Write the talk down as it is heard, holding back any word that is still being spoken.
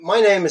My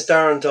name is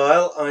Darren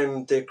Doyle.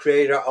 I'm the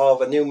creator of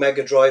a new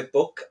Mega Drive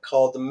book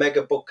called the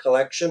Mega Book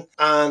Collection,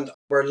 and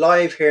we're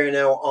live here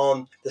now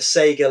on the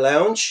Sega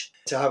Lounge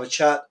to have a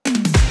chat.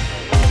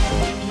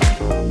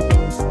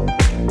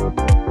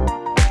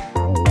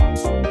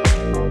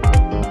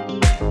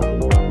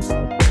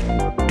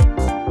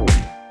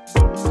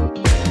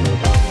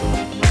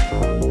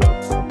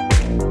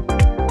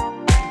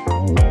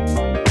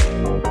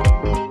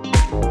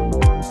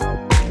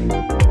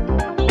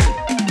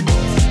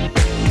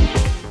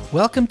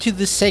 Welcome to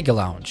the Sega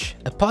Lounge,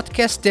 a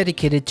podcast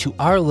dedicated to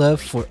our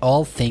love for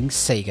all things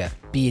Sega,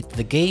 be it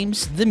the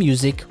games, the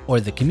music, or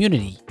the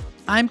community.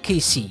 I'm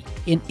KC.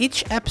 In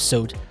each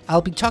episode,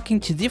 I'll be talking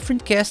to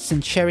different guests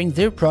and sharing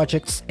their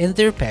projects and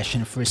their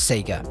passion for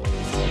Sega.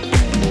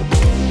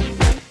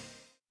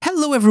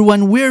 Hello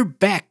everyone, we're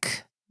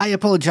back! I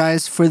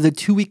apologize for the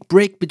 2-week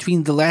break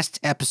between the last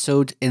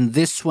episode and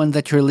this one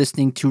that you're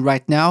listening to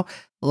right now.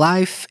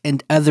 Life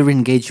and other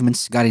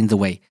engagements got in the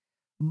way.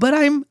 But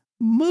I'm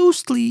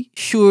mostly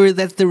sure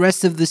that the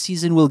rest of the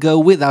season will go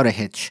without a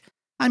hitch.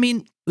 I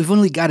mean, we've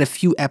only got a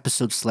few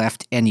episodes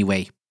left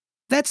anyway.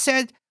 That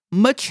said,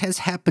 much has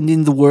happened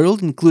in the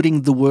world,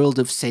 including the world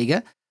of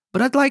Sega,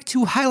 but I'd like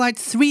to highlight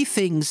 3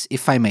 things,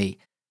 if I may.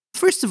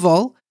 First of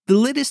all, the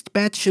latest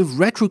batch of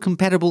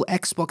retro-compatible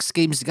Xbox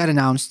games got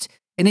announced,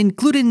 and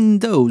included in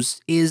those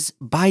is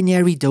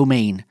Binary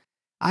Domain.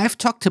 I've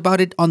talked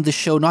about it on the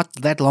show not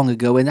that long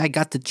ago, and I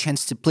got the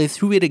chance to play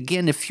through it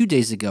again a few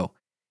days ago.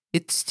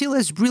 It's still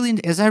as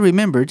brilliant as I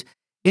remembered,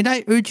 and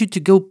I urge you to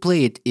go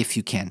play it if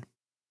you can.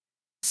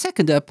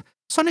 Second up,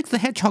 Sonic the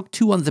Hedgehog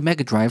 2 on the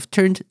Mega Drive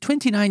turned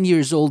 29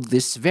 years old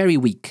this very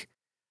week.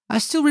 I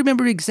still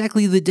remember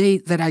exactly the day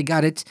that I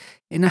got it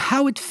and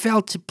how it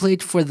felt to play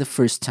it for the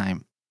first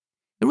time.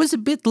 It was a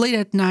bit late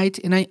at night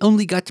and I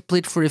only got to play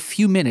it for a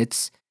few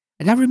minutes,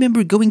 and I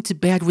remember going to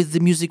bed with the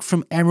music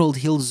from Emerald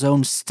Hill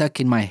Zone stuck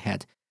in my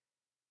head.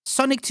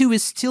 Sonic 2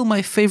 is still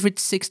my favorite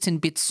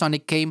 16-bit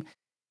Sonic game,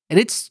 and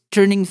it's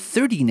turning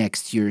 30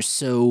 next year,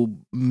 so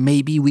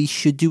maybe we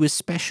should do a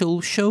special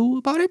show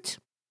about it?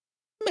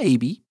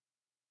 Maybe.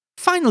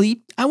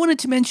 Finally, I wanted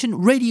to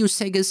mention Radio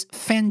Sega's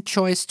Fan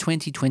Choice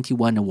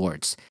 2021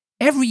 Awards.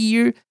 Every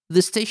year,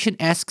 the station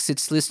asks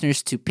its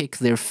listeners to pick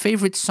their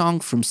favorite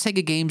song from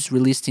Sega games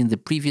released in the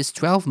previous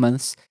 12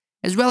 months,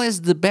 as well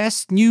as the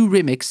best new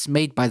remix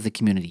made by the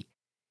community.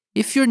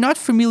 If you're not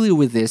familiar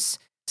with this,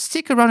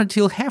 stick around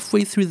until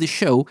halfway through the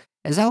show,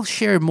 as I'll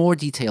share more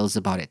details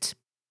about it.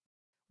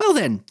 Well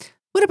then,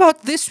 what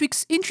about this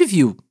week's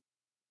interview?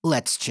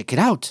 Let's check it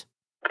out.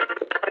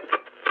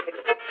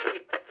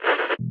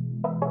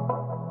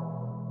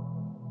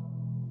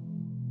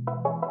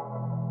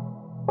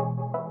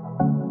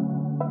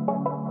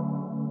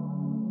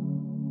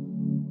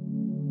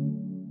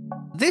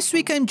 This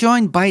week I'm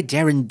joined by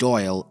Darren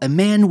Doyle, a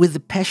man with a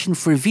passion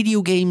for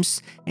video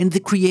games and the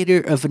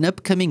creator of an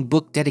upcoming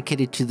book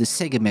dedicated to the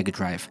Sega Mega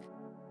Drive.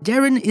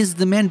 Darren is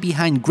the man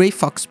behind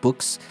Greyfox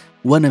books,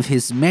 one of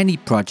his many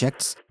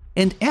projects,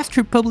 and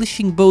after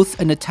publishing both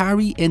an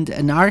Atari and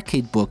an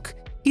arcade book,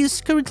 he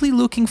is currently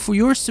looking for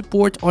your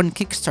support on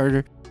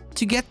Kickstarter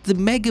to get the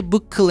Mega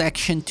Book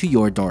Collection to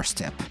your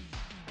doorstep.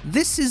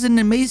 This is an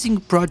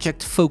amazing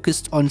project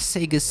focused on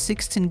Sega's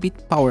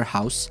 16-bit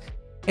powerhouse,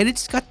 and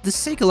it's got the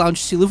Sega Lounge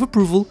seal of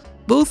approval,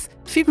 both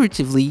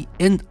figuratively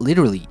and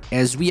literally,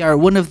 as we are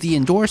one of the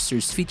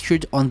endorsers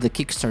featured on the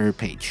Kickstarter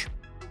page.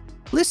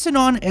 Listen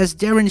on as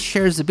Darren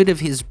shares a bit of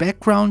his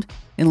background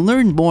and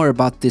learn more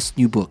about this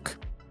new book.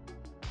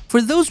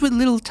 For those with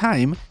little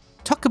time,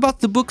 talk about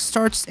the book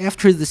starts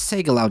after the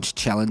Sega Lounge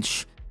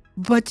challenge,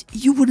 but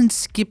you wouldn't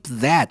skip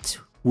that,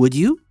 would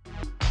you?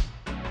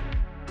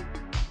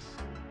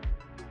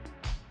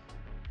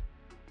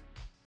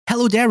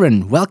 Hello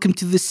Darren, welcome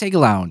to the Sega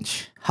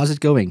Lounge. How's it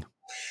going?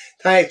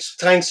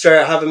 Thanks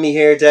for having me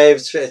here,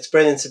 Dave. It's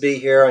brilliant to be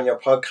here on your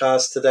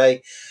podcast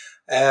today.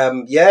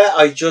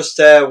 I just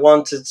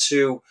wanted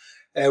to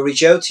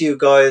reach out to you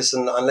guys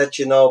and let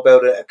you know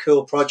about a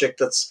cool project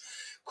that's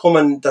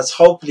coming, that's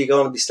hopefully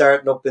going to be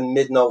starting up in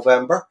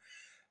mid-November.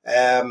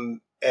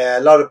 A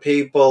lot of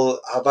people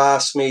have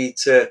asked me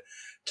to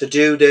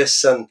do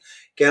this and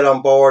get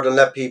on board and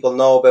let people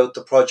know about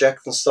the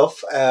project and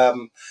stuff.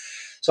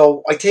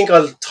 So I think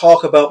I'll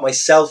talk about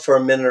myself for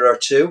a minute or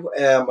two.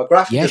 I'm a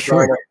graphic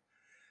designer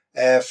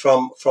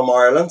from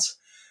Ireland.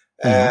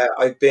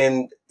 I've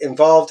been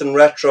involved in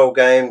retro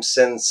games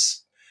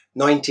since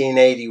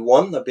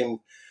 1981. I've been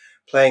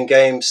playing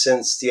games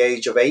since the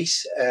age of 8.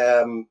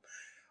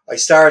 I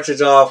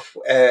started off,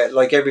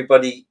 like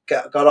everybody,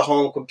 got a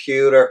home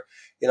computer,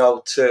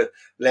 to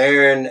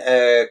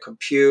learn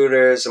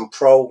computers and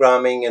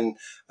programming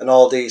and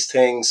all these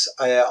things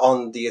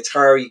on the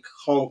Atari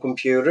home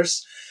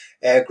computers.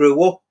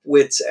 Grew up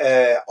with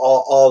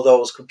all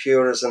those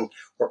computers and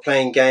were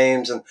playing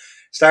games and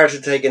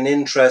started taking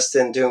interest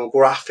in doing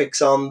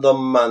graphics on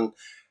them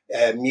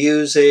and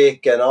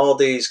music and all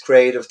these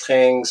creative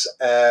things.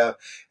 It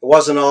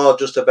wasn't all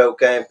just about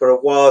games, but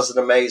it was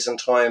an amazing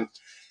time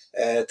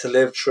to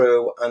live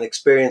through and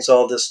experience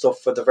all this stuff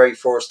for the very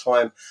first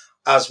time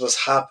as was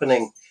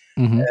happening,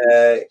 Mm-hmm.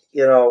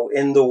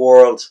 in the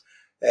world,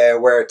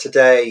 where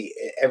today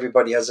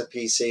everybody has a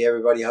PC,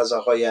 everybody has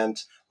a high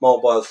end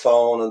mobile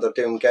phone, and they're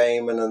doing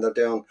gaming and they're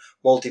doing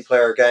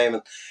multiplayer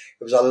gaming.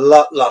 It was a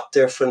lot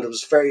different. It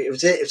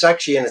was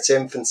actually in its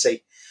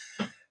infancy.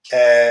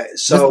 It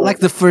was So like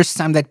the first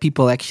time that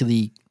people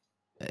actually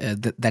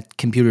that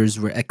computers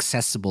were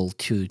accessible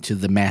to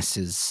the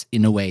masses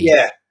in a way.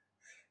 yeah,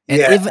 And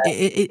yeah,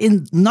 if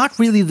in not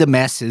really the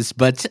masses,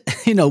 but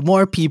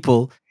more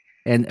people,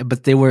 and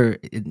but they were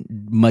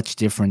much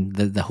different.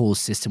 The whole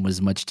system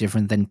was much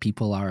different than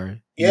people are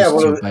yeah. used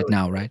Well, to right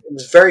now, right? it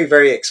was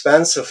very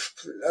expensive.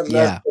 Let's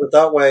Yeah. put it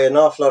that way. An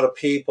awful lot of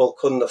people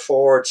couldn't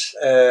afford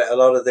a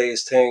lot of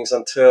these things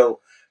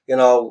until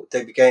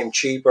they became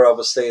cheaper,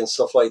 obviously, and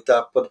stuff like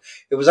that. But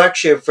it was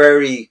actually a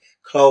very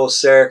closed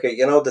circuit.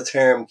 You know the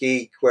term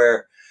geek,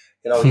 where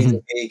he's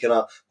a geek and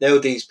all. Now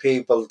these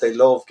people, they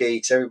love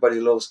geeks. Everybody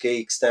loves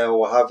geeks now,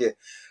 what have you.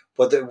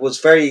 But it was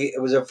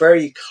a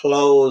very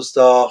closed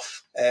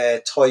off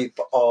type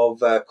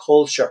of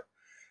culture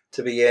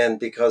to be in,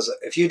 because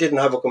if you didn't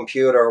have a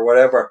computer or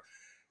whatever,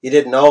 you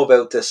didn't know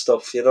about this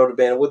stuff. You know what I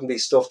mean? It wouldn't be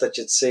stuff that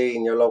you'd see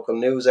in your local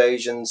news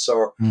agents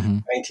or Hmm.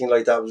 anything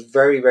like that. It was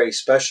very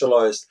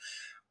specialized.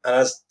 And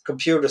as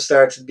computers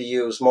started to be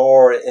used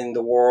more in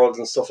the world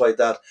and stuff like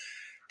that,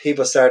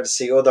 people started to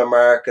see other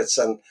markets.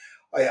 And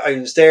I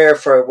was there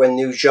for when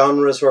new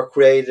genres were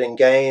created in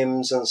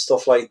games and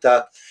stuff like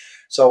that.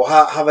 So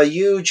have a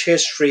huge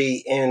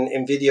history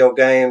in video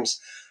games,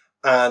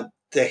 and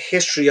the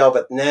history of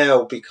it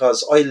now,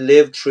 because I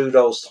lived through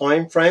those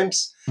time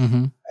frames.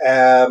 Hmm.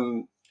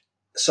 Um,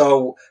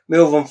 so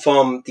moving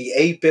from the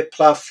 8-bit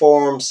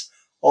platforms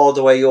all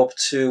the way up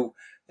to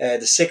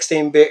the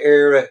 16-bit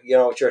era,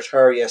 with your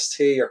Atari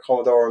ST, your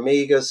Commodore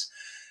Amigas,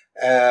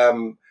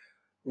 um,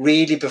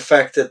 really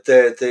perfected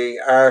the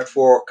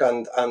artwork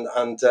and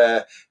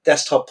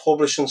desktop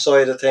publishing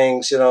side of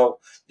things. You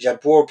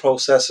had word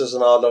processors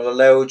and all that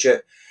allowed you.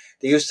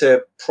 They used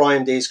to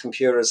prime these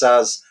computers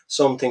as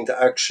something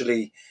to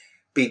actually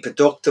be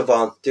productive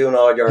on, doing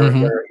all your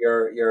Hmm. your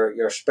your your,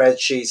 your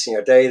spreadsheets and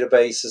your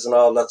databases and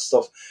all that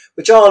stuff,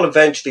 which all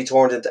eventually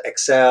turned into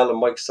Excel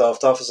and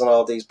Microsoft Office and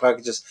all these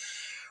packages.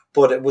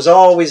 But it was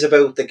always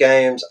about the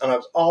games, and I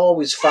was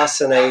always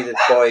fascinated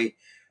by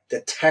the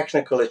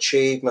technical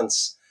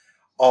achievements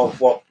of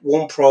what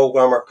one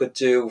programmer could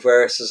do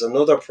versus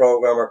another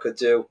programmer could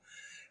do.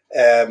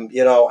 And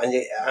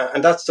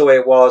that's the way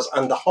it was.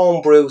 And the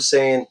homebrew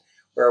scene,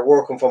 where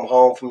working from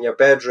home from your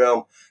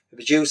bedroom,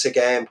 produce a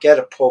game, get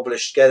it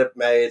published, get it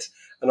made,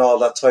 and all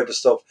that type of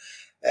stuff.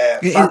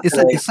 Fascinating.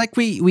 It's like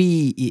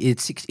we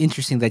it's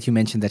interesting that you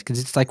mentioned that, because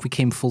it's like we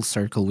came full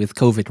circle with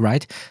COVID,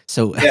 right?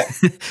 So Yeah.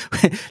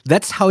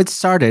 that's how it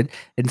started,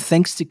 and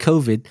thanks to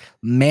COVID,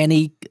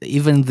 many,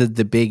 even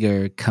the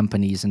bigger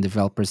companies and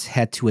developers,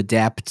 had to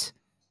adapt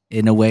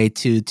in a way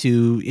to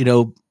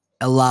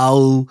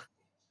allow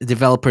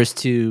developers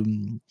to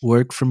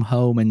work from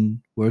home and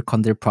work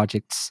on their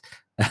projects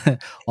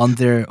on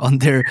their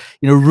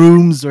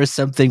rooms or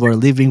something, or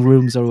living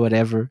rooms or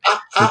whatever.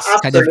 So it's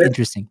kind of Absolutely.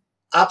 interesting.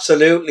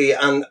 Absolutely,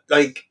 and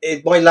like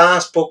my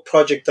last book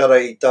project that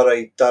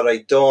I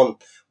done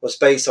was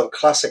based on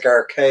classic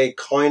arcade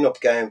coin-op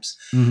games,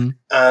 Hmm.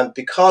 and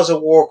because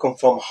of working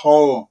from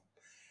home,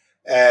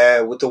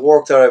 with the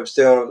work that I was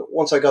doing,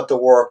 once I got the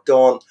work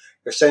done,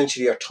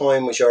 essentially your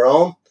time was your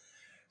own.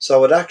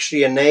 So it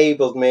actually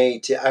enabled me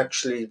to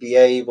actually be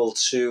able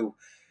to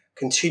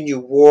continue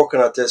working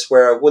at this,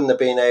 where I wouldn't have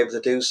been able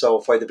to do so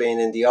if I'd have been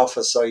in the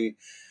office. So you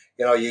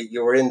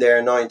were in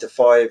there 9 to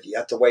 5. You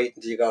had to wait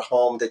until you got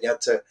home. Then you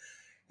had to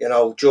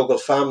juggle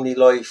family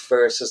life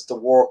versus the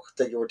work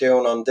that you were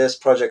doing on this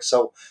project.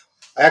 So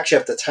I actually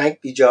have to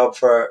thank the job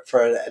for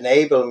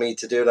enabling me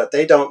to do that.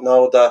 They don't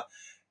know that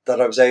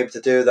I was able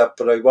to do that,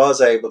 but I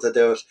was able to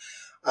do it,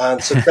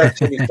 and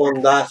successfully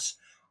fund that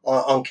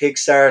on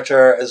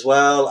Kickstarter as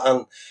well,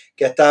 and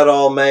get that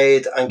all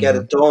made and get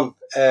Hmm. it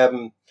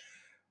done.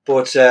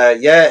 But yeah,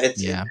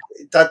 Yeah.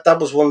 that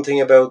was one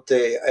thing about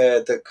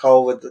the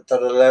COVID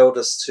that allowed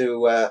us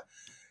to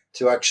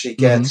actually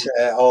get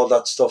Hmm. all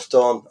that stuff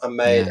done and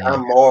made, Yeah.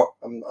 and more,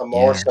 and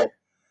more Yeah. so.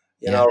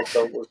 Yeah.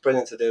 So it was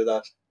brilliant to do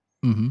that.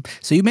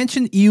 So you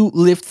mentioned you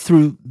lived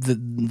through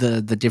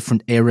the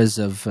different eras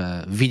of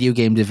video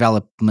game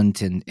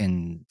development,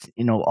 and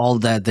all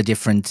the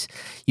different.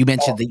 You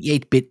mentioned Oh, the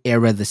 8-bit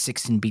era, the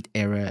 16-bit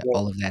era, yeah.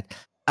 all of that.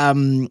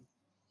 Um,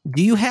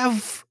 do you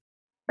have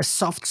a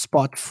soft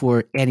spot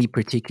for any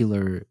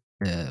particular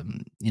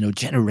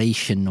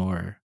generation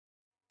or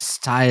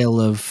style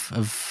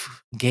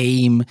of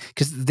game?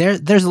 Because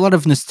there's a lot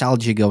of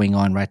nostalgia going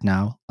on right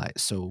now. Like,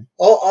 so,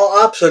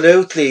 Oh,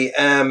 absolutely.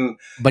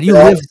 but You you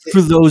know, lived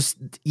through those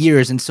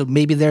years, and so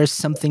maybe there's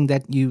something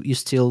that you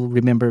still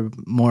remember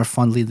more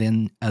fondly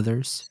than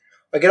others.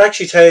 I can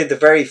actually tell you the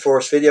very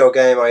first video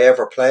game I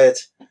ever played.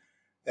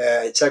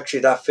 It's actually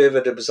that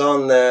vivid. It was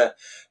on the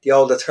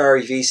old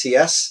Atari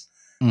VCS,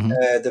 Hmm.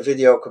 the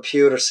video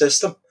computer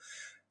system.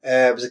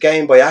 It was a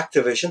game by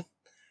Activision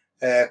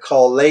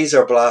called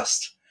Laser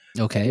Blast.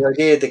 Okay. The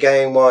idea of the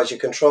game was you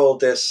controlled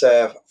this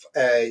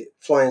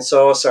flying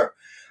saucer,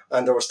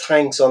 and there was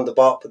tanks on the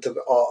bottom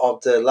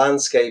of the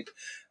landscape,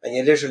 and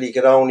you literally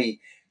could only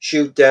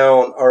shoot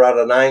down or at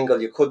an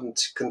angle. You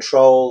couldn't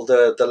control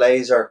the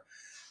laser,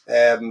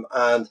 and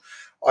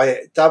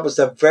I that was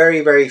the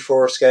very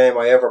first game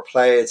I ever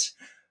played.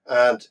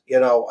 And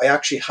I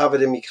actually have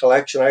it in my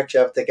collection. I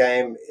actually have the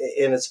game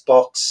in its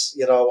box.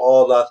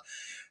 All that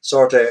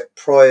sort of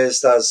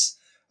prized as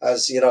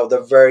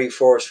the very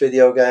first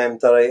video game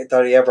that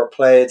I ever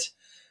played.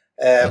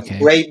 Okay.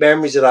 Great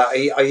memories of that.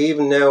 I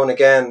even now and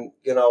again,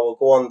 will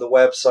go on the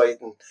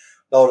website and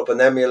load up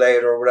an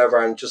emulator or whatever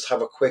and just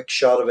have a quick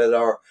shot of it,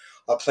 or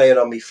I'll play it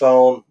on my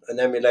phone, an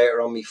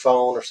emulator on my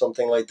phone or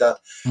something like that,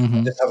 and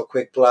Hmm. just have a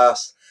quick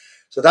blast.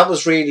 So that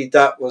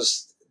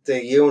was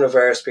the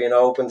universe being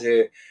open to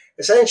you.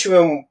 Essentially,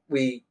 when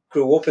we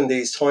grew up in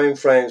these time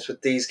frames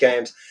with these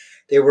games,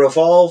 they were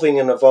evolving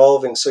and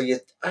evolving. So you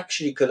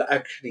actually could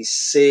actually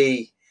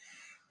see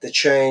the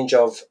change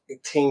of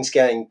things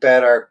getting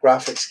better,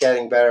 graphics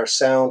getting better,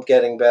 sound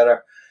getting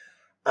better.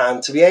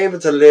 And to be able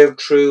to live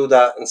through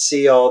that and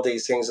see all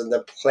these things and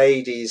to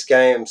play these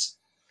games,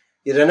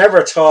 you'd have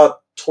never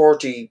thought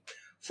 30,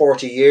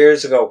 40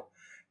 years ago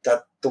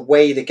that the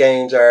way the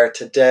games are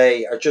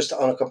today are just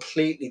on a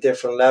completely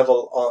different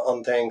level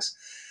on things.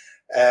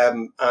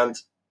 And,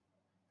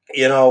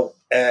 you know,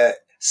 uh,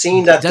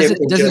 seeing that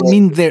different Does it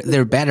generation. mean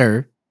they're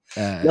better?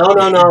 Uh, No,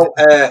 no, it,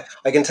 no.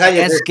 I can tell you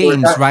as this. We're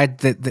games, that, right?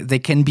 That they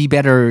can be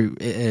better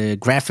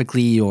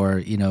graphically or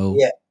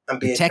yeah, and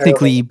be a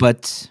technically, terrible.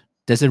 but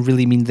doesn't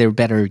really mean they're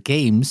better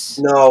games.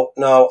 No,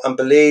 no, and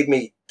believe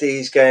me,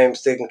 these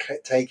games didn't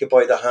take you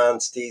by the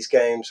hands. These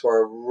games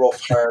were rough,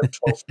 hard,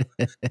 tough.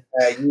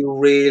 You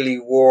really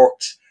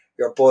worked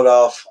your butt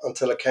off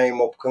until it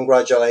came up.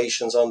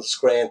 Congratulations on the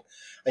screen,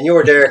 and you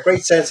were there. A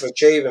great sense of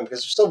achievement because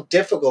it was so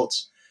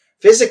difficult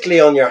physically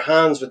on your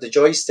hands with the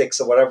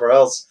joysticks or whatever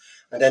else,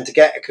 and then to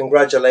get a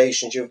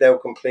congratulations, you've now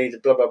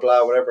completed blah blah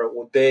blah, whatever it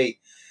would be.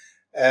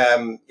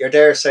 You're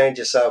there saying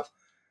to yourself,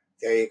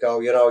 there you go.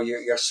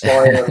 You're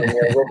smiling and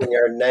you're rubbing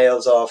your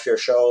nails off your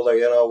shoulder.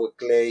 With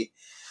glee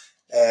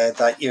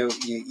that you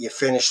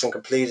finished and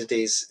completed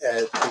these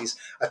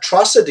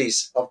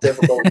atrocities of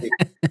difficulty.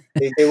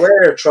 They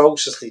were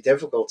atrociously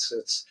difficult.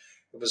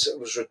 It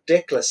was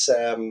ridiculous.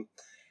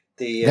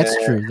 The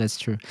That's true. That's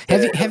true.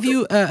 Have the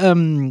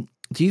you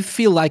do you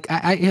feel like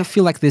I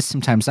feel like this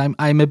sometimes?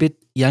 I'm a bit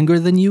younger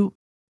than you.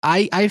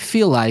 I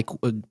feel like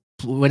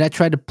when I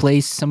try to play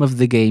some of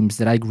the games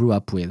that I grew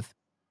up with,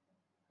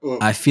 mm,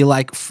 I feel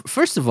like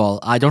first of all,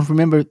 I don't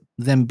remember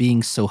them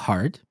being so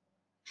hard.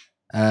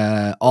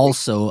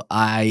 Also,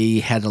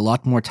 I had a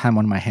lot more time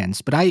on my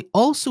hands, but I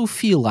also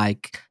feel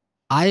like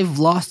I've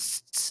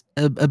lost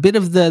a bit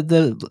of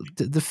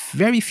the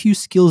very few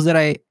skills that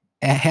I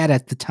had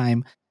at the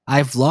time.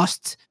 I've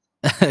lost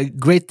a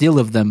great deal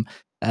of them,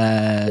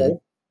 uh,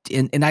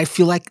 right. and I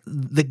feel like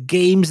the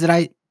games that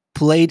I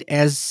played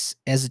as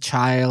a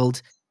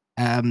child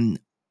um,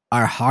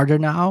 are harder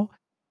now,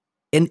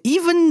 and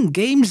even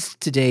games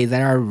today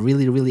that are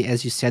really,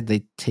 as you said,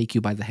 they take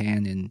you by the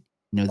hand and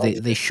Oh,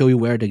 they show you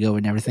where to go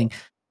and everything.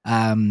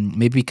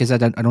 Maybe because I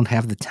don't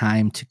have the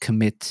time to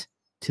commit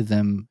to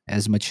them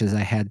as much as I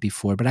had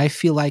before, but I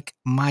feel like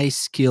my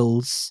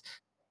skills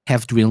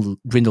have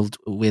dwindled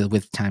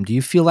with time. Do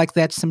you feel like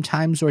that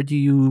sometimes, or do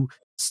you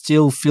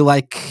still feel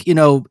like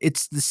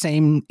it's the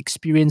same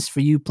experience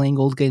for you playing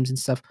old games and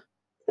stuff?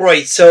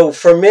 right. So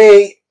for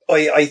me,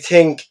 I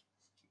think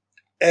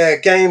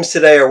games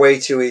today are way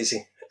too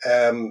easy,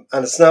 and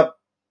it's not.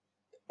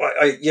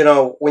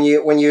 When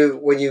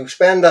you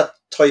spend that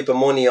type of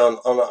money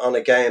on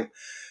a game,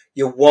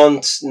 you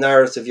want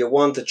narrative, you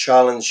want a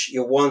challenge,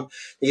 you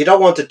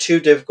don't want it too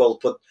difficult,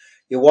 but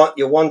you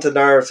want a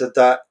narrative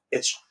that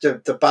it's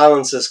the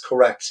balance is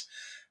correct.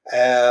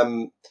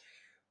 Um,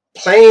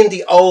 Playing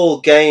the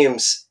old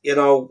games,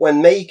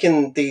 when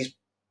making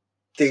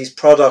these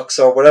products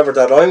or whatever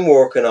that I'm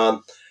working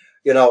on,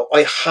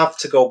 I have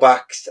to go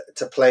back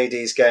to play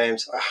these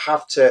games. I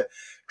have to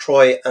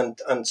try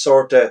and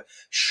sort of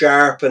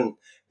sharpen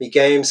my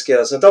game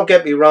skills. And don't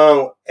get me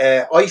wrong,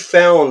 I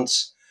found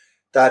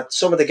that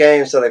some of the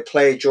games that I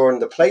played during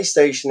the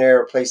PlayStation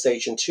era,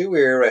 PlayStation 2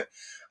 era,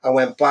 I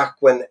went back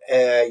when,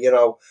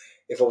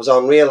 if it was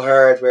on real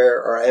hardware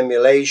or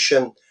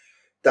emulation,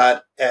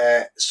 that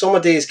some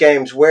of these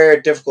games were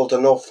difficult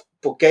enough,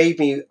 but gave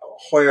me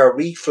higher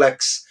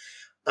reflex.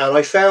 And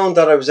I found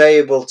that I was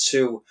able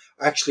to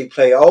actually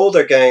play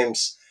older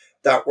games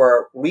that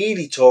were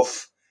really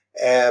tough,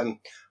 and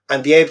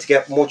be able to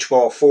get much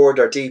more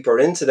further, deeper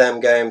into them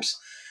games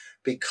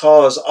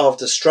because of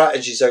the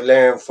strategies I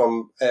learned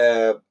from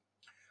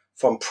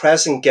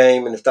present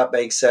gaming, if that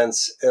makes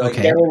sense. Like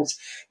Okay. games,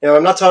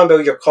 I'm not talking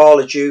about your Call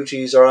of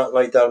Duties or anything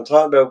like that. I'm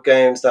talking about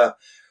games that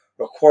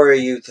require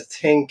you to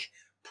think,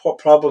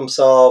 problem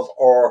solve,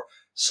 or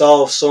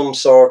solve some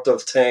sort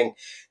of thing.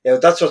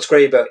 That's what's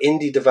great about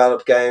indie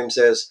developed games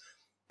is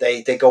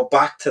they go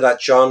back to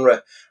that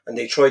genre and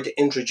they try to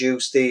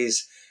introduce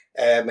these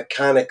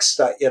mechanics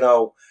that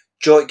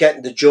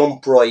getting the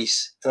jump right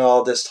and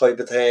all this type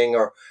of thing,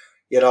 or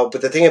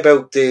But the thing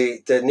about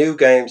the new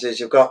games is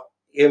you've got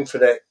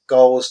infinite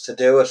goals to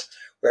do it,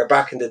 where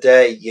back in the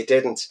day you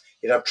didn't.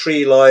 You'd have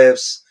 3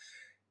 lives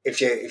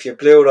if you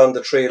blew it on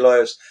the 3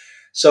 lives.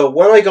 So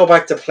when I go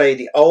back to play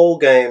the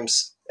old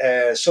games,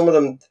 some of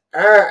them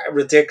are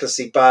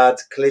ridiculously bad,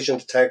 collision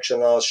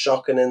detection, all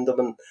shocking in them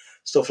and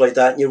stuff like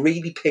that. And you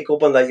really pick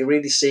up on that. You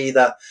really see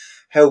that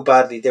how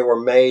badly they were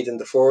made in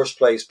the first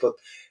place. But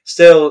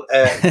still,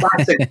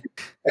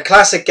 a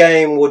classic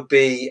game would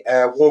be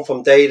one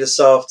from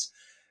Datasoft.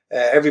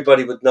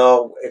 Everybody would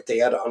know if they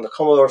had it on the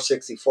Commodore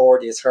 64,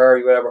 the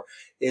Atari, whatever,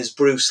 is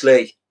Bruce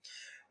Lee.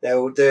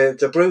 Now,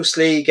 the Bruce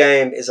Lee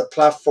game is a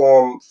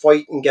platform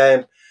fighting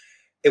game.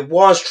 It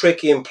was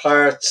tricky in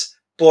parts,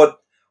 but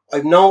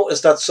I've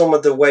noticed that some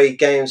of the way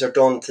games are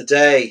done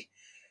today,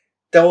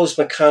 those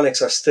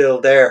mechanics are still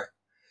there.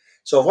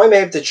 So if I'm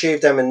able to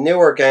achieve them in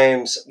newer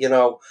games,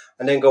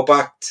 and then go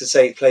back to,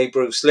 say, play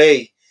Bruce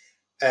Lee,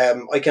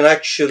 I can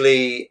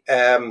actually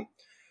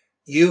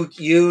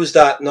use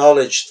that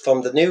knowledge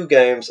from the new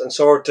games and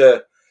sort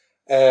of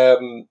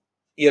do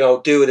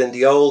it in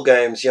the old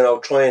games,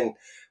 try and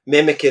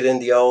mimic it in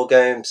the old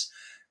games.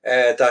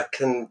 That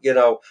can,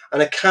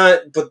 and it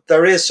can't, but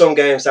there is some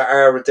games that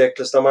are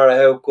ridiculous, no matter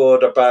how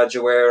good or bad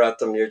you were at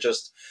them. You're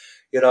just,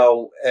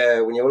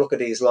 when you look at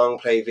these long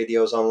play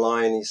videos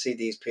online, you see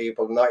these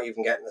people not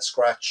even getting a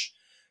scratch.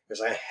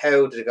 You're like,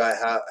 how did the guy,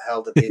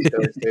 how did these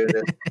guys do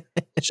this?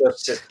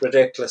 It's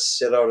ridiculous,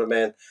 you know what I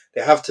mean?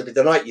 They have to be,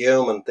 they're not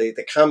human, they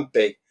can't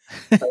be.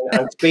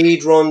 And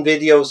speed run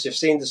videos. You've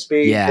seen the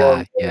speed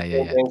run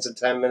things in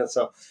 10 minutes.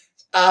 So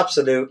it's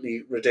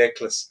absolutely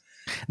ridiculous.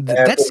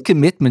 That's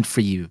commitment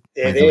for you,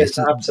 by It the way. is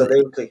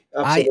absolutely.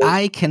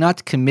 I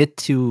cannot commit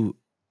to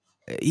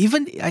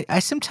even. I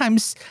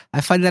sometimes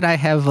I find that I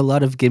have a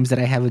lot of games that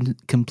I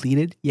haven't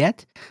completed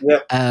yet.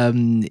 Yeah.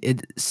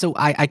 So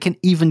I can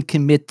even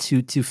commit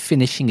to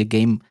finishing a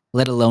game,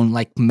 let alone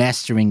like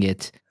mastering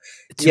it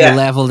to a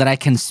level that I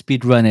can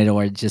speed run it,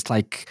 or just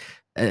like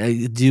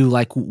do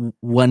like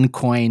one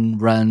coin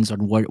runs or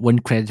one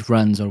credit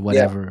runs or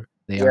whatever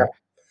they are.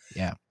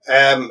 Yeah.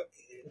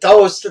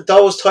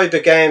 Those type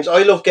of games.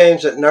 I love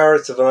games with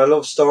narrative and I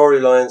love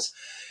storylines.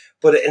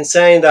 But in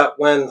saying that,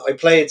 when I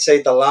played,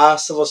 say, The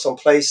Last of Us on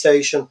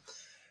PlayStation,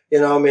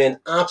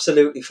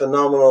 absolutely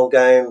phenomenal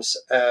games.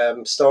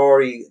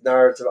 Story,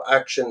 narrative,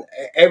 action,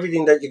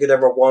 everything that you could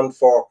ever want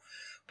for.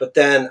 But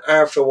then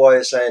after a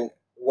while, saying,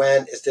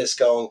 when is this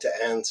going to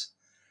end?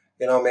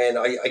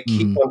 I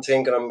keep on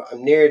thinking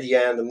I'm near the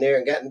end. I'm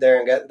getting there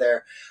and getting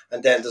there,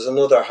 and then there's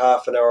another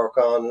half an hour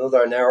gone,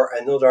 another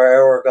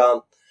hour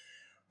gone,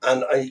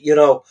 and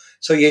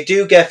so you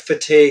do get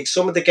fatigue.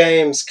 Some of the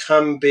games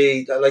can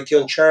be like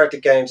the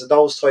Uncharted games and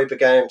those type of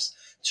games,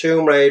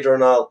 Tomb Raider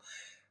and all.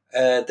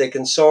 They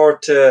can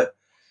sort of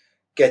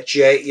get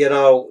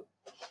you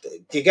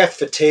get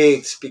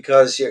fatigued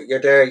because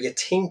you're there. You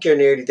think you're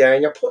nearly there,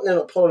 and you're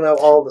pulling out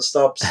all the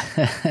stops.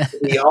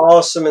 Be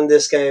awesome in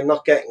this game,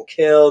 not getting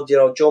killed,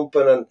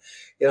 jumping, and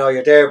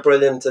you're there,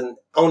 brilliant, and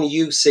only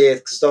you see it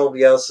because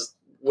nobody else is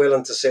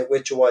willing to sit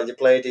with you while you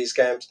play these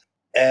games.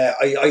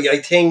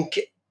 I think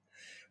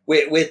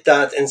with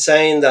that, in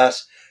saying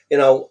that,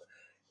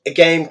 a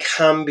game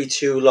can be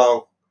too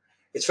long.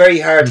 It's very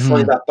hard to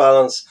find that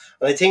balance,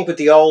 and I think with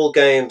the old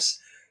games,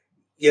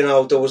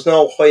 there was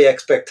no high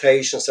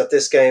expectations that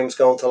this game was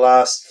going to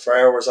last for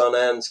hours on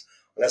end,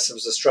 unless it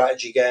was a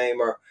strategy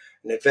game or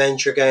an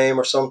adventure game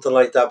or something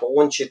like that. But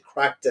once you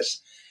cracked it,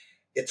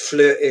 it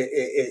flew.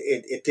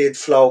 It did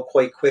flow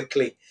quite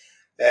quickly.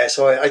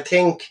 So I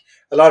think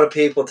a lot of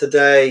people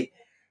today,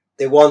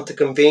 they want the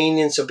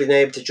convenience of being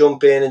able to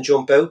jump in and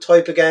jump out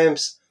type of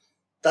games.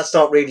 That's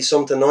not really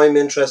something I'm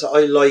interested.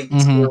 I like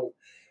to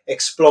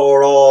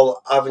explore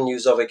all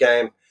avenues of a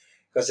game,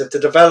 because if the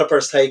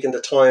developer's taken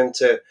the time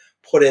to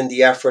put in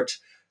the effort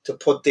to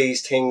put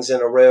these things in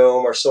a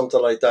room or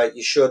something like that,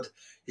 you should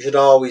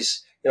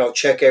always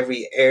check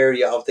every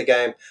area of the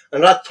game.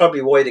 And that's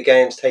probably why the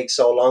games take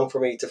so long for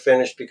me to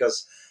finish,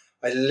 because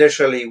I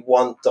literally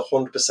want the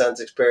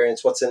 100%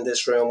 experience. What's in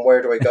this room?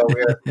 Where do I go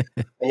here?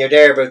 And you're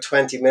there about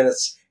 20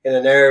 minutes in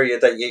an area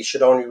that you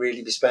should only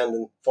really be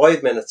spending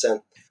 5 minutes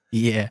in.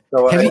 Yeah.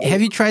 So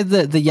have you tried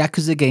the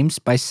Yakuza games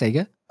by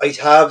Sega? I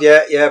have,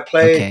 yeah.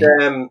 Played.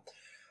 Okay.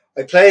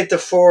 I played the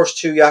first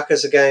 2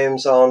 Yakuza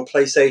games on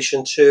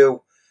PlayStation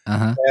 2.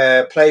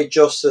 Played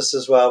Justice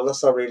as well.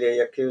 That's not really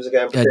a Yakuza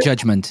game.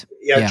 Judgment.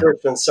 Yeah,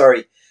 Judgment.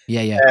 Sorry.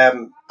 Yeah.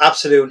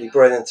 Absolutely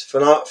brilliant.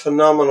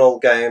 Phenomenal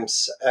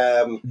games.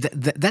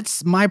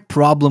 That's my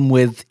problem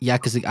with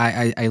Yakuza.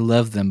 I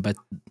love them, but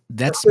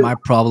that's my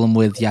problem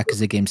with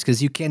Yakuza games,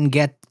 because you can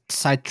get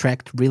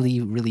sidetracked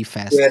really, really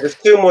fast. Yeah, there's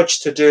too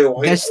much to do.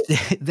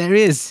 There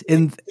is,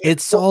 and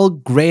it's all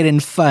great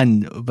and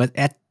fun, but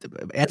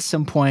at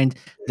some point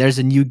there's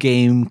a new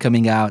game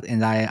coming out,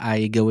 and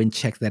I go and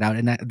check that out,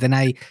 and then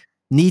I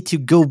need to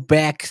go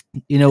back,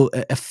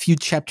 a few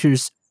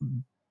chapters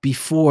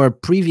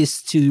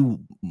previous to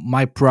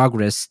my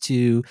progress,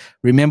 to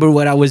remember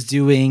what I was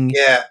doing.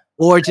 Yeah.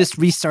 or just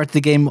restart the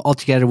game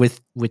altogether,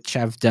 with which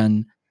I've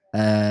done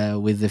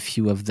with a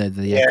few of the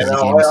Yeah, Yakuza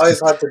no, games. I've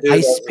Just had to do I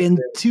that. spend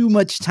too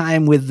much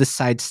time with the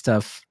side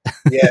stuff.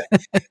 Yeah,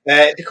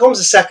 it becomes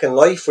a second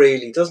life,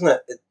 really, doesn't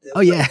it?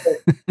 Oh yeah.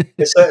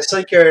 It's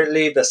like you're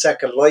leading a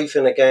second life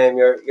in a game.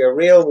 Your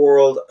real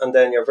world and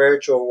then your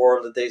virtual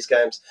world of these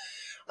games.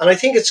 And I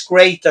think it's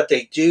great that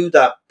they do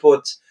that.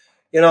 But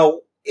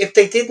if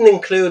they didn't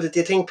include it, do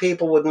you think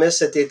people would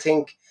miss it? Do you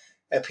think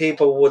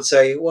people would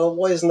say, "Well,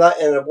 why isn't that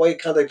in it? Why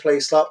can't they play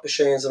slot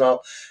machines and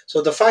all?"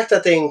 So the fact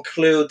that they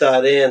include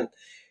that in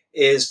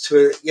is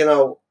to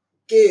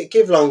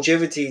give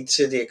longevity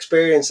to the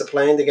experience of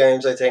playing the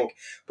games, I think.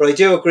 But I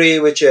do agree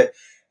with you,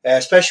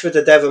 especially with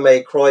the Devil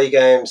May Cry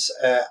games.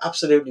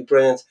 Absolutely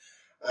brilliant.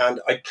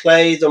 And I'd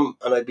play them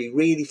and I'd be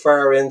really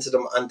far into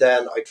them, and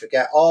then I'd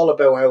forget all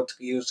about how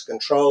to use the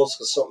controls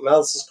because something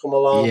else has come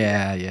along,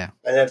 Yeah, yeah.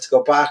 and I have to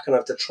go back and I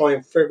have to try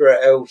and figure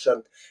it out.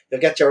 And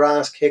you'll get your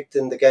ass kicked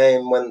in the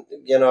game when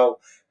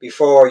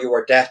before you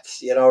were death.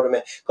 You know what I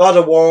mean? God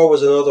of War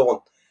was another one.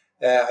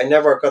 I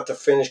never got to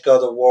finish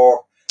God of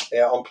War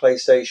on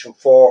PlayStation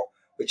 4,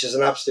 which is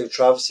an absolute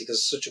travesty because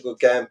it's such a good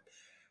game.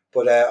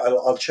 But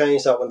I'll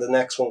change that when the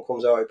next one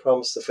comes out. I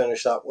promise to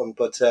finish that one.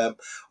 But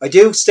I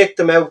do stick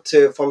them out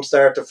from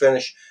start to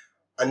finish.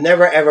 And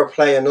never ever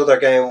play another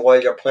game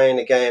while you're playing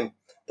a game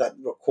that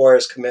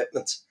requires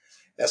commitment.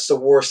 That's the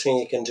worst thing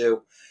you can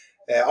do.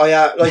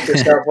 Like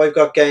yourself, I've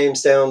got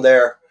games down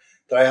there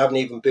that I haven't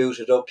even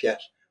booted up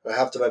yet. I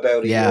have them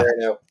about a Yeah. year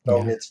now,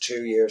 going Yeah. into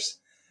 2 years.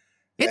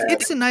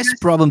 It's a nice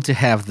problem to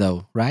have,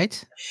 though,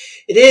 right?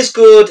 It is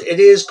good. It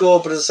is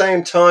good, but at the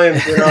same time,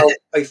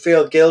 I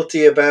feel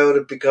guilty about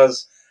it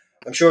because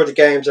I'm sure the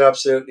games are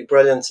absolutely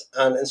brilliant,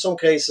 and in some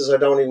cases, I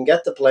don't even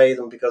get to play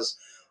them because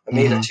I'm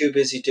either Hmm. too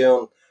busy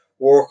doing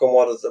work on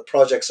what are the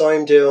projects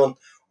I'm doing,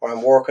 or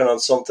I'm working on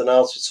something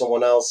else with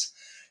someone else.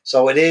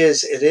 So it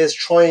is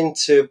trying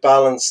to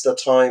balance the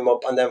time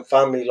up, and then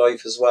family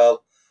life as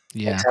well. On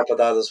Yeah. top of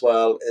that, as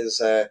well,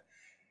 is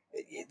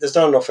there's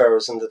not enough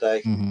hours in the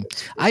day. Hmm.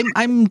 It's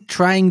I'm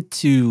trying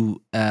to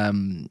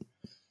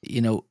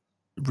you know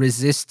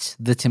resist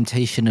the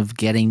temptation of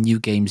getting new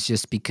games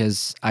just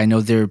because I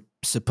know they're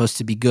supposed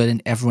to be good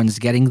and everyone's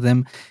getting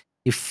them.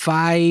 If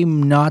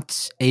I'm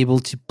not able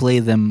to play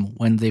them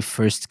when they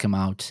first come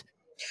out,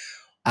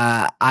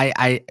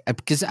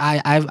 because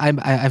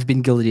I've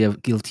been guilty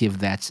of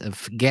that,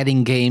 of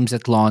getting games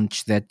at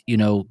launch, that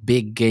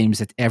big games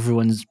that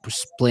everyone's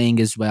playing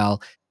as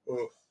well,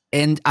 mm,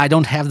 and I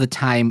don't have the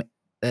time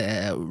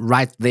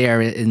right there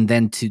and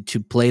then to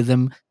play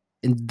them,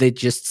 and they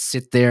just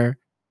sit there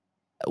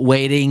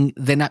waiting.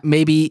 Then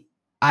maybe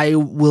I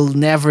will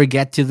never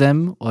get to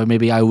them, or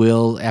maybe I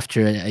will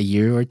after a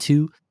year or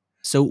two.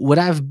 So what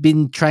I've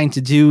been trying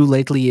to do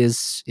lately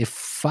is,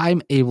 if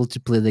I'm able to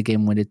play the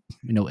game when it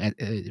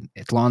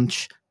at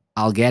launch,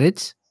 I'll get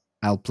it,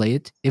 I'll play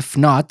it. If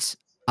not,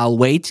 I'll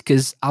wait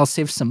because I'll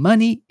save some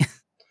money.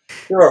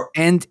 sure.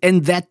 And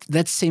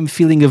that same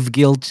feeling of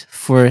guilt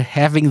for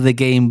having the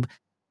game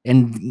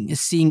and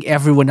seeing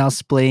everyone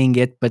else playing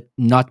it but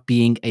not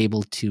being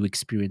able to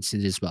experience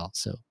it as well.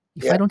 So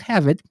if I Yeah. don't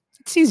have it,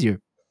 it's easier.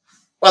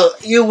 Well,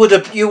 you would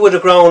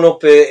have grown up,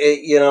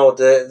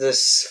 the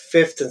this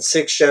fifth and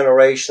sixth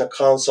generation of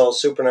consoles,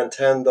 Super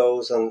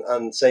Nintendos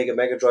and Sega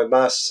Mega Drive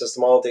Master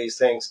System, all these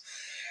things.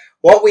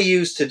 What we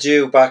used to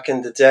do back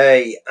in the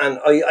day, and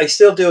I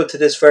still do it to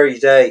this very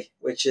day,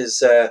 which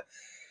is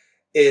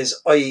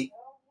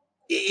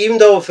even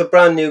though if a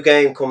brand new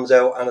game comes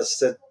out and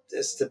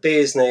it's the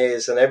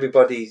business and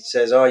everybody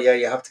says, oh yeah,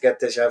 you have to get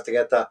this, you have to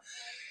get that.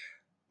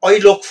 I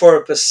look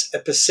for a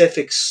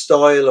specific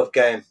style of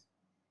game.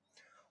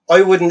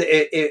 I wouldn't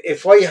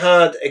if I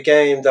had a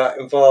game that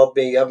involved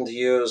me having to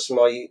use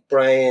my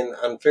brain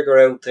and figure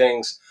out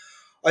things.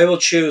 I will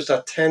choose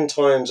that 10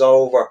 times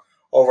over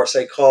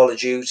say Call of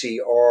Duty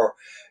or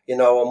a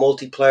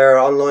multiplayer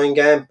online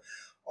game.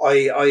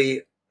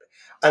 I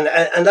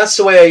and that's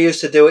the way I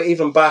used to do it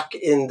even back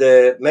in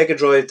the Mega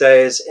Drive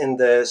days, in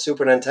the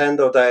Super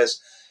Nintendo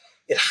days.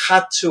 It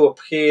had to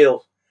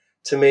appeal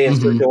to me in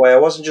such Hmm. a way. I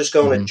wasn't just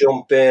going to Hmm.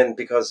 jump in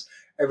because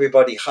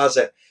everybody has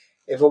it.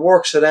 If it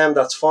works for them,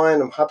 that's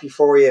fine. I'm happy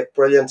for you.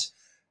 Brilliant.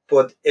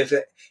 But if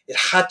it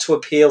had to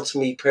appeal to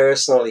me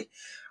personally,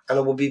 and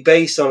it would be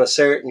based on a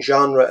certain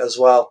genre as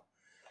well.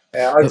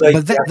 I'd like,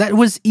 But that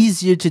was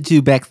easier to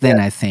do back yeah, then,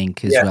 I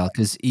think, as yeah, well,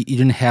 because you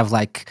didn't have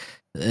like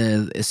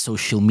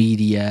social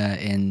media,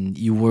 and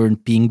you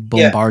weren't being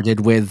yeah,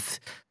 bombarded with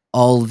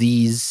all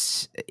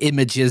these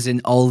images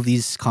and all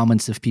these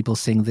comments of people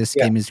saying this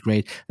yeah, game is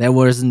great. There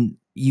wasn't,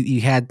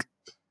 you had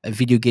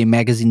video game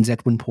magazines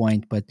at one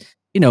point, but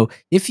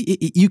if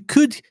you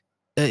could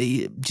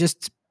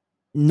just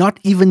not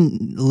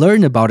even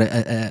learn about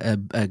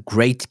a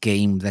great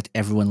game that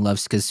everyone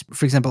loves. Because,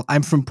 for example,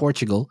 I'm from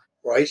Portugal,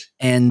 right.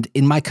 and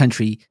in my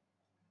country,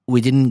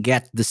 we didn't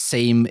get the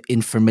same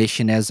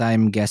information as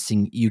I'm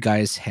guessing you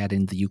guys had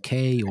in the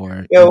UK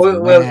or Yeah, in the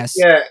well, US.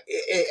 yeah.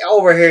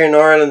 Over here in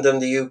Ireland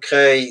and the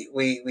UK,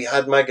 we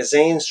had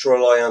magazines to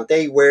rely on.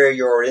 They were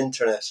your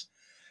internet.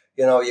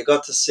 You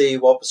got to see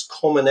what was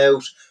coming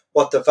out,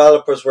 what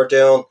developers were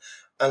doing.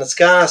 And it's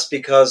gas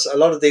because a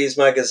lot of these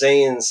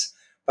magazines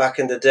back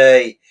in the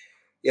day,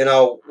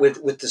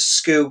 with the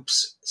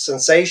scoops,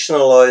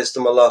 sensationalized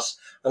them a lot.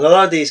 And a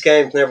lot of these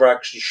games never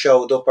actually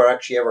showed up or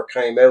actually ever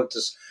came out.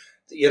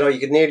 You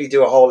could nearly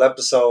do a whole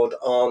episode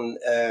on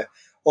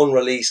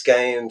unreleased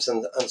games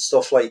and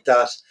stuff like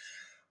that.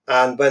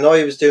 And when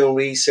I was doing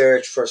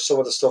research for some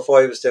of the stuff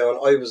I was doing,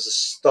 I was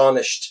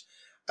astonished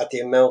at the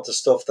amount of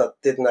stuff that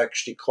didn't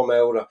actually come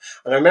out.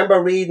 And I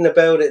remember reading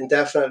about it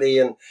indefinitely.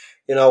 And,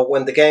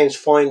 when the games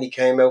finally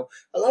came out,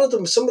 a lot of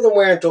them, some of them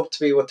weren't up to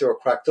be what they were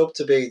cracked up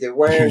to be. They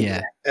weren't,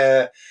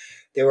 Yeah.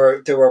 they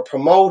were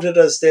promoted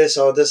as this,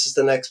 or this is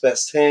the next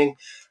best thing.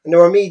 And they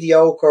were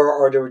mediocre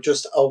or they were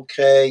just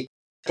okay.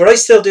 But I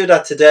still do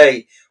that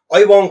today.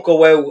 I won't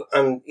go out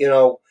and,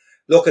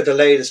 look at the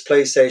latest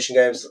PlayStation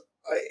games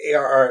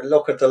or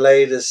look at the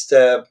latest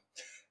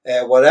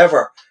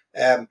whatever.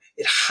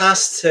 It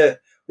has to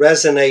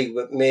resonate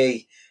with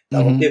me.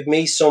 That will Mm-hmm. give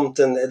me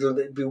something. It'll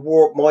be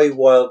worth my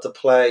while to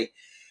play.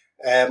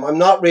 I'm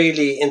not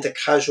really into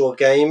casual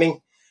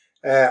gaming.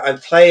 I'll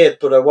play it,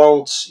 but I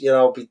won't,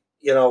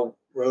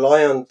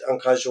 rely on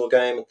casual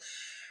gaming.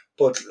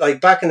 But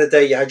like back in the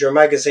day, you had your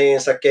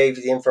magazines that gave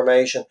you the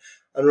information.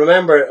 And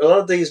remember, a lot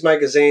of these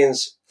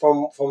magazines,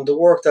 from the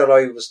work that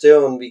I was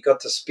doing, we got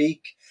to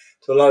speak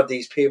to a lot of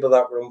these people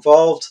that were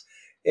involved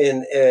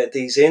in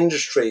these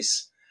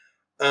industries.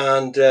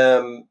 And,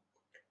 a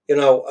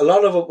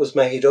lot of it was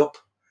made up.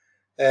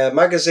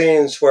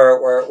 Magazines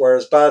were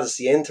as bad as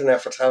the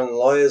internet for telling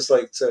lies,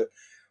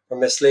 or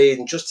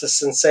misleading, just to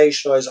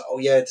sensationalize. Oh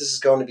yeah, this is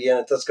going to be in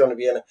it. That's going to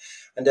be in it,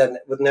 and then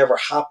it would never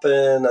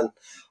happen, and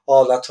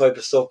all that type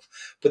of stuff.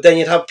 But then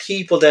you'd have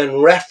people then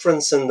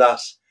referencing that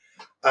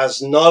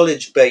as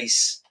knowledge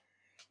base.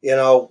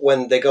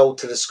 When they go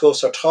to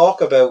discuss or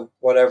talk about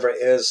whatever it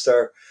is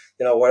they're,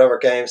 whatever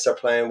games they're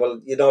playing. Well,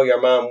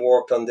 your man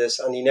worked on this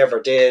and he never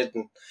did,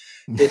 and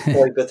this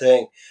type of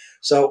thing.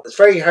 So it's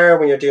very hard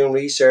when you're doing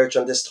research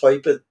on this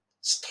type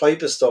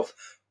of stuff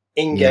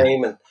in Yeah.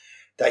 gaming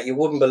that you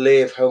wouldn't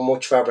believe how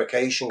much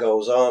fabrication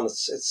goes on.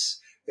 It's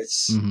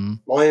Mm-hmm.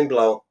 mind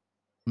blowing.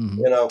 Mm-hmm.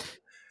 You know.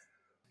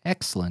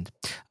 Excellent.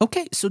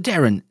 Okay, so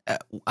Darren,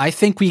 I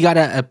think we got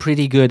a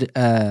pretty good,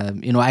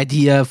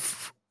 idea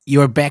of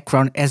your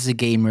background as a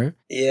gamer.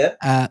 Yeah.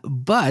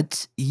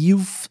 But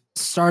you've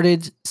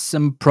started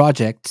some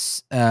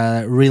projects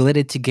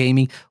related to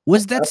gaming.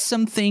 Was that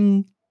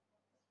something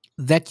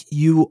that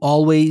you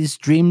always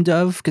dreamed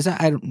of? Because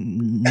I'm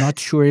not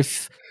sure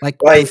if, like,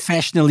 Right.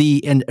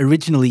 professionally and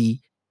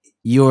originally,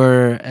 you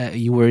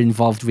were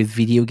involved with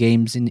video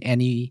games in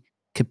any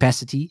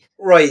capacity.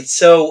 Right.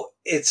 So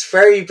it's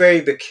very,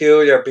 very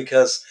peculiar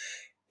because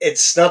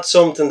it's not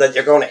something that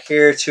you're going to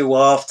hear too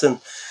often.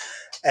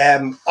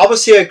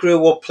 Obviously, I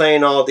grew up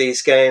playing all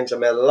these games. I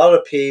met a lot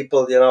of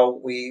people.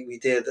 We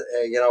did.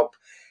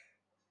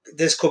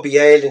 This could be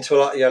alien to a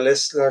lot of your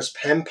listeners.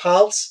 Pen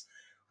pals,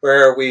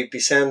 where we'd be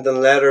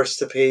sending letters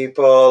to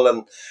people,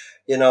 and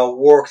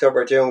work that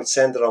we're doing, we'd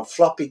send it on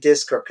floppy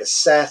disk or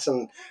cassette,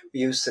 and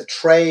we used to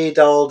trade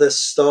all this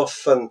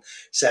stuff and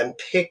send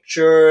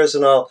pictures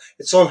and all.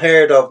 It's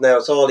unheard of now.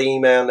 It's all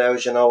email now,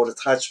 with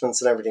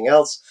attachments and everything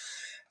else.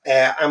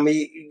 And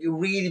we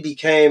really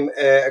became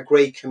a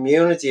great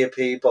community of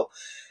people.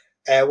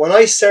 When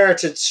I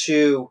started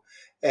to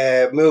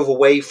move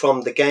away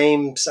from the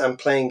games and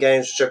playing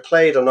games, which I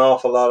played an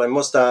awful lot, I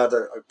must add,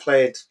 I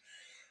played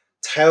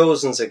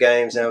thousands of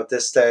games now at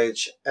this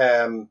stage.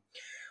 It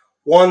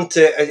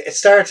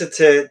started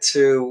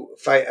to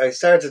fight. I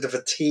started to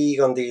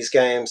fatigue on these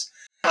games,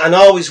 and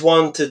always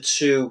wanted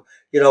to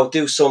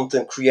do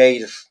something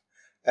creative.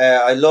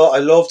 I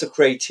love the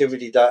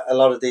creativity that a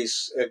lot of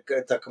these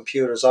that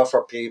computers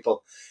offer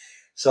people.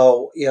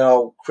 So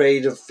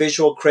creative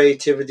visual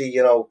creativity.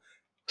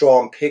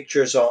 Drawing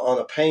pictures on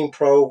a paint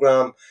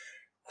program,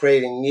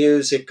 creating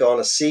music on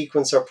a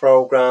sequencer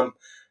program,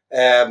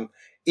 um,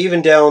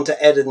 even down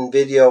to editing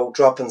video,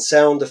 dropping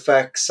sound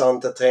effects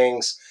onto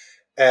things.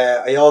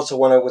 I also,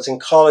 when I was in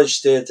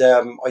college,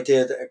 I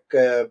did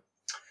a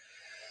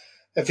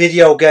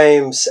video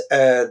games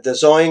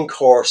design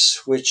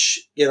course,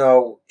 which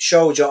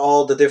showed you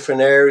all the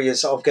different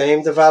areas of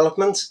game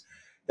development.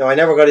 I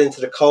never got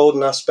into the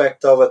coding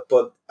aspect of it,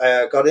 but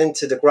I got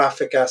into the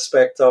graphic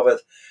aspect of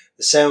it,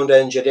 the sound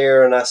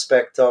engineering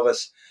aspect of it,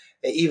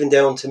 even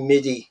down to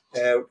MIDI,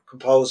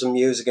 composing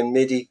music in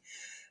MIDI,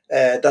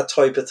 that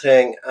type of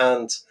thing,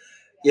 and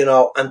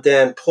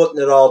then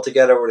putting it all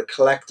together with a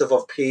collective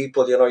of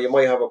people. You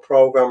might have a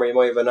programmer, you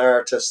might have an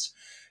artist,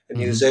 a Hmm.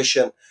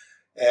 musician,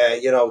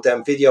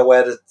 then video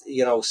edit,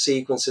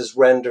 sequences,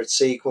 rendered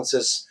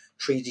sequences,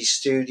 3D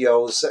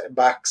studios,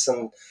 backs,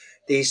 and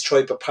these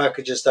type of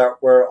packages that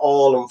were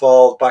all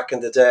involved back in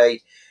the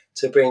day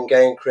to bring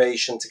game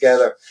creation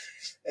together.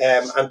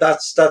 And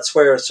that's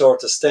where it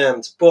sort of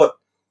stemmed. But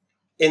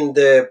in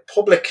the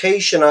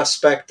publication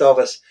aspect of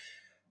it,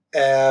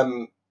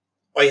 um,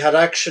 I had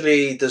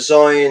actually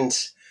designed,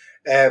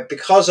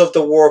 because of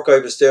the work I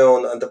was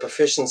doing and the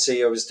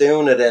proficiency I was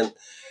doing it in,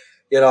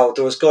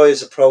 There was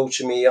guys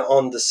approaching me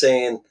on the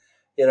scene.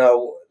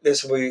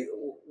 Listen,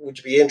 would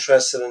you be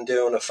interested in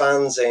doing a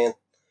fanzine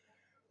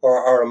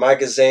or a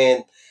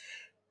magazine?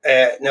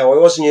 Now, I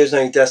wasn't using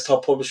any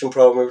desktop publishing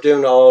program. We were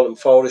doing it all in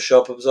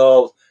Photoshop. It was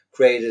all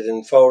created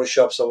in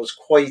Photoshop, so it was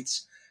quite,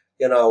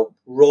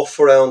 rough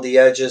around the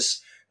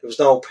edges. There was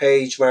no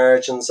page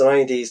margins and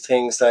any of these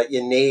things that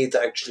you need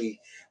to actually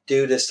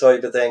do this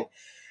type of thing.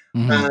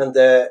 Hmm.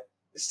 And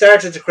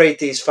started to create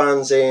these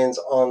fanzines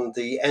on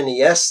the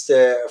NES.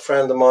 A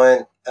friend of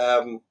mine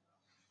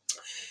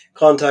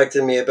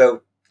contacted me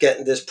about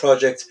getting this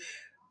project.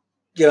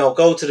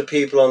 Go to the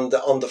people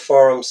on the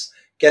forums,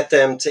 get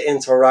them to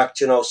interact.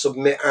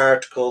 Submit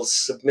articles,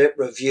 submit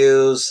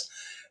reviews,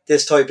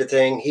 this type of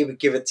thing. He would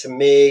give it to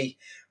me,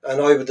 and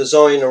I would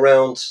design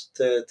around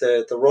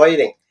the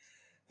writing.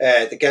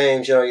 The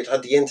games, you'd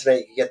have the internet,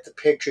 you could get the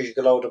pictures, you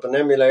could load up an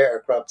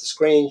emulator, grab the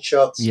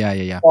screenshots, Yeah,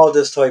 yeah, yeah. all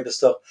this type of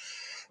stuff.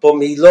 But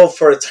my love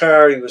for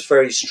Atari was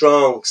very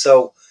strong,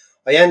 so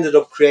I ended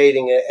up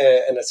creating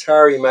an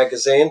Atari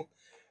magazine,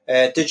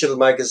 a digital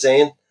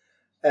magazine,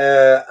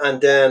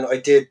 and then I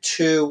did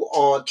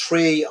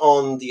three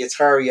on the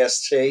Atari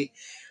ST.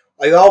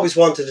 I always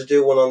wanted to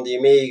do one on the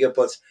Amiga,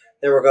 but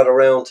never got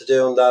around to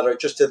doing that. I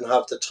just didn't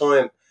have the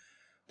time.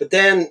 But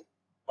then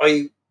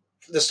I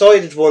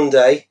decided one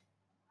day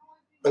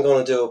I'm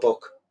going to do a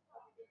book,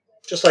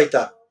 just like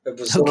that. There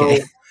was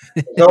Okay.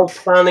 no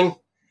planning.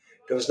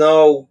 There was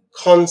no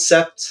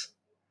concept.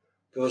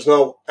 There was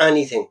no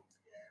anything.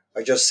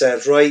 I just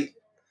said, right,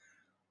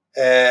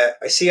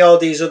 I see all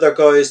these other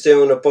guys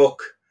doing a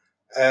book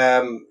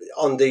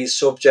on these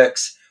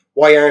subjects.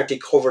 Why aren't they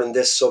covering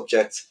this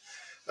subject?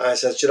 And I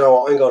said, you know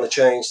what, I'm going to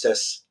change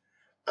this.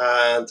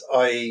 And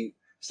I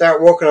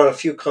started working on a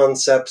few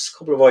concepts, a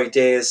couple of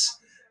ideas,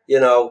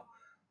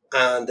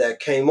 and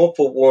came up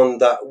with one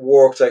that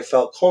worked. I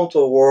felt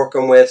comfortable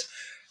working with,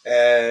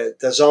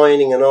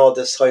 designing and all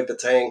this type of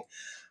thing.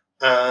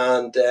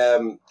 And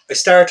I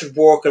started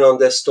working on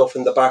this stuff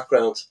in the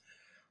background.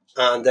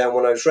 And then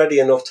when I was ready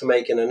enough to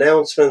make an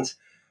announcement,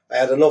 I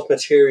had enough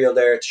material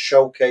there to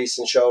showcase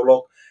and show,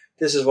 look,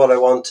 this is what I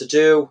want to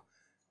do.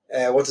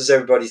 What does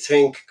everybody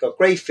think? Got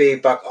great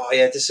feedback. Oh,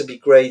 yeah, this would be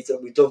great.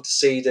 We'd love to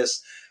see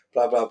this,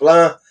 blah, blah,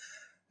 blah.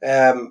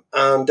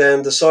 And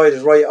then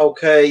decided, right,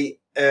 okay,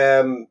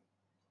 I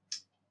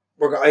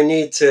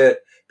need to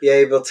be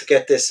able to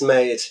get this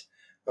made.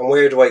 And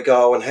where do I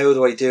go and how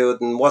do I do it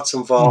and what's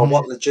involved, Hmm.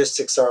 what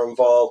logistics are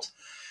involved.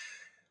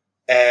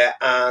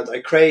 And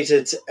I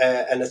created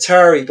an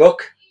Atari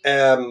book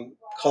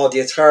called the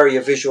Atari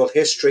A Visual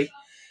History,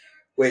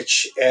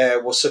 which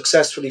was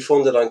successfully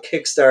funded on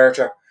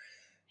Kickstarter.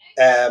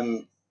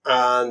 And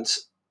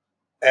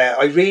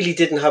I really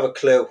didn't have a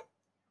clue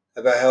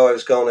about how I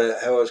was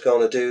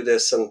going to do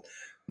this and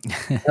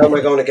how am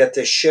I going to get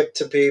this shipped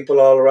to people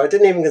all around. I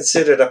didn't even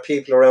consider that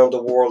people around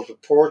the world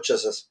would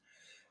purchase it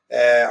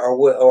or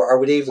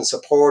would even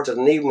support it.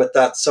 And even with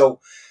that, so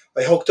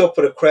I hooked up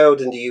with a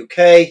crowd in the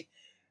UK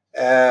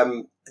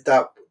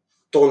that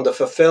done the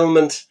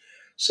fulfillment.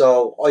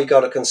 So I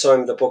got a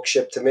consignment, the book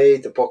shipped to me,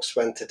 the books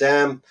went to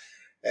them,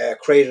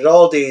 created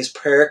all these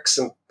perks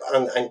and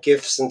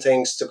gifts and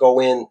things to go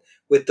in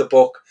with the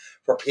book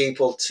for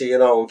people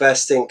to,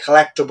 invest in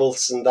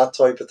collectibles and that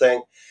type of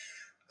thing.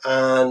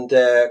 And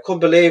couldn't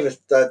believe it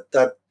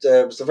that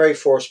was the very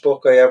first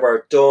book I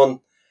ever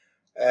done.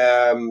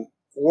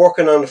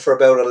 Working on it for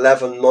about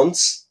 11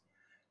 months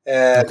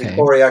Okay.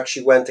 before I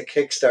actually went to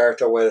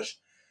Kickstarter with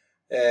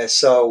it.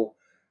 So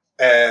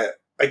uh,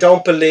 I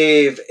don't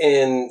believe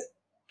in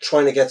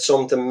trying to get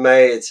something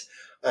made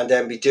and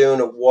then be doing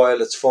it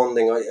while it's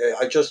funding.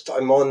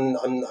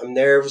 I'm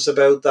nervous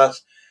about that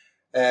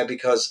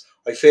because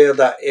I feel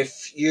that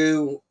if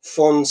you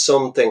fund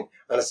something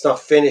and it's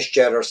not finished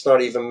yet or it's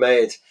not even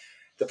made,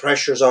 the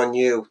pressure's on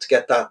you to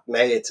get that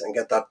made and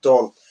get that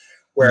done.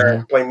 Where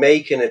Hmm. by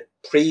making it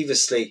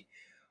previously,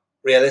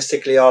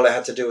 realistically, all I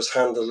had to do was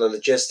handle the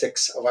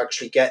logistics of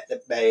actually getting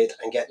it made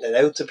and getting it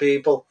out to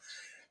people.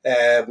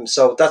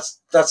 So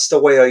that's the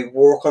way I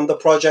work on the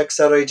projects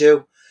that I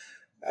do.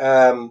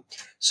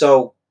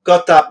 So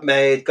got that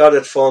made, got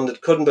it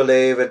funded, couldn't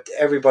believe it.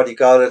 Everybody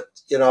got it.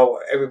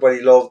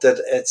 Everybody loved it.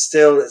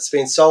 It's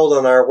been sold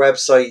on our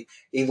website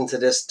even to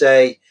this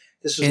day.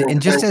 This was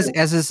And just as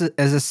intention.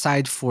 as a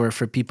side for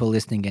people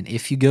listening in,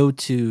 if you go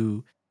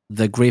to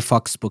the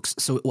Greyfox books,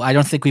 so I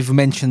don't think we've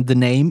mentioned the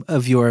name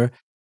of your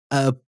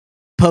uh,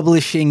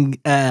 publishing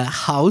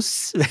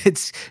house.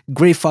 It's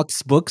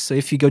Greyfox Books. So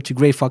if you go to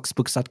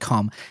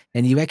greyfoxbooks.com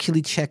and you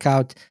actually check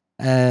out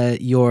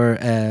your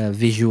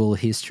visual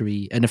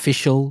history, an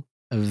official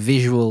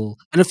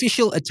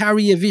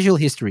Atari visual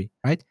history,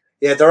 right?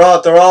 Yeah, they're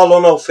all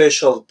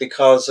unofficial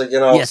because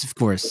Yes, of if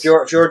course.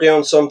 you're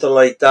doing something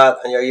like that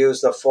and you're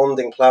using a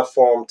funding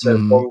platform to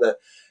Hmm. fund it,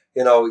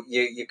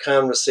 you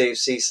can receive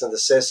cease and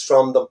desist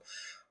from them.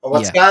 And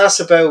what's Yeah. gas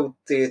about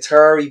the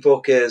Atari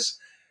book is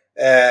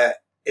uh,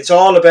 it's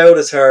all about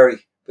Atari,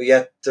 but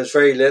yet there's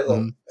very little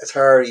Hmm.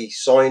 Atari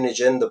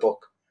signage in the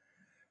book.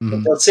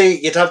 Hmm. But see,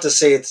 you'd have to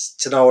see it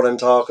to know what I'm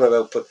talking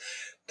about. But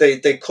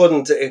they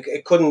couldn't.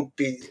 It couldn't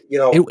be.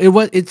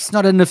 It's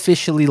not an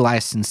officially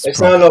licensed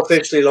It's not an product.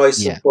 officially Yeah.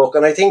 licensed book,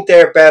 and I think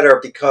they're better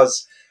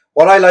because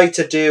what I like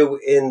to do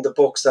in the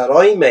books that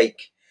I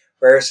make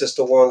versus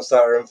the ones that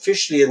are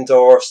officially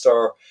endorsed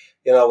or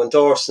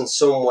endorsed in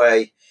some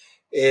way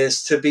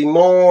is to be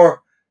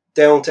more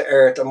down to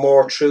earth and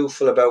more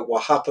truthful about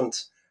what happened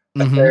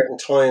at Mm-hmm. certain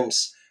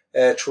times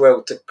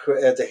throughout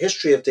the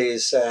history of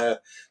these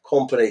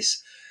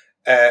companies.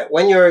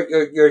 When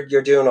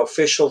you're doing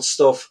official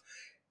stuff,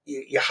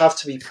 you have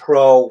to be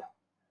pro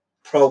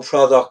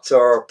product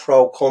or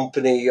pro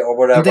company or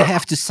And they whatever.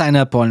 have to sign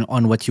up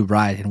on what you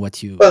write and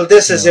what you Well,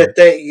 this is it.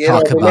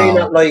 talk They may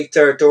not about. like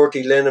their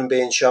dirty linen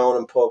being shown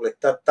in public.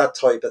 That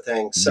type of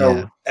thing.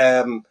 Yeah.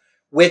 So,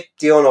 with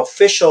the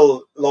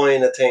unofficial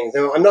line of things,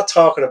 now I'm not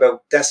talking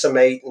about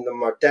decimating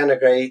them or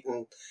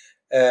denigrating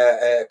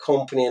a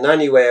company in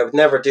any way. I would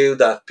never do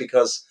that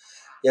because,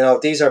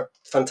 these are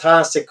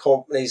fantastic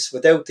companies.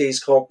 Without these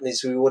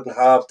companies, we wouldn't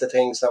have the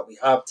things that we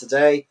have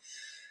today.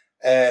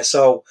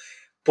 So,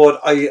 but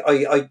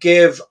I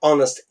give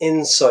honest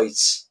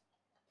insights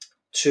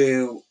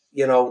to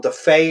the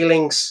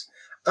failings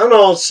and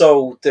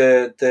also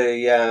the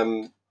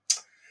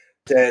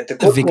The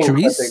good things that they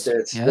victories.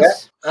 did. Yeah,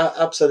 Yes.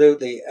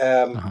 absolutely.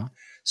 Uh-huh.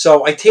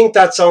 So I think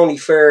that's only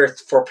fair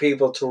for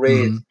people to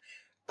read. Mm-hmm.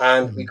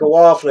 And we Mm-hmm. go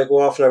off and I go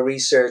off and I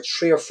research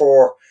three or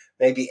four,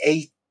 maybe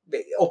eight,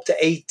 up to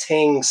eight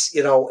things,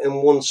 in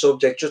one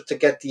subject just to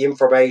get the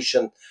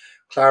information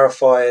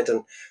clarified.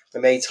 And I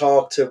may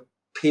talk to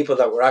people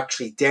that were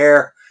actually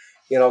there,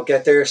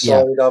 get their Yeah.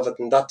 side of it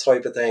and that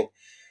type of thing.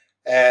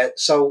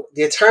 So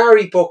the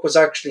Atari book was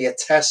actually a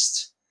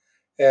test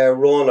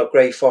run of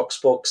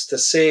Greyfox books to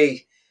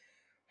see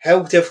how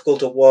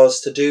difficult it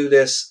was to do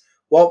this,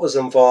 what was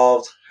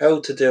involved, how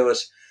to do it.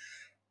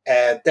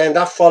 Then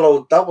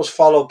that was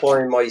followed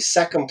by my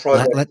second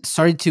project.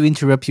 Sorry to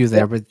interrupt you Yeah,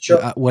 there, but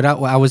sure. what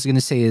I was going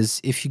to say is,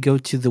 if you go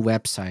to the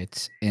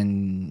website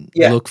and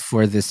Yeah, look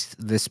for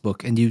this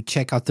book and you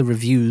check out the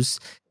reviews,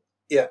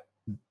 yeah,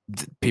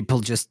 people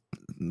just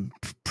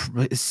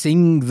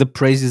sing the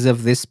praises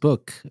of this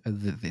book.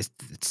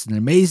 It's an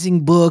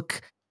amazing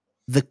book.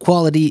 The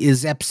quality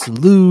is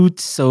absolute,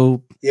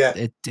 so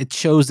yeah, it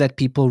shows that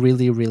people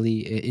really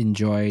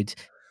enjoyed.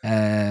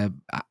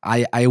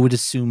 I would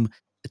assume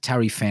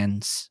Atari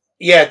fans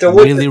yeah.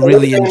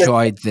 really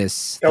enjoyed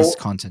this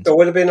content. There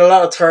would have been a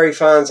lot of Terry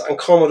fans and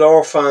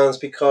Commodore fans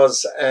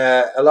because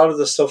a lot of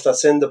the stuff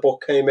that's in the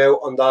book came out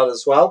on that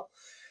as well.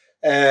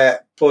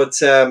 But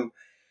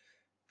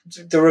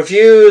the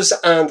reviews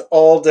and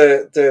all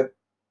the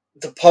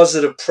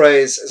positive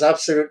praise is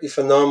absolutely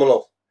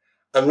phenomenal.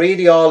 And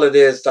really, all it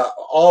is that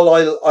all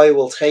I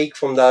will take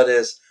from that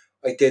is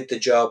I did the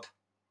job.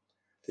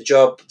 The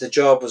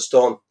job was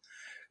done.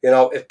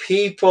 If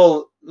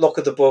people look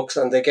at the books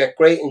and they get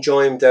great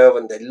enjoyment out of it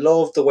and they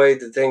love the way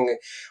the thing,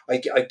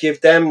 I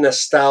give them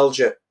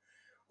nostalgia,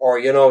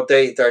 or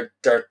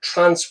they're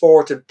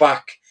transported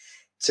back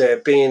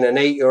to being an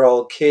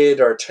 8-year-old kid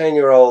or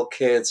 10-year-old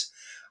kids,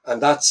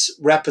 and that's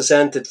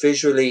represented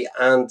visually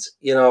and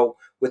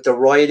with the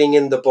writing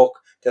in the book.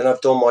 Then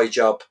I've done my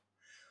job.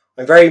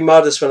 I'm very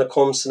modest when it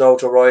comes to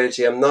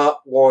notoriety. I'm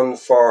not one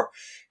for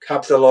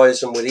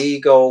capitalizing with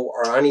ego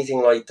or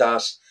anything like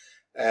that.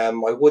 I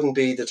wouldn't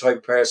be the type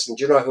of person,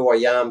 do you know who I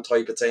am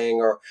type of thing,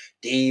 or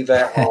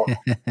diva, or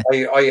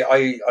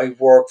I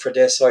work for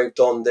this, I've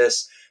done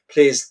this.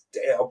 Please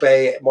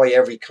obey my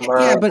every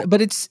Yeah, command.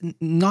 but it's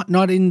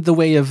not in the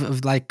way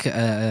of like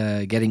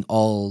getting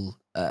all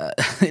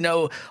you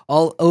know,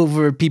 all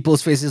over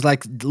people's faces,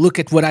 like, look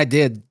at what I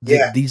did.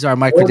 Yeah, These are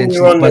my I wouldn't be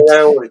credentials. running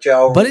around with a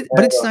jaw over my But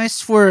head it's on. nice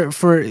for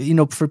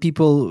for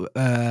people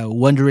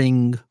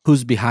wondering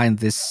who's behind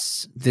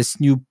this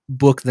new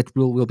book that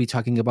we'll be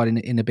talking about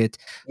in a bit.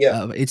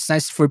 Yeah. It's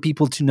nice for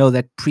people to know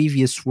that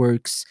previous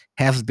works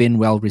have been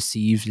well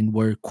received and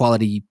were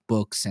quality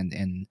books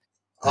and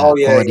Oh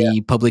yeah, yeah,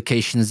 quality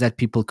publications that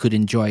people could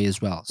enjoy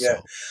as well. yeah.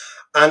 So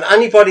And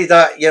anybody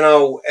that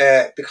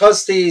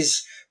because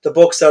the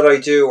books that I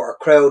do are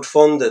crowd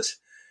funded,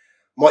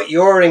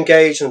 your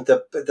engagement,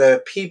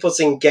 the people's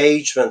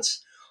engagement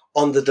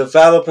on the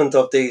development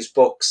of these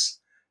books,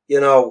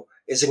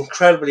 is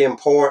incredibly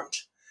important.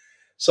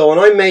 So when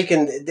I'm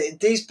making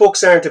these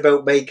books aren't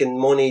about making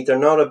money. They're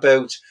not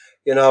about,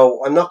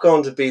 I'm not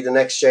going to be the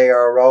next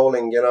J.R.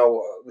 Rowling,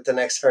 with the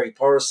next Harry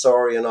Potter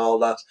story and all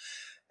that.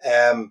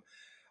 Um,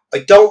 I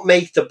don't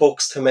make the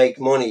books to make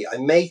money. I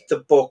make the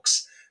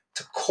books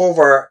to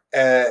cover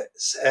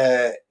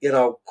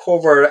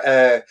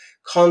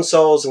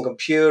consoles and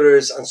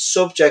computers and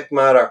subject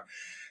matter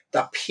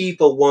that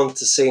people want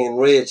to see and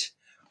read.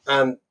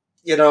 And,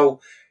 the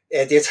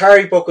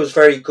Atari book was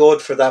very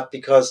good for that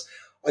because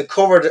I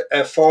covered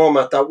a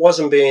format that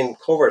wasn't being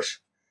covered.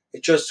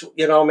 It just,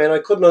 I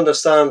couldn't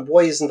understand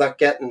why isn't that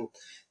getting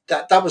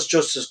that was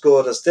just as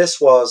good as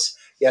this was.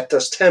 Yet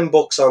there's 10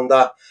 books on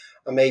that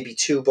and maybe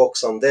 2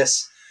 books on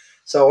this.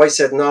 So I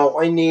said, no,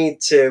 I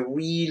need to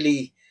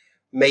really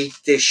make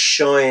this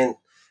shine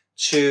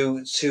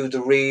to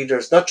the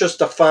readers, not just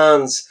the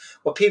fans,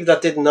 But people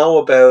that didn't know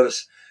about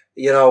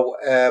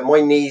it,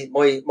 my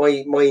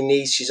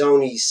niece, she's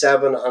only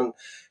 7, and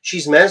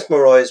she's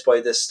mesmerized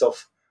by this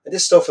stuff. And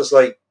this stuff is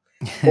like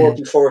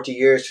 40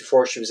 years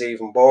before she was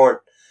even born,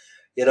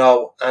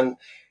 and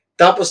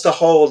that was the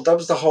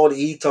whole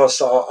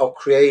ethos of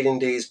creating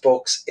these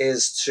books,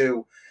 is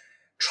to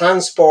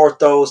transport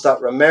those that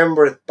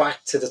remember it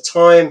back to the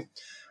time,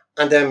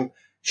 and then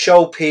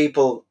show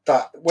people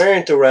that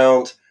weren't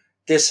around,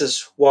 this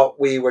is what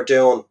we were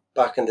doing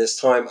back in this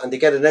time. And they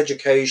get an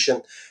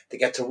education, they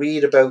get to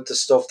read about the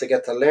stuff, they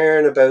get to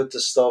learn about the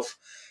stuff.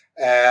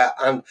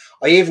 And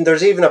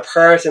there's even a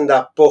part in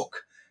that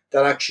book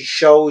that actually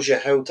shows you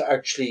how to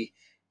actually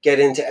get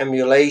into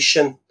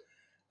emulation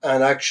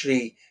and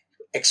actually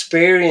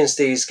experience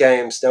these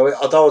games. Now,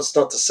 although it's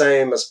not the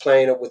same as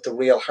playing it with the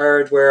real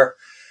hardware,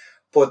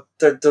 but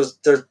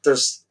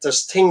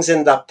there's things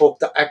in that book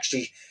that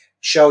actually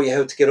show you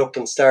how to get up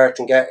and start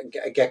and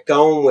get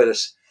going with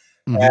it.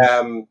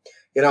 Hmm.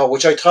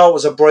 Which I thought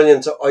was a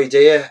brilliant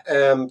idea,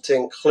 to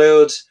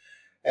include.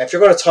 If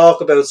you're going to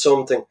talk about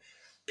something,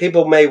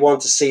 people may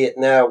want to see it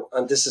now,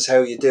 and this is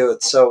how you do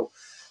it. So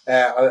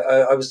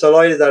I was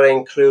delighted that I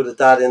included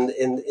that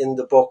in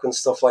the book and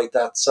stuff like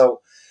that.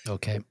 So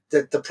Okay.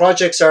 the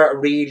projects are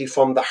really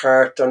from the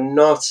heart. They're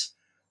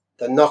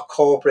not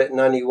corporate in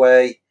any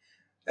way.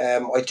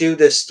 I do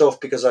this stuff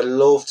because I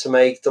love to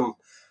make them,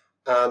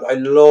 and I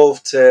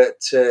love to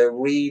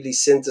really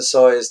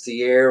synthesize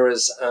the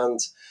eras and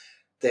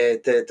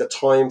the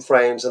time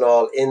frames and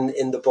all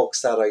in the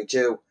books that I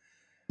do.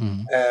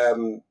 Hmm.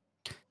 Um,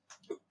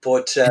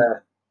 but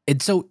And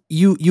and so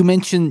you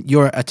mentioned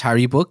your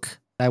Atari book.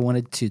 I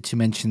wanted to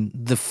mention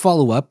the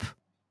follow up,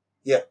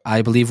 yeah,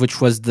 I believe, which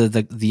was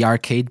the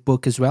arcade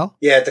book as well.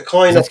 yeah, the Is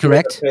kind of that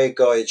correct? arcade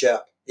guide, yeah,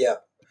 yeah.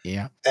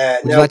 Yeah.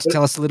 Would you Now, like to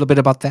tell us a little bit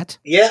about that?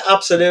 yeah,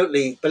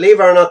 absolutely. Believe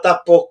it or not,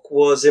 that book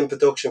was in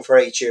production for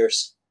 8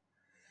 years.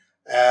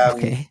 Um,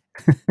 Okay.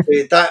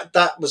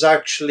 that was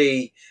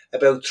actually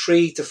about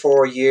 3 to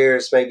 4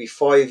 years, maybe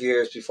 5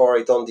 years before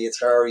I done the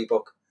Atari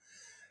book.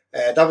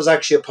 That was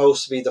actually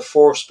supposed to be the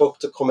first book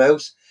to come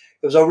out.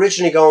 It was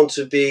originally going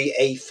to be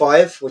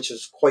A5, which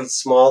was quite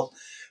small,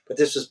 but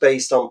this was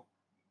based on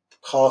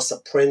cost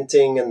of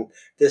printing and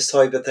this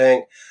type of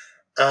thing.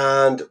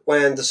 And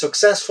when the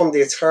success from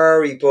the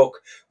Atari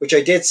book, which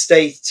I did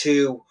state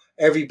to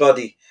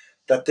everybody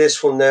that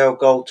this will now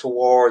go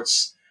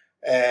towards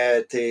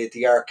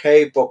the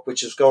arcade book,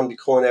 which is going to be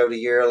coming out a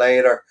year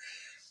later.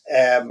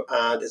 And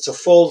it's a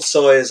full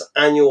size,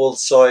 annual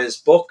size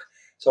book.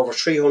 It's over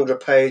 300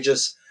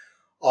 pages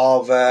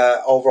of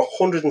over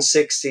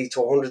 160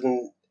 to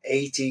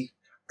 180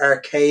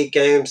 arcade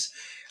games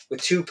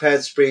with 2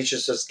 page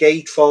breaches. There's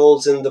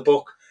gatefolds in the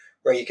book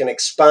where you can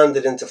expand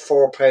it into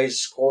 4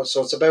 pages.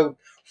 So it's about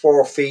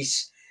 4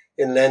 feet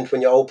in length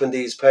when you open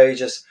these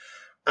pages.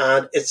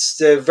 And it's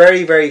the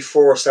very, very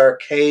first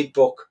arcade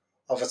book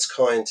of its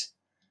kind.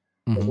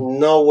 There's Hmm.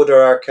 no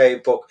other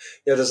arcade book.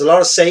 There's a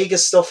lot of Sega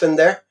stuff in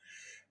there.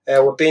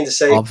 With being the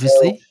Sega world,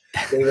 Obviously.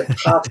 we would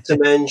have to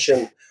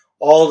mention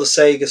all the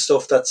Sega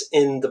stuff that's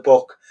in the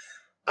book.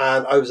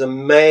 And I was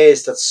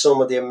amazed at some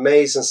of the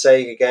amazing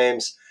Sega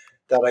games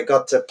that I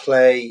got to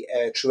play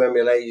through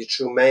emulation,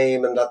 through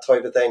MAME and that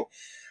type of thing.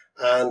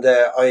 And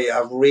I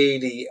have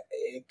really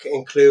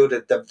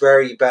included the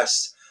very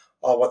best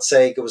of what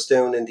Sega was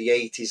doing in the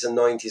 80s and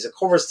 90s. It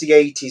covers the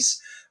 80s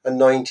and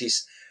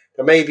 90s.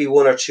 There may be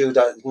one or two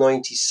that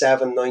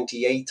 97,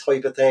 98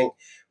 type of thing,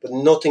 but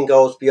nothing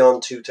goes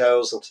beyond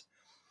 2000.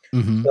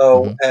 Hmm.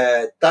 So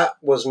Hmm. that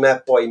was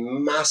met by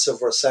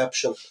massive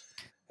reception.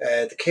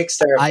 The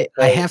Kickstarter I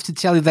page, have to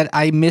tell you that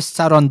I missed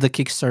out on the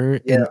Kickstarter,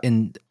 yeah,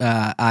 and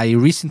I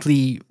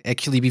recently,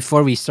 actually,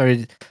 before we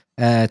started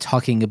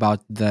talking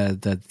about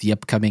the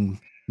upcoming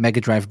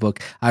Mega Drive book,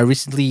 I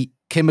recently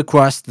came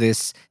across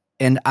this,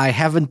 and I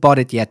haven't bought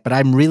it yet, but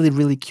I'm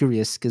really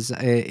curious because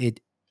it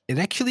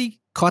actually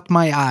caught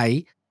my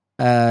eye.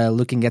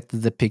 Looking at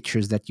the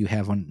pictures that you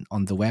have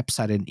on the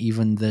website, and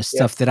even the yeah,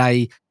 stuff that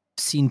I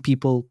seen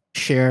people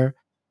share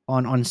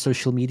on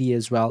social media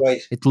as well,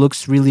 right. it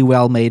looks really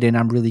well made, and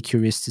I'm really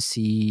curious to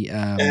see.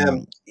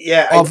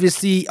 Yeah,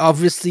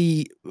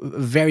 Obviously,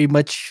 very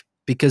much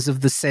because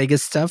of the Sega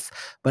stuff,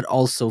 but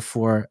also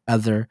for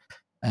other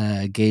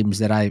games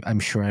that I'm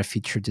sure I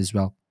featured as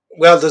well.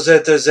 well,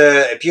 there's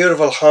a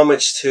beautiful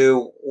homage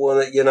to one,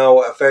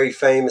 a very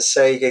famous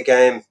Sega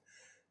game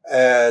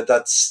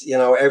that's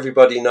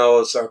everybody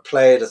knows or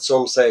played at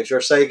some stage. You're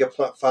a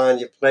Sega fan,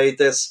 you played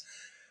this.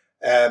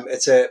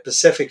 It's a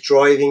Pacific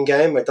driving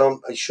game.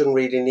 I shouldn't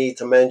really need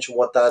to mention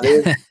what that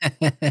is,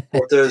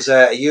 but there's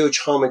a huge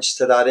homage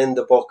to that in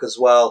the book as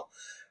well.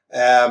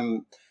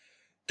 Um,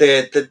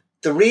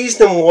 the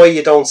reason why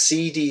you don't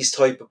see these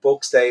type of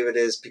books, David,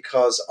 is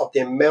because of the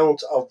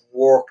amount of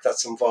work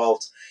that's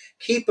involved.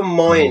 Keep in Mhm.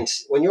 mind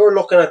when you're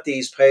looking at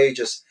these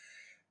pages,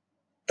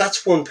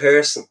 that's one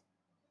person.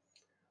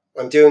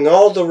 I'm doing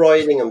all the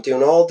writing. I'm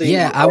doing all the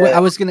Yeah, I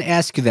was going to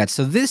ask you that.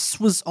 So this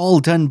was all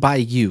done by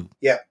you.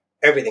 yeah,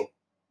 everything.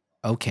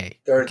 Okay,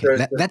 There, okay,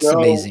 there's that's no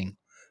amazing.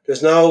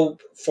 There's no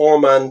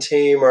four-man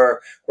team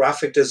or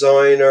graphic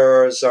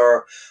designers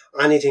or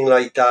anything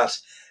like that.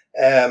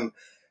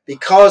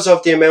 Because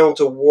of the amount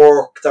of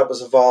work that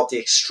was involved, the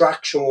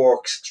extraction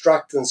work,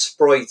 extracting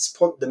sprites,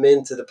 putting them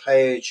into the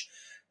page,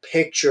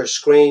 pictures,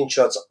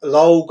 screenshots,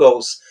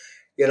 logos,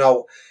 you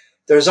know,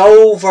 there's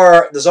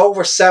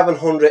over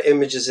 700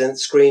 images and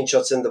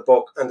screenshots in the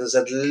book, and there's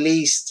at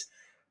least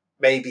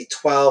maybe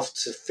 12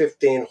 to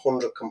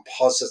 1500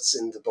 composites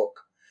in the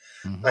book.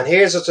 Mm-hmm. And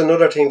here's what's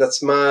another thing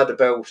that's mad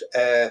about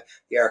the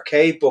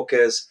arcade book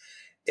is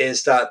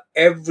that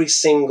every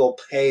single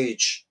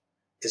page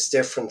is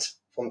different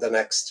from the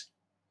next.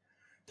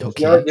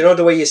 Okay. You know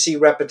the way you see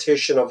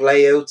repetition of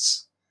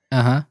layouts?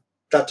 Uh-huh.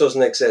 That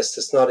doesn't exist.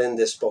 It's not in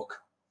this book.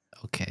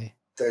 Okay.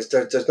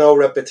 There's no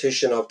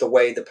repetition of the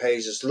way the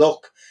pages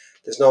look.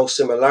 There's no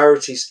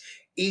similarities.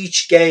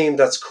 Each game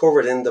that's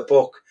covered in the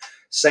book,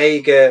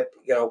 Sega,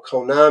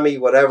 Konami,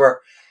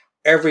 whatever,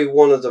 every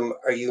one of them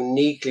are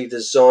uniquely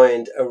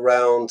designed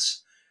around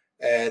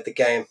the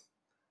game,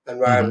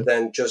 and rather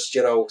than just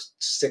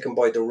sticking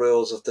by the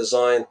rules of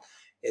design,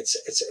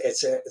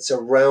 it's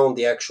around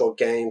the actual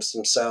games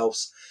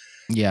themselves.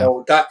 Yeah.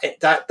 So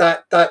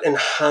that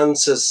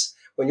enhances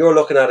when you're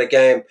looking at a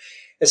game.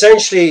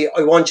 Essentially,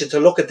 I want you to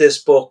look at this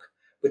book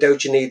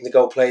without you needing to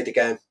go play the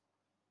game.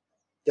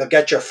 You'll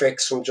get your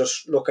fix from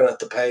just looking at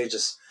the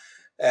pages.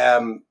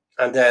 And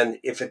then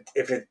if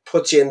it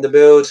puts you in the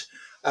mood,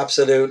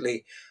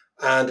 absolutely.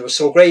 And there was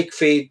some great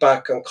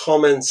feedback and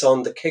comments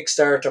on the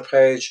Kickstarter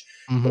page.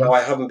 Mm-hmm. I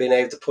haven't been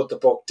able to put the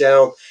book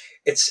down.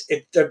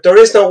 There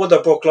is no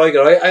other book like it.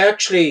 I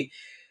actually,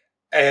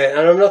 and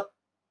I'm not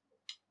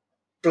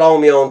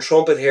blowing my own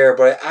trumpet here,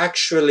 but I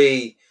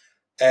actually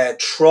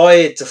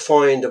tried to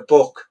find a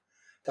book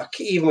that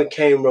even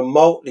came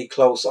remotely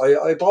close.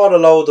 I bought I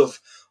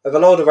have a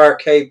load of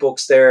arcade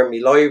books there in my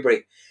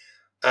library,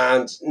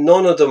 and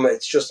none of them,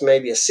 it's just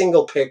maybe a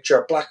single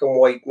picture, black and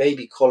white,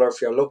 maybe colour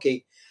if you're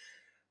lucky,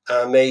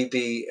 and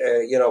maybe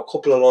a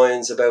couple of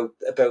lines about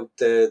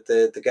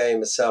the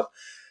game itself.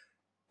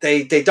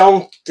 They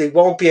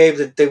won't be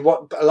able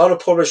to. A lot of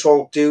publishers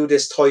won't do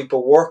this type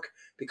of work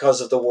because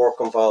of the work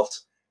involved.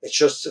 The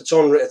logistics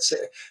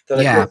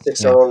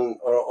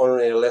are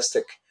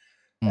unrealistic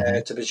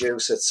to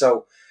produce it.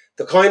 So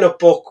the kind of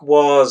book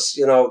was,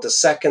 the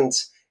second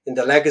in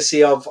the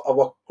legacy of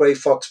what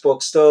Greyfox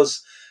Books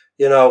does.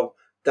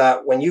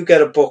 That when you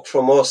get a book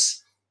from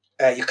us,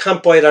 you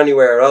can't buy it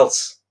anywhere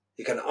else.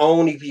 You can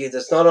only be.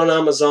 It's not on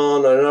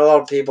Amazon, and a lot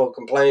of people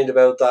complained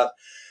about that.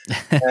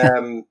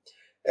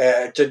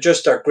 To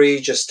just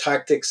egregious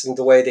tactics and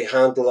the way they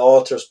handle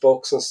authors'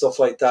 books and stuff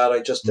like that. I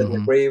just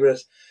didn't agree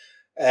with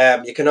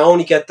it. You can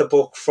only get the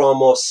book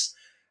from us.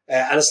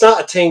 And it's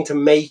not a thing to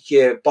make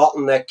you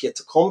bottleneck you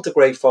to come to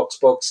Greyfox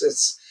Books.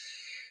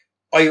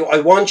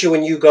 I want you,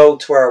 when you go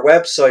to our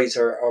website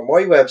or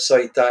my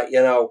website, that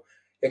you're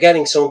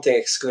getting something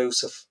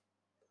exclusive.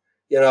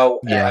 A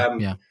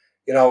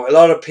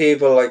lot of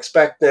people, I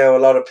expect now, a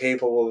lot of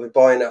people will be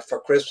buying it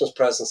for Christmas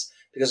presents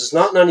because it's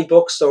not in any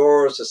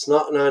bookstores, it's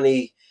not in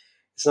any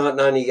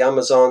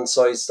Amazon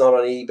sites, not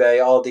on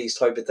eBay, all these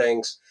type of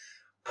things.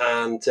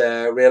 And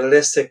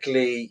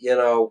realistically,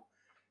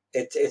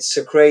 it's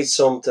to create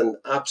something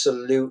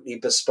absolutely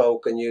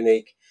bespoke and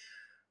unique.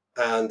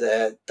 And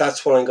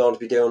that's what I'm going to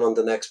be doing on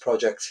the next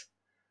project.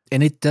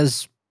 And it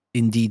does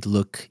indeed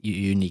look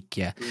unique,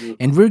 yeah.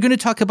 And we're going to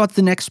talk about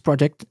the next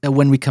project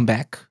when we come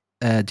back,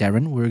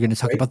 Darren. We're going to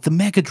talk about the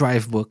Mega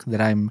Drive book that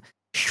I'm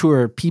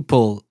sure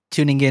people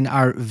tuning in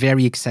are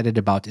very excited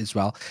about as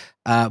well.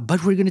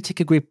 But we're going to take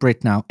a great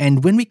break now.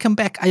 And when we come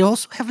back, I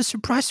also have a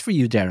surprise for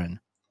you, Darren.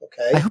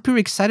 Okay. I hope you're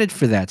excited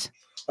for that.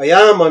 I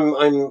am.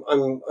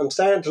 I'm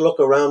starting to look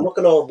around,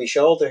 looking over my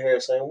shoulder here,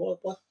 saying,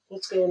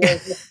 what's going on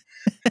here?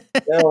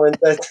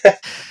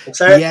 I'm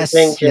starting to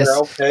think here.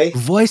 Okay.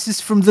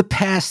 Voices from the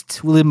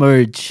past will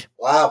emerge.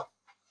 Wow.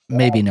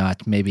 Maybe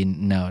not. Maybe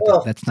no.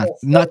 Oh, that's not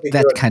that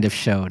good. kind of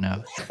show.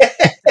 No.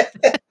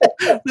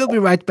 We'll be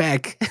right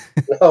back.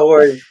 No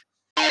worries.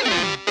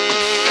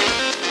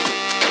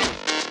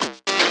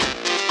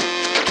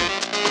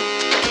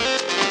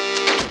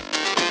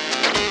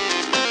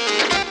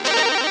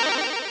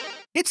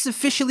 It's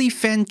officially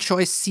fan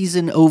choice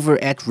season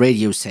over at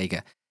Radio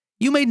Sega.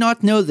 You may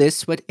not know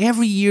this, but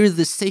every year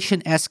the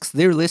station asks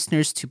their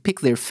listeners to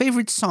pick their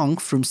favorite song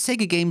from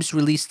Sega games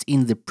released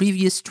in the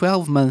previous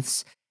 12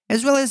 months,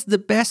 as well as the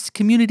best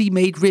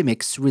community-made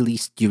remix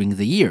released during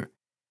the year.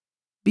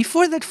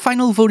 Before that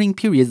final voting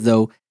period,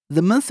 though,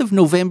 the month of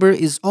November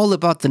is all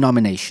about the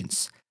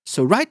nominations.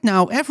 So right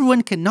now,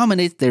 everyone can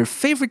nominate their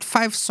favorite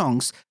 5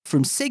 songs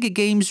from Sega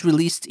games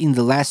released in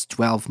the last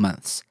 12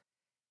 months.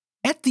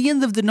 At the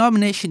end of the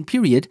nomination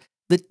period,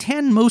 the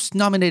 10 most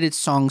nominated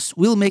songs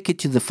will make it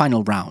to the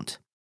final round.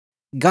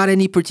 Got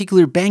any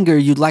particular banger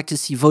you'd like to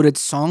see voted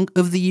Song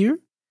of the Year?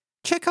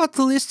 Check out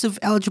the list of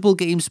eligible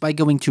games by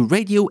going to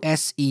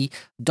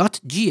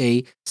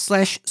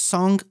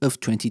radiose.ga/Song of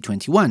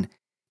 2021.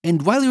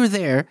 And while you're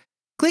there,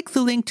 click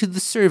the link to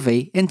the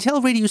survey and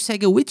tell Radio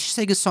Sega which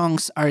Sega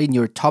songs are in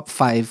your top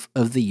 5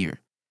 of the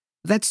year.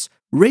 That's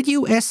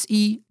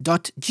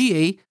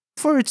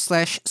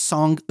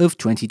radiose.ga/Song of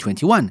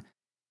 2021.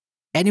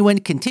 Anyone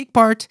can take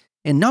part,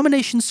 and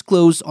nominations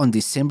close on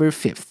December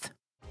 5th.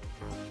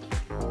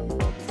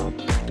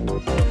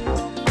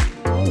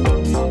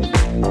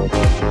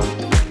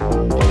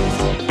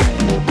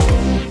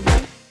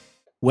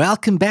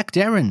 Welcome back,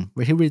 Darren.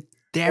 We're here with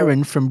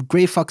Darren from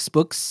Greyfox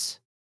Books.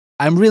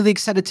 I'm really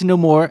excited to know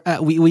more.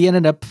 We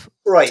ended up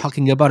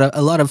talking about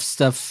a lot of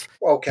stuff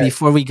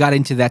before we got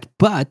into that.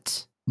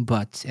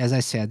 But as I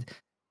said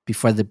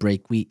before the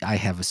break, I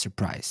have a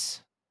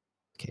surprise.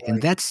 Okay,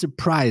 and that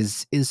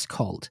surprise is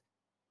called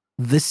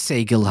the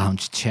Sega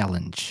Lounge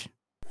Challenge.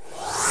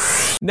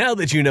 Now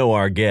that you know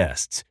our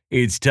guests,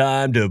 it's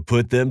time to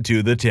put them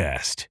to the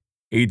test.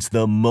 It's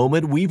the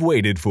moment we've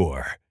waited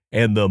for,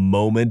 and the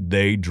moment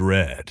they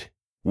dread.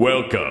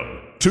 Welcome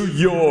to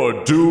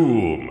your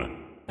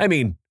doom. I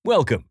mean,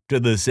 welcome to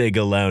the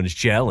Sega Lounge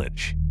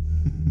Challenge.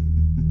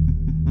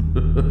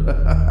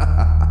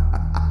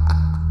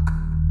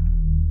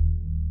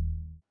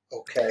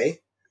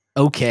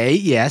 Okay,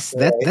 yes,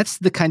 that's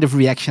the kind of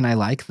reaction I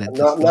like.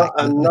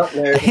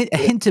 A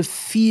hint of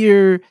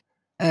fear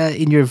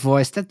in your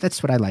voice.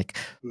 That's what I like.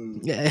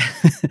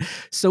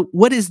 So,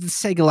 what is the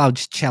Sega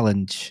Lounge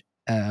Challenge,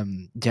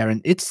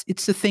 Darren?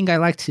 It's a thing I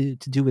like to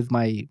do with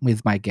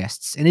my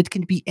guests, and it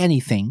can be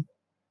anything.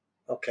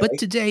 Okay. But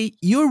today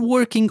you're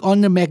working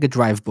on a Mega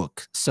Drive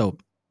book. So,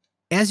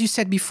 as you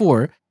said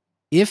before,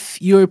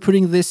 if you're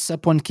putting this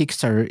up on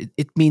Kickstarter,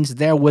 it means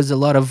there was a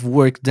lot of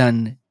work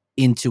done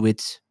into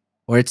it,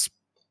 or it's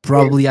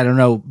probably, I don't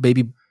know,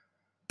 maybe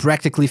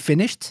practically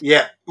finished?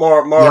 Yeah,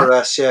 more or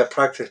less,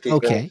 practically.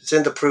 Okay. It's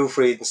in the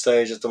proofreading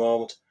stage at the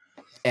moment.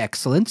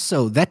 Excellent.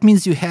 So that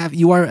means you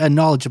are a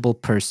knowledgeable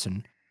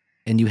person,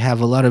 and you have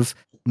a lot of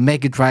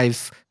Mega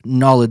Drive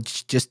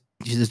knowledge just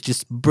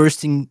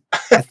bursting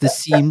at the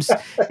seams.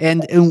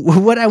 And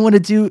what I want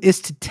to do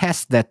is to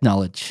test that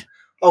knowledge.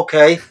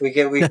 Okay, we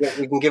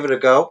can give it a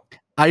go.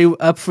 Are you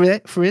up for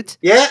it?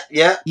 Yeah.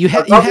 You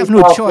have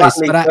no choice,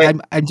 but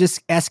I'm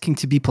just asking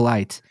to be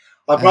polite.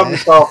 I'll probably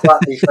fall flat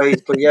in my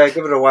face, but yeah,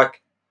 give it a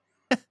whack.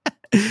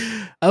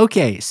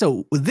 Okay,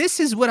 so this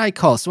is what I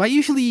call. So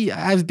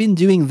I've been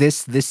doing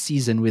this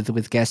season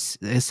with guests,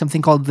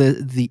 something called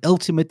the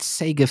Ultimate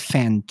Sega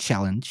Fan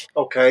Challenge.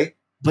 Okay.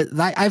 But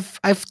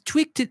I've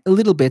tweaked it a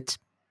little bit,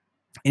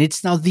 and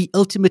it's now the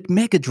Ultimate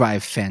Mega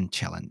Drive Fan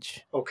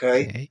Challenge.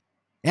 Okay.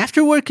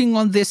 After working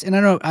on this, and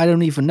I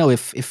don't even know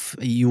if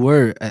you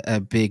were a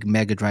big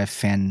Mega Drive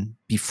fan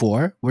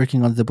before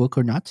working on the book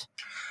or not.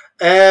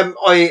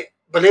 I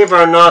believe it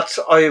or not,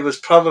 I was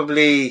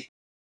probably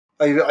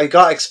I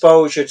got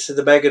exposure to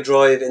the Mega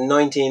Drive in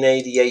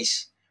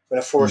 1988 when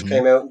it first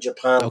came out in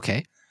Japan.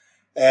 Okay.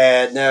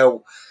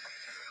 Now,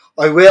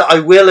 I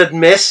will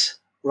admit,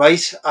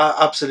 right,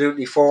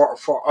 absolutely for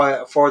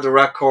the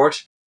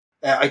record,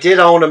 I did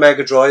own a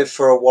Mega Drive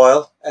for a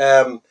while,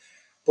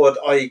 but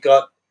I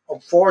got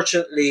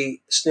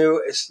unfortunately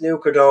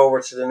snookered over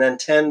to the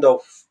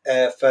Nintendo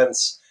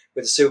fence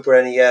with the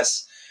Super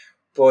NES.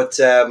 But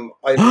I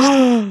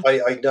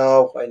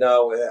know.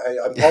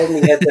 I'm holding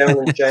my head down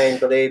in shame.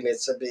 Believe me,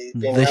 it's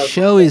been the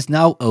show is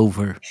now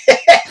over.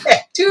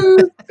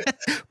 Dude,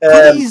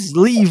 please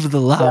leave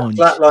the lounge.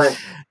 Flatline.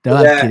 No,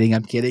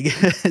 I'm kidding.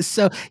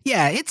 So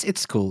yeah,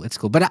 it's cool. It's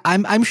cool. But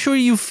I'm sure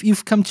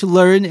you've come to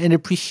learn and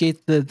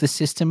appreciate the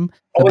system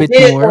a bit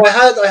more.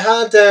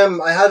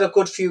 I had a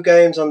good few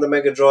games on the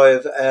Mega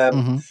Drive.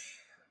 A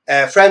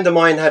friend of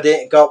mine had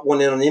got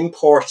one in an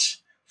import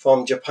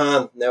from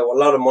Japan. Now, a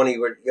lot of money,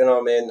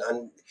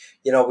 and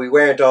we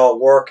weren't all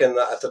working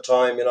at the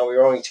time. We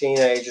were only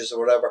teenagers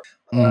or whatever.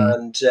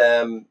 And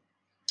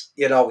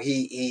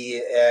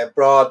he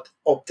brought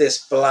up this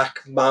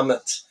black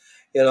mammoth,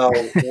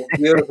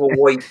 beautiful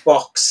white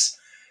box,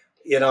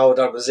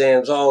 that was in.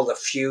 It was all the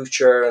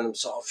future, and it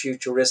was all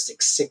futuristic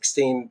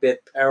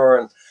 16-bit power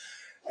and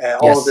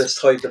all this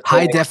type of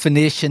high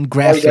definition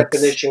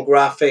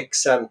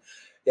graphics, and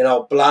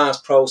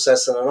blast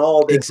processing and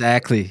all this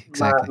exactly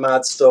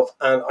mad stuff.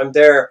 And I'm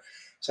there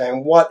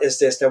saying, what is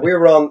this? Now, we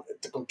were on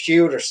the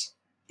computers,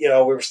 we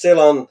were still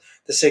on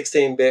the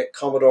 16-bit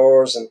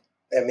Commodores and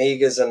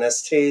Amigas and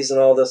STs and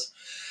all this.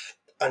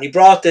 And he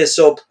brought this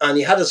up, and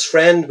he had his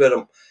friend with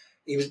him.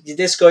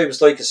 This guy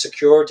was like a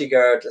security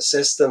guard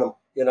assisting him,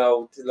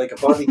 like a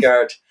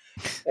bodyguard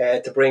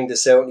to bring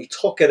this out. And he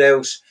took it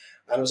out.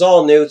 And it was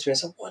all new to me. I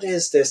said, what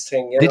is this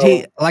thing? Did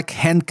he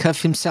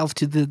handcuff himself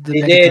to the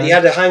He did. Drive? He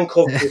had a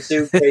handcuff to the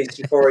suitcase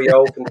before he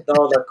opened it and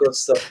all that good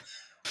stuff.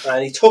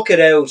 And he took it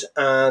out,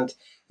 and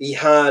he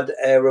had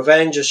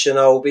Revenge of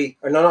Shinobi.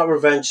 Or no, not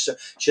Revenge.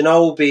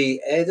 Shinobi.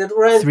 The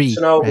Revenge 3,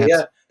 Shinobi, perhaps.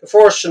 yeah. The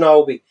first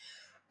Shinobi.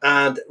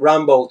 And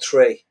Rambo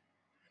 3.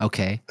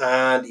 Okay.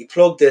 And he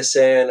plugged this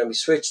in, and we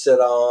switched it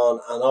on,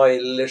 and I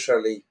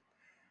literally...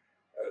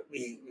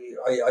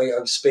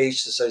 I'm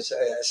speechless. I said,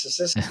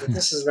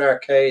 this is an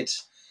arcade.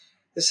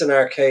 This is an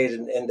arcade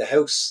in the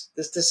house.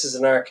 This is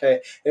an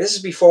arcade. And this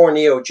is before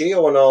Neo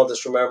Geo and all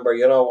this. Remember,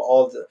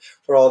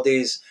 all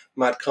these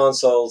mad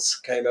consoles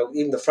came out.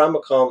 Even the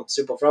Famicom,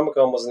 Super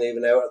Famicom, wasn't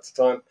even out at the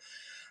time.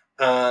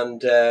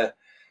 and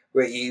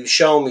where you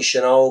show me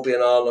Shinobi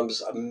and all.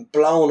 I'm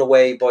blown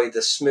away by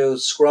the smooth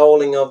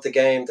scrolling of the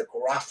game, the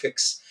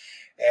graphics.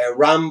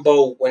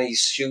 Rambo, when he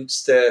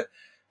shoots the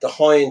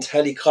Hind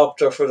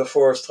helicopter for the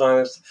first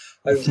time,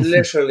 I was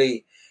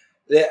literally.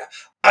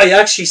 I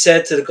actually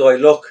said to the guy,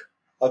 "Look,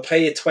 I'll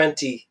pay you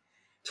 £20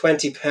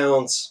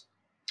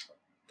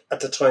 at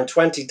the time,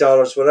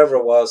 $20, whatever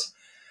it was,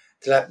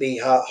 to let me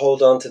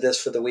hold on to this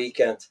for the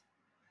weekend."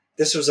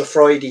 This was a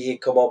Friday.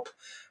 He'd come up,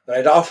 and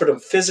I'd offered him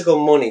physical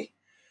money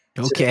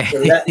Okay. to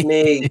let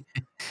me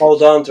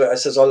hold on to it. I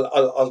says,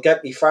 I'll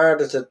get me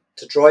father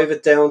to drive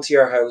it down to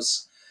your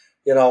house,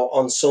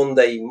 on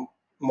Sunday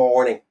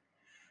morning.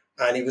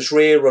 And he was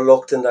real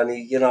reluctant, and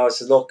I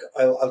said, look,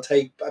 I'll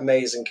take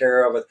amazing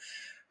care of it.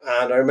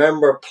 And I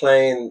remember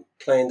playing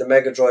the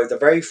Mega Drive, the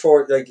very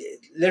first,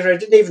 literally, I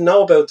didn't even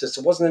know about this.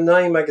 It wasn't in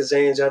any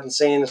magazines, I hadn't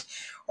seen it,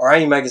 or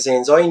any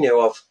magazines I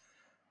knew of.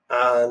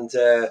 And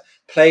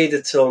played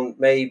it till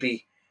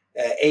maybe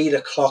 8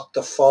 o'clock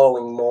the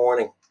following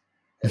morning.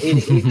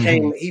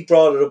 He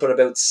brought it up at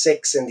about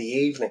 6 in the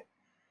evening,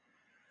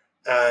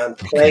 and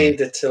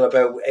played it till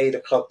about 8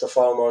 o'clock the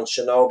following morning.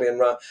 Shinobi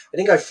and I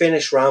think I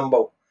finished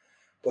Rambo,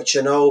 but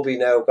Shinobi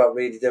now got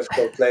really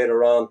difficult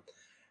later on.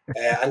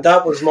 And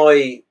that was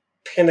my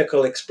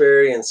pinnacle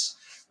experience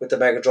with the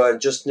Mega Drive.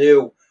 Just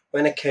knew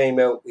when it came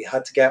out we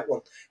had to get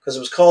one, because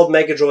it was called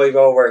Mega Drive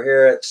over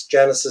here. It's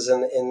Genesis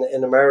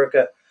in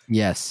America.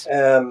 Yes.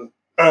 And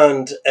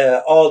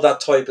all that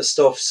type of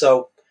stuff.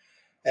 So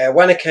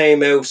when it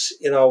came out,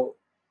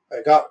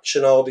 I got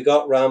Shinobi,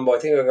 got Rambo. I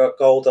think I got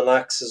Golden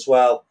Axe as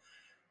well.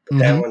 But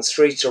then when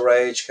Streets of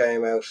Rage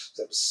came out,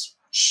 it was,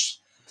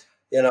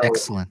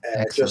 excellent.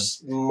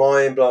 just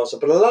mind blowing.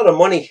 But a lot of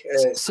money.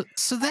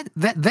 So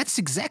that's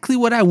exactly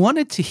what I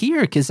wanted to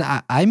hear, because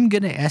I'm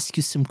going to ask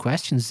you some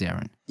questions,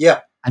 Darren.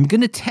 Yeah. I'm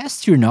going to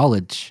test your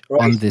knowledge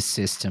on this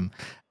system.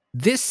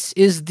 This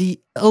is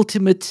the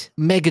ultimate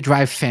Mega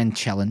Drive fan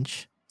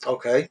challenge.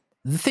 Okay.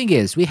 The thing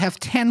is, we have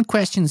 10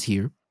 questions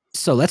here.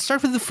 So let's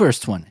start with the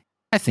first one.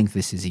 I think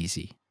this is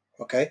easy.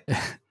 Okay.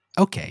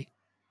 Okay.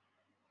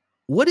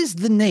 What is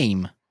the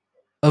name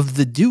of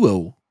the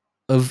duo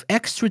of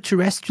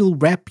extraterrestrial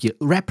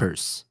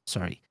rappers,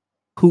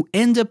 who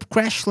end up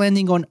crash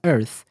landing on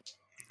Earth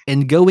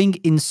and going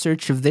in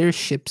search of their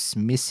ship's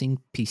missing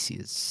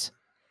pieces?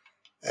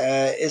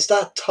 Is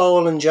that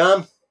Toll and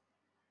Jam?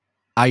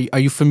 Are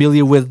you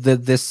familiar with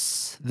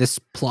this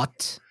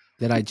plot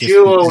that I just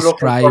duo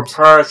described? Looking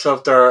for parts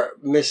of their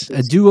missing.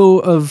 A duo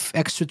of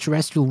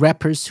extraterrestrial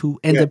rappers who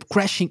end up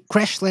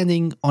crash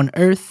landing on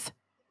Earth,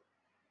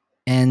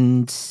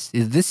 and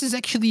this is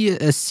actually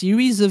a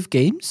series of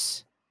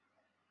games.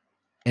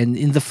 And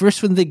in the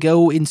first one, they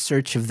go in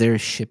search of their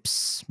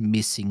ship's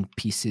missing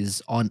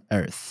pieces on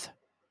Earth.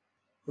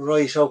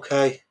 Right.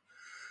 Okay.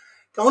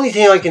 The only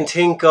thing I can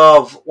think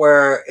of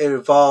where it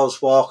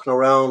involves walking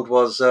around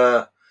was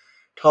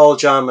Tall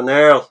Jam and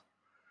Earl.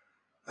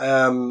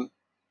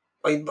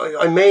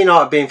 I may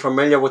not have been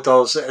familiar with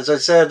those. As I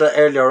said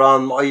earlier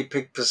on, I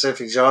picked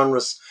specific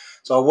genres,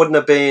 so I wouldn't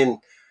have been,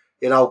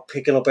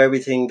 picking up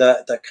everything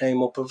that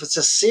came up. If it's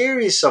a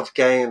series of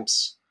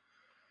games,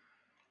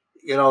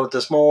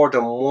 there's more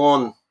than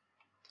one.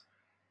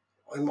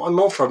 I'm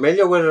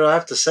unfamiliar with it, I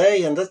have to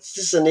say, and this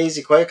is an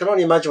easy question. I can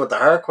only imagine what the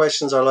hard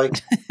questions are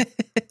like.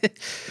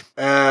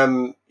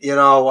 I'm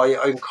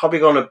probably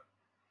going to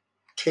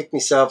kick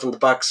myself in the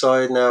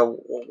backside now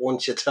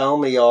once you tell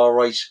me. All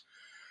right.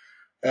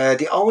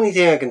 The only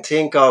thing I can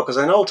think of, because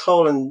I know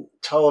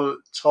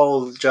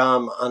Toll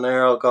Jam and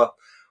Earl got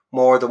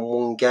more than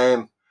one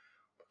game.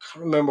 I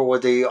can't remember were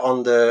they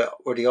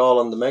all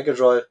on the Mega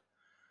Drive?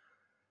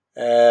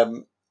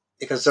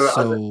 Because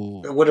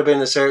it would have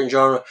been a certain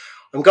genre.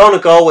 I'm going to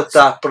go with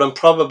that, but I'm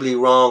probably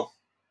wrong.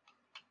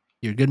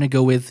 You're going to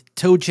go with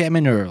Toe Jam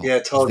and Earl. Yeah,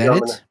 Toe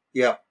Jam.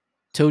 Yeah.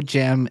 Toe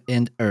Jam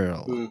and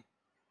Earl.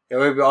 Yeah,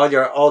 maybe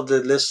all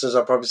the listeners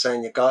are probably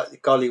saying, "You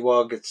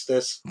gollywog, it's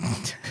this."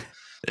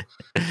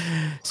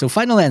 So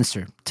final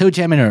answer, Toe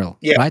Jam and Earl.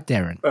 Yeah. Right,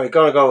 Darren? All right,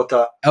 going to go with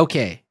that.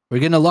 Okay, we're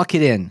going to lock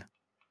it in.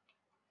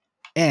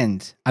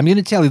 And I'm going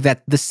to tell you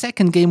that the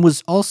second game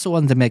was also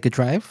on the Mega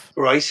Drive.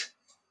 Right.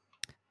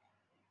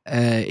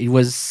 It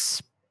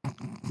was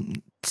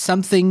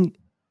something,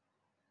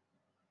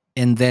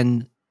 and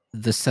then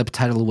the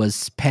subtitle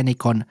was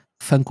Panic on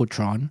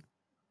Funkotron.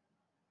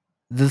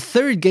 The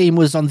third game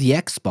was on the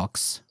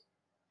Xbox.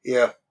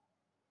 Yeah.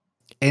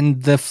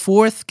 And the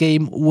fourth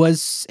game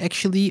was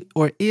actually,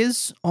 or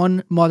is,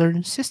 on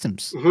modern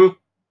systems. Mm-hmm.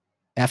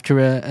 After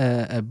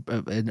a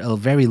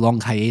very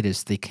long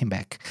hiatus, they came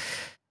back.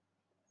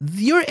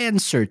 Your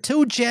answer,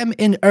 Toe Jam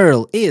and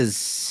Earl,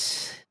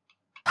 is,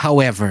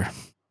 however,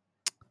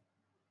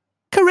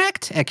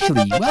 correct,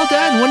 actually. Well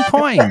done, 1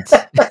 point.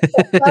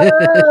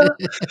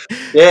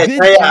 Yeah,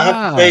 Good I job.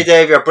 have to say,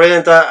 Dave, you're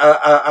brilliant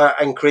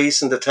at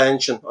increasing the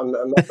tension. I'm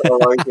not going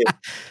to lie to you.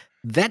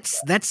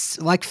 That's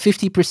like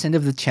 50%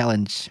 of the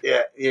challenge.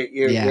 Yeah,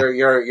 you're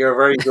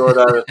very good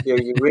at it.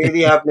 You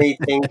really have me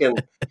thinking.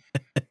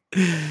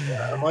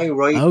 Am I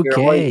right here? Am I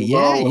Okay, yeah,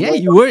 wrong? Am yeah, I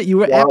you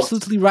were lost?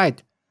 absolutely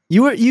right.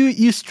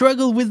 You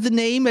struggled with the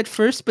name at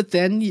first, but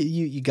then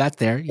you got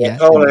there. Yeah, Yeah,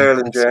 Tall and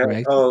Ireland, that's yeah.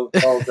 correct. Tall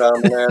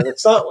Graham Ireland.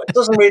 It's not. It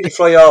doesn't really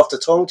fly off the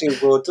tongue too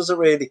good, does it?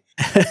 Really?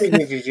 Especially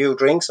if you have a few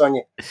drinks on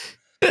you.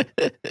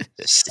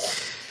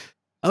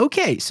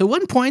 Okay, so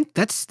 1 point.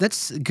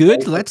 That's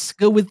good. Let's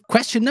go with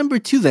question number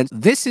 2 then.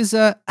 This is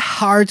a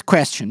hard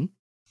question,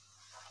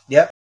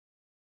 Yep.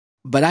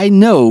 but I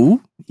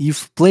know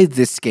you've played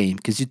this game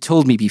because you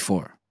told me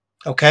before.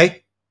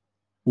 Okay.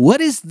 What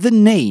is the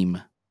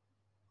name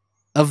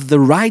of the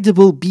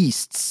rideable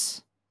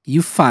beasts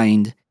you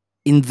find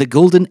in the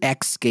Golden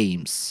Axe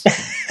games?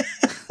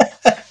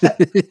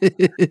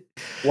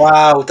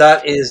 Wow,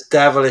 that is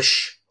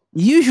devilish.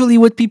 Usually,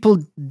 what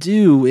people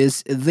do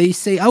is they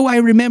say, "Oh, I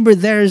remember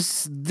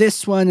there's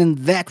this one and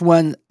that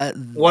one."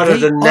 What are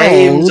the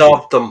names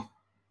of them?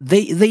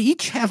 They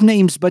each have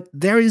names, but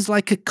there is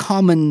like a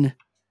common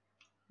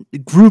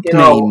group You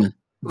know, name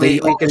they we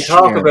all can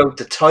talk share. about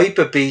the type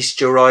of beast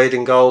you ride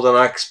in Golden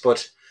Axe,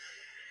 but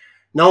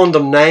knowing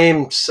them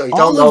names, I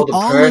don't know them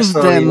All of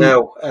personally them,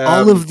 now.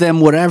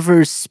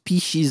 whatever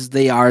species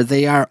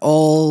they're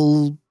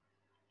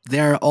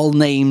all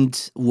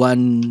named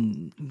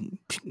one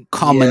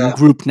common Yeah.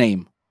 group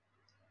name.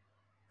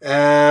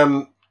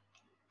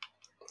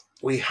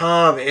 We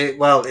have it.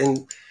 Well,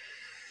 in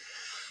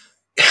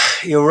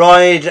you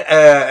ride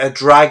a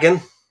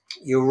dragon.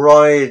 You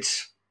ride.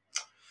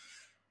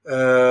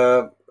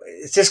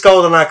 It's this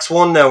Golden Axe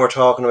 1 now we're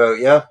talking about,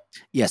 yeah.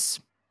 Yes.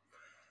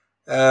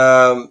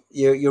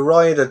 You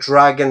ride a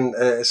dragon,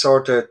 a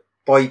sort of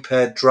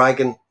biped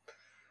dragon.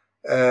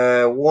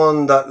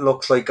 One that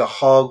looks like a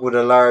hog with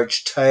a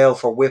large tail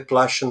for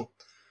whiplashing.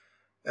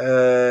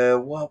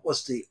 What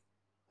was the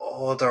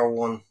other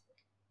one?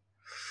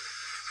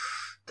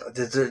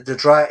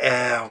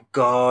 Oh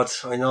God!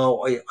 I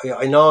know.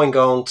 I know. I'm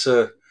going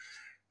to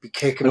be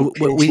kicking and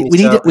pinching myself. We It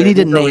need a is a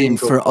really name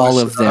good for all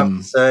question, of I have to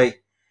them. say.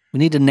 We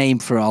need a name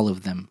for all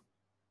of them.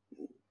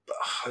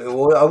 I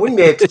wouldn't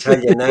be able to tell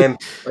you a name.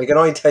 I can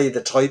only tell you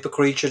the type of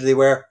creature they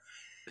were.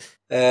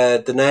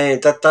 The name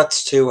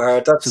that's too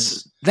hard. So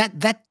That's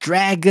that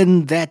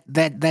dragon,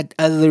 that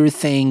other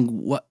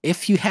thing. What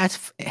if you had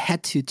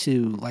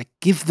to like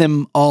give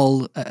them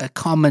all a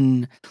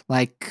common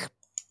like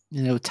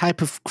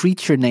type of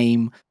creature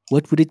name?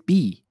 What would it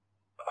be?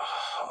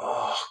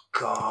 oh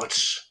God.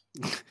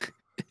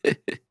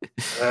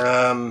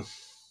 Um.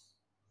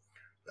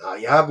 Oh,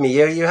 you have me.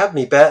 You have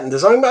me betting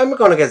this. I'm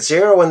going to get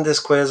 0 in this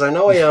quiz. I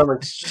know I am.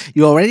 It's just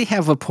You already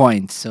have a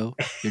point, so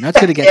you're not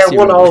going to get yeah,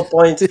 one 0. whole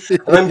point. And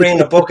I'm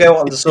bringing a book out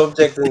on the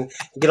subject, and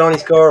you can only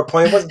score a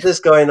point. What's this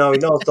guy know? He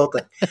knows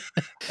nothing.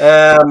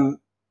 Um,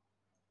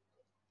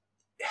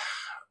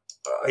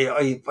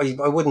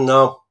 I wouldn't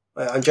know.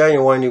 I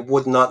genuinely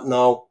would not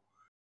know.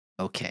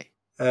 Okay.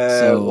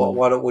 So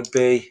What it would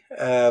be.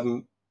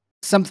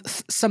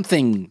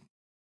 something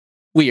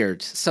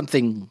weird,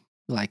 something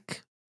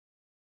like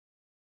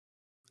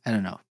I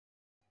don't know.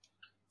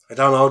 I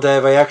don't know,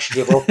 Dave. I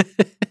actually give up.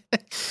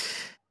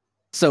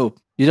 So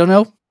you don't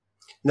know?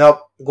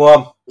 No, go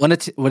on. Want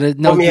to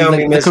know Put me out of my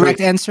the misery.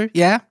 correct answer?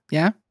 Yeah,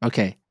 yeah.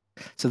 Okay.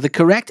 So the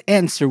correct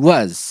answer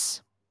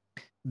was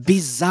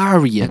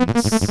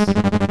Bizarrians.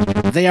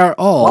 They are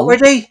all What were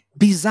they?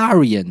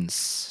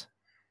 Bizarrians.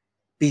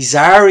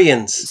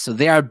 Bizarrians. So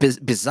they are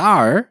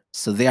bizarre.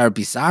 So they are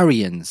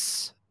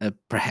Bizarrians,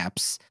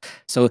 perhaps.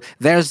 So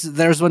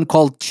there's one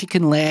called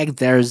Chicken Leg.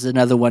 There's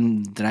another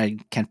one that I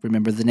can't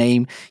remember the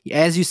name.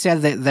 As you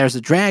said, there's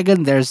a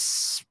dragon.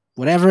 There's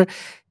whatever.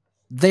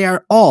 They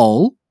are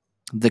all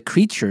the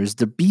creatures,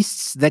 the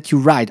beasts that you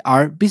ride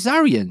are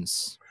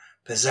Bizarrians.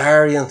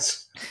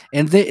 Bizarrians.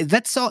 And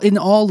that's all in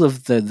all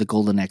of the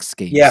Golden Axe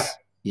games. Yeah.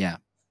 Yeah.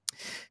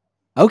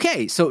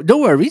 Okay, so no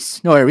worries.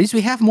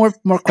 We have more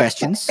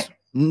questions.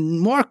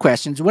 More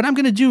questions. What I'm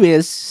going to do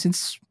is,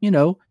 since,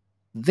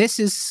 this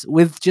is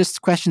with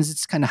just questions,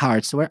 it's kind of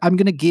hard. So I'm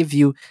going to give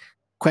you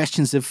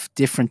questions of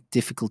different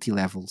difficulty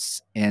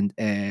levels. And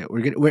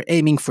we're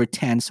aiming for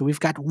 10. So we've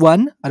got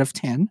 1 out of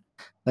 10.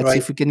 Let's see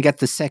if we can get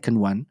the second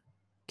one.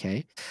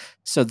 Okay.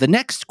 So the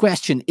next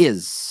question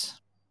is,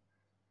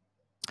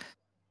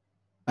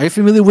 are you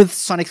familiar with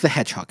Sonic the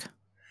Hedgehog?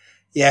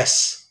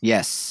 Yes.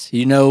 Yes.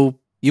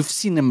 You've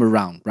seen him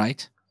around,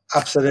 right?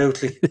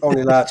 Absolutely.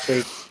 Only last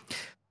week.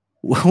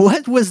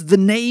 What was the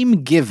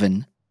name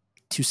given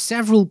to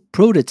several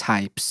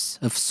prototypes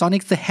of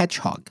Sonic the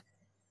Hedgehog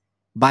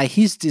by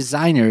his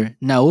designer,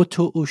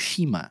 Naoto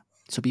Oshima?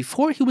 So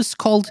before he was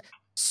called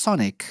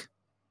Sonic,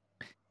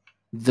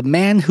 the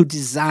man who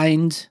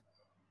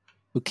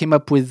came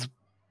up with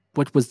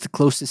what was the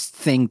closest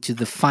thing to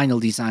the final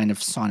design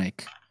of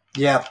Sonic.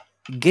 Yeah.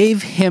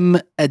 Gave him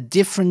a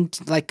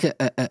different, like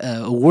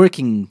a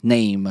working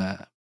name,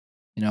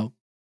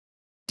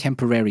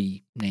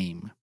 temporary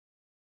name.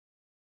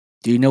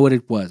 Do you know what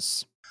it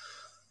was?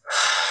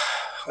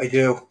 I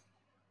do.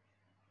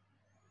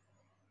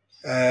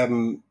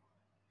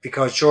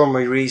 Because during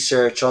my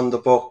research on the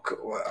book,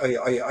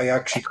 I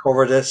actually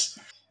cover this.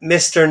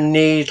 Mr.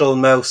 Needle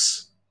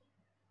Mouse.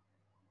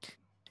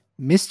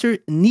 Mr.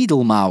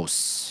 Needle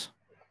Mouse.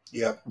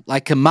 Yeah.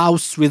 Like a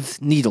mouse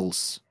with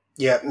needles.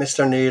 Yeah,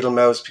 Mr. Needle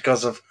Mouse,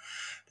 because of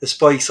the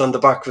spikes on the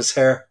back of his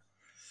hair.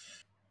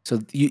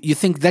 So you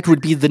think that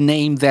would be the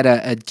name that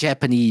a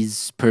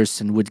Japanese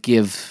person would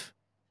give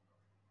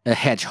a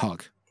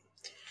hedgehog?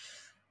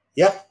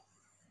 Yeah.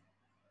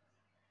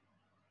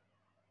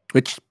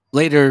 Which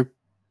later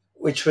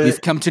Which was,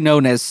 we've come to know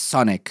as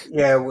Sonic.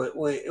 yeah,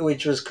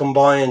 which was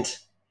combined.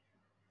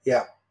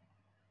 Yeah.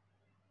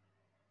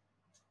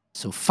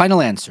 So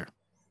final answer.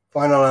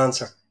 Final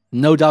answer.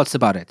 No doubts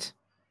about it.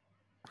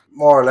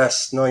 More or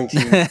less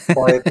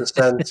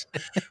 95%.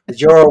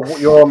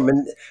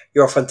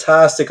 Your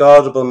fantastic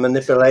audible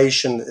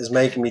manipulation is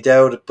making me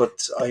doubt it,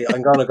 but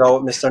I'm going to go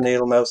with Mr.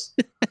 Needle Mouse.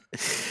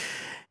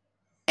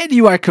 And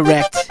you are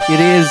correct. It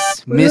is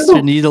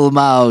Mr. Needle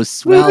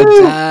Mouse. Well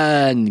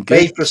done. Good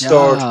Faith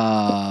restored.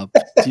 job.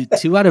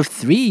 2 out of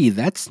 3.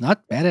 That's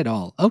not bad at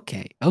all.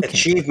 Okay.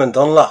 Achievement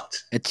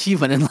unlocked.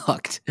 Achievement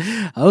unlocked.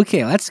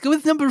 Okay, let's go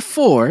with number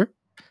 4.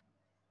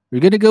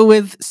 We're going to go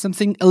with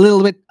something a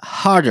little bit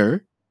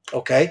harder.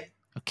 Okay.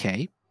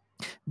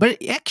 But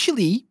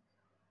actually,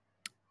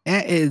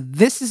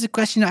 this is a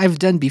question I've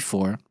done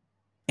before.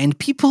 And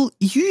people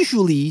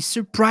usually,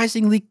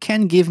 surprisingly,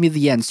 can give me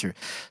the answer.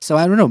 So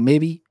I don't know,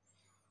 maybe,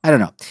 I don't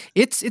know.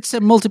 It's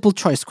a multiple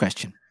choice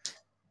question.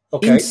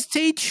 Okay. In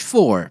stage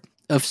 4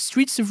 of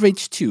Streets of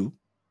Rage 2,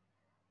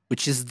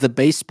 which is the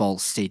baseball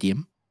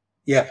stadium,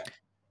 Yeah.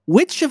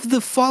 which of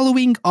the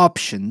following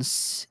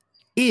options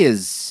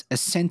is a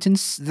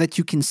sentence that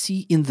you can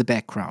see in the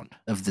background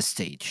of the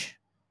stage?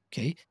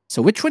 Okay,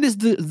 so which one is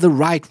the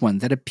right one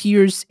that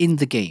appears in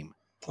the game?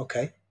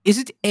 Okay. Is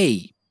it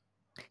A,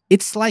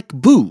 it's like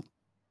boo!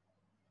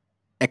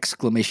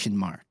 Exclamation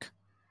mark.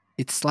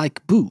 It's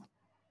like boo.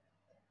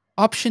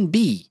 Option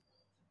B,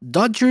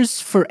 Dodgers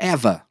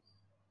forever.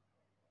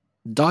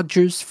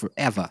 Dodgers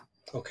forever.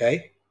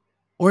 Okay.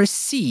 Or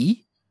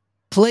C,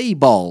 play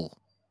ball!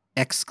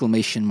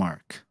 Exclamation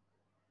mark.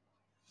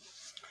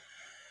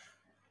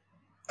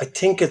 I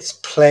think it's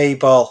play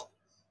ball.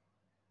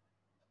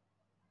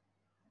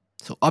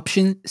 So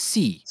option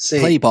C, C.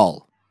 play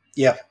ball.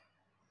 Yeah.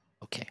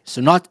 Okay,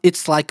 so not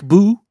it's like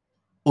boo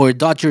or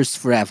Dodgers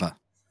forever.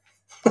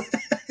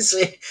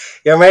 See,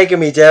 you're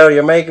making me doubt.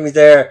 You're making me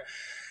there.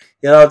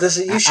 You know, this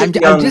is, you should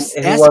be I'm on just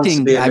Who Wants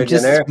to Be asking. a I'm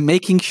just Millionaire.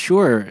 making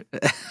sure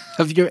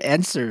of your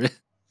answer.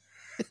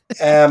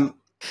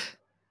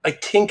 I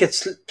think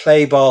it's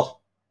play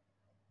ball.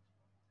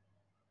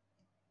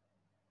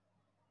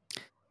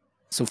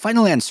 So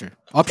final answer.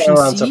 Option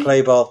Final answer, C,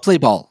 play ball. play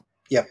ball.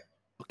 Yep.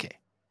 Okay.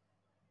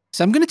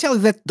 So I'm going to tell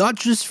you that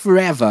Dodgers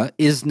forever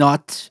is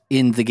not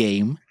in the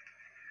game.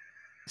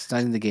 It's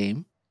not in the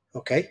game.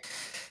 Okay.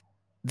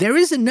 There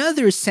is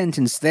another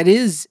sentence that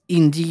is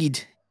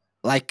indeed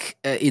like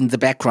in the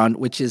background,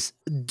 which is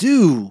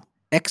do!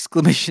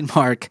 Exclamation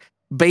mark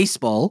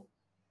baseball!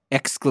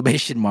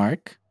 Exclamation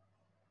mark.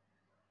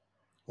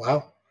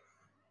 Wow.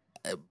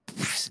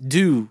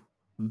 Do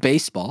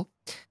baseball.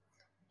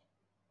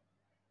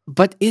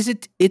 But is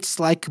it's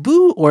like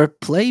boo or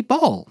play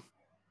ball?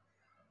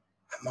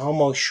 I'm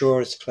almost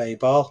sure it's play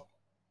ball.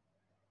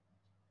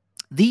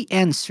 The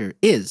answer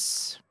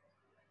is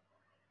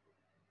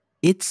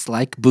it's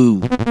like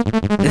boo.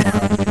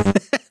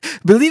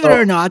 Believe it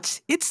or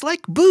not, it's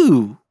like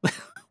boo.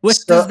 What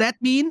does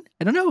that mean?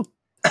 I don't know.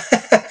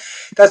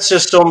 That's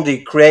just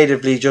somebody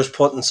creatively just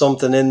putting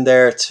something in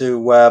there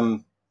to,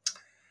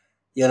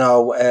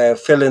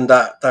 fill in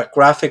that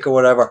graphic or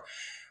whatever.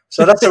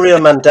 So that's a real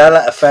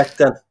Mandela effect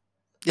then.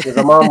 Because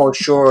I'm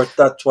almost sure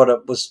that's what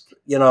it was,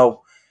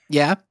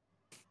 Yeah.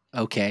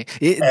 Okay.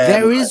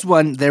 There is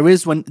one.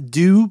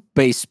 Do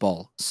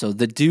baseball. So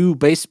the do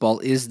baseball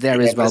is there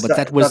as well, but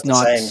that was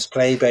not the same as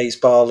play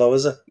baseball, though,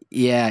 is it?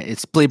 Yeah,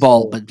 it's play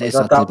ball, but I it's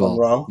got not play that one ball.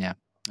 wrong. Yeah.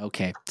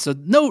 Okay. So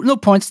no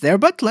points there,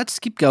 but let's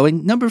keep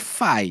going. Number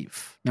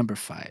 5.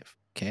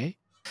 Okay.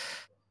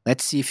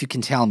 Let's see if you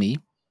can tell me.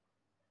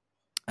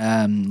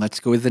 Let's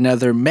go with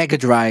another Mega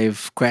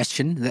Drive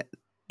question.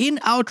 In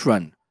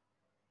Outrun,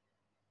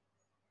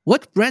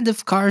 what brand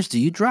of cars do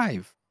you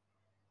drive?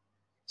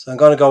 So I'm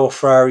going to go with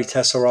Ferrari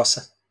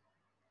Testarossa.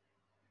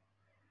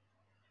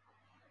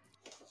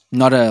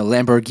 Not a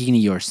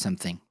Lamborghini or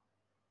something.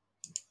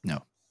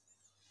 No.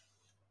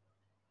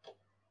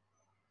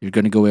 You're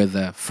going to go with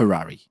a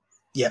Ferrari.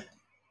 Yep.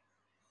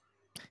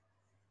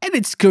 And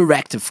it's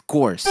correct, of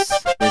course.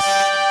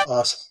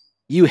 Awesome.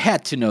 You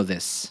had to know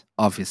this,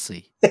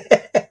 obviously.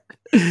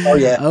 Oh,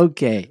 yeah.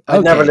 Okay.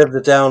 I'd never lived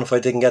it down if I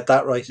didn't get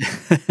that right.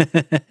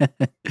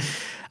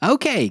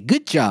 Okay,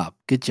 good job.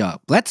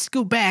 Let's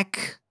go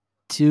back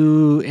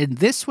to, and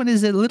this one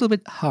is a little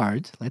bit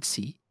hard. Let's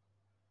see.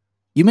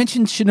 You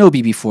mentioned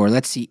Shinobi before.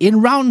 Let's see.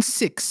 In round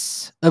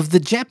 6 of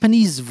the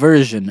Japanese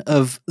version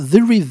of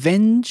The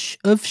Revenge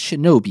of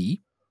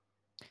Shinobi,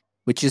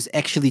 which is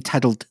actually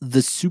titled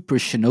The Super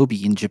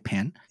Shinobi in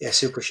Japan. Yeah,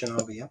 Super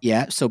Shinobi, yeah.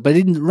 Yeah, but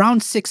in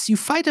round 6, you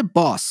fight a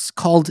boss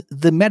called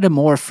the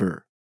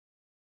Metamorpher,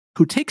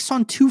 who takes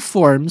on 2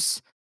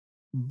 forms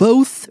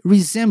both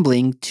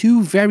resembling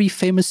two very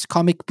famous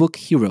comic book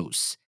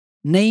heroes.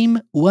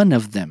 Name one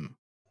of them.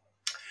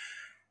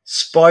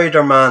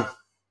 Spider-Man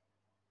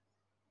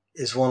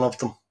is one of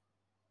them,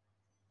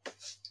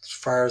 as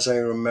far as I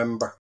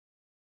remember.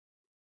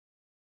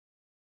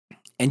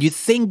 And you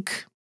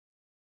think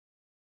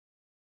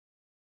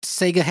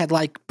Sega had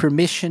like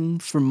permission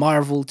from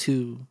Marvel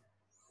to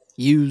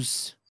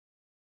use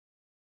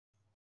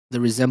the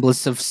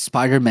resemblance of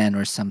Spider-Man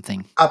or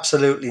something?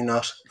 Absolutely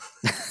not.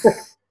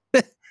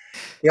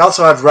 He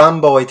also had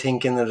Rambo, I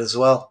think, in it as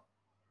well.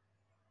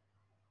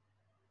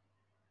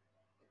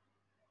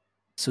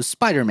 So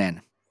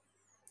Spider-Man.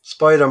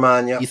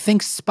 Spider-Man, yeah. You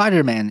think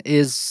Spider-Man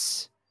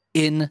is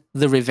in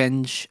The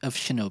Revenge of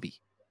Shinobi?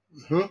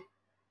 Mm-hmm.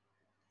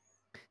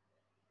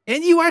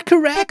 And you are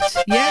correct.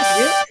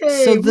 Yes.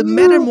 Yay, So the woo.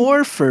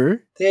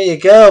 Metamorpher, There you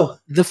go.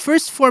 the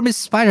first form is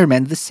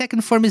Spider-Man, the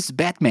second form is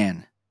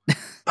Batman.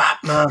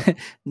 Batman.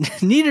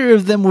 Neither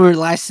of them were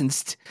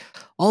licensed.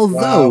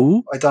 Although,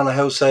 Wow. I don't know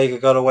how Sega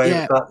got away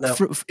with that now.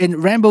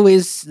 And Rambo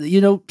is,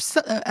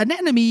 an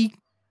enemy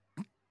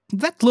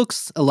that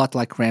looks a lot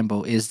like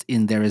Rambo is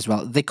in there as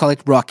well. They call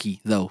it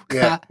Rocky, though.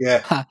 Yeah.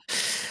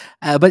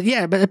 But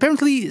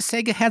apparently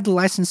Sega had the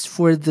license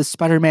for the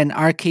Spider-Man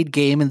arcade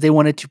game, and they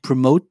wanted to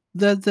promote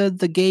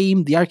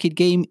the arcade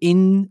game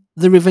in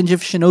The Revenge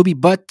of Shinobi,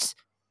 but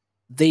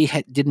they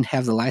didn't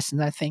have the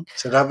license, I think.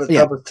 So that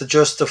was to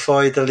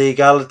justify the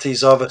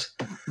legalities of it.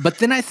 But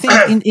then I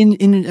think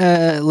in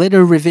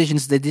later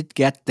revisions they did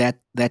get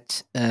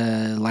that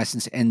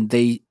license, and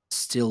they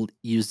still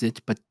used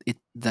it. But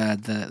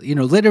the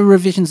later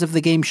revisions of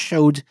the game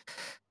showed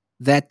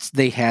that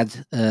they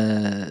had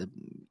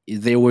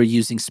they were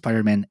using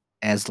Spider-Man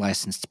as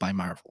licensed by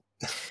Marvel.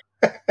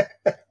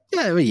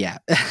 Yeah.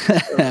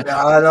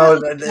 I know.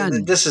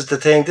 This is the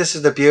thing. This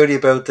is the beauty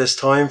about this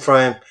time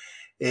frame.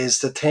 Is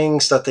the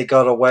things that they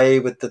got away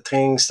with, the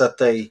things that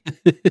they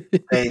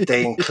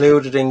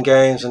included in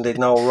games, and they'd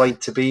no right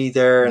to be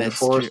there in the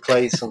first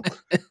place, and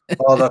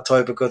all that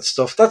type of good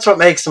stuff. That's what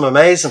makes them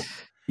amazing.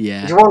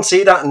 Yeah, you won't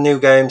see that in new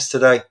games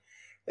today.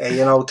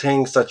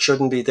 Things that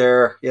shouldn't be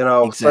there.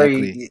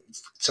 exactly.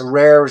 It's a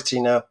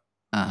rarity now.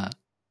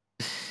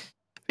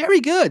 Very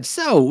good.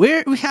 So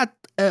we've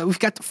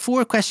got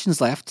 4 questions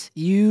left.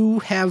 You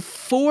have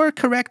 4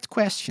 correct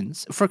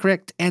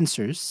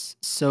answers.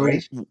 So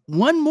Great.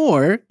 one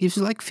more gives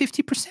you like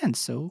 50%.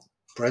 So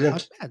Brilliant.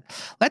 not bad.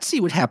 Let's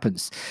see what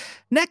happens.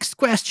 Next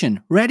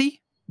question.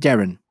 Ready,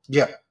 Darren?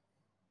 Yeah.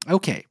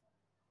 Okay.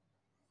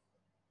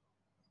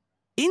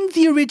 In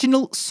the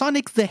original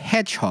Sonic the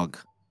Hedgehog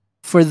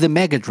for the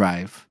Mega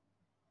Drive,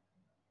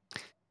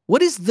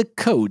 what is the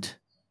code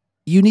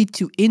you need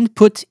to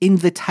input in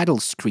the title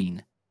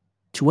screen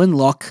to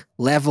unlock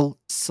level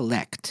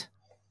select?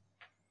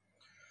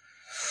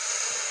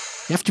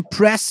 You have to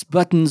press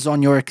buttons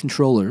on your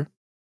controller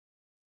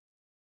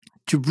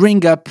to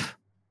bring up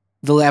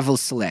the level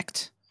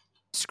select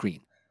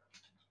screen.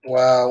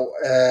 Wow.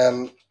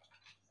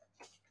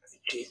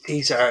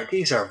 These are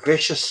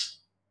vicious.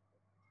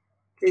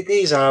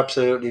 These are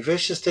absolutely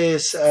vicious.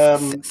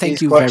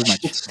 Thank you very much.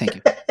 Thank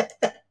you.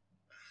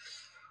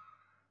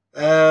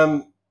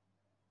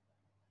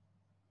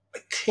 I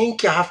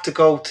think you have to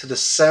go to the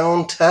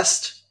sound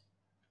test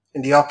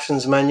in the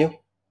options menu.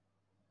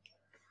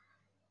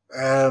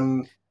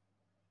 I'm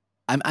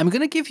going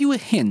to give you a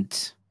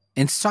hint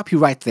and stop you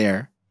right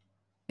there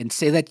and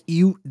say that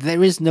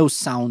there is no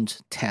sound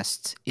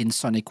test in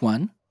Sonic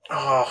 1.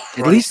 Oh,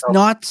 at least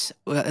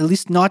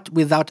not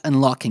without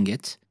unlocking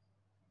it.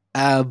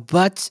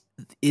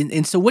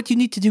 So what you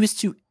need to do is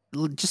to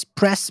just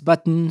press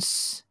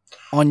buttons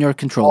on your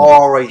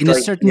controller in a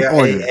certain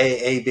order.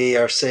 A, B,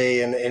 or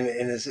C in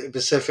a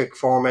specific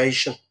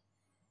formation.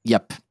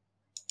 Yep.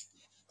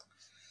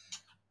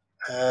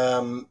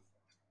 Oh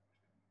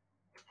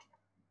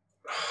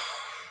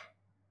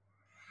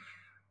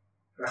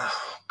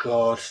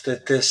God,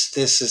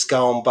 this is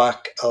going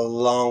back a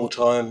long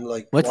time.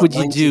 Like, what would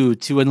you do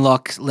to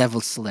unlock level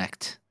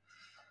select?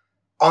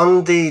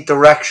 On the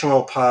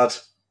directional pad,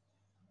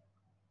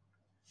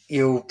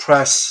 you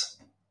press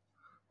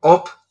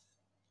up.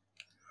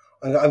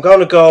 I'm going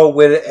to go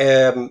with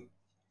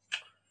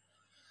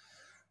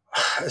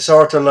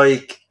sort of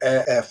like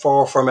a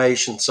 4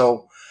 formation.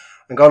 So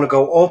I'm going to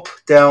go up,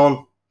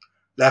 down,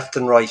 left,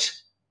 and right.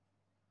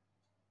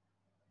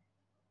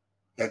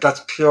 Yeah,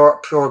 that's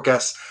pure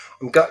guess.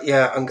 I'm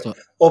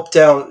up,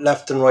 down,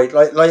 left, and right,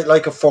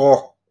 like a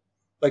 4,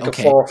 a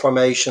 4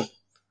 formation.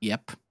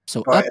 Yep.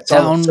 So right, up,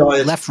 down,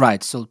 left,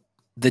 right. So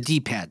the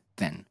D-pad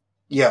then.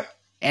 Yeah.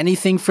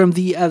 Anything from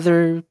the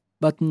other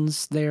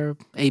buttons there?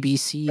 A, B,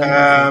 C?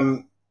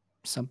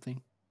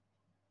 Something?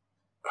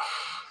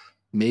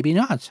 Maybe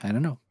not. I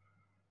don't know.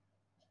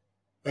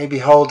 Maybe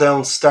hold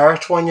down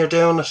start when you're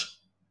doing it.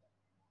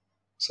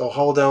 So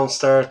hold down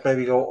start,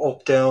 maybe go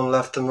up, down,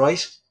 left, and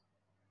right.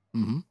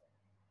 Mm-hmm.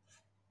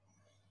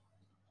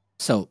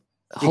 So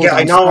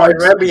I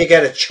remember you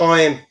get a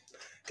chime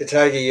to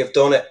tell you you've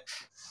done it.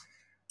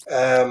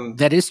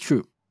 That is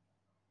true.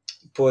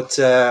 But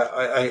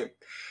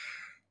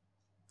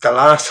The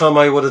last time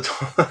I would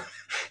have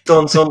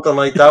done something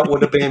like that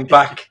would have been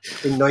back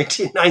in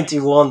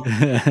 1991.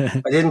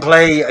 I didn't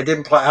play. I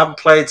didn't play. I haven't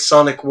played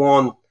Sonic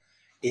One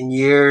in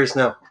years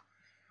now.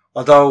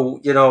 Although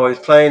I was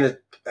playing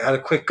it, I had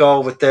a quick go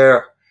with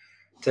there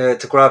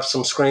to grab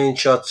some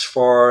screenshots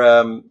for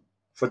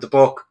the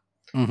book.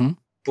 Mm-hmm.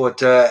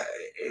 But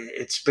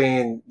it's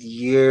been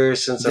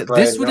years since I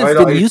played This it. would Now,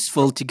 have been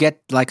useful to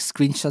get like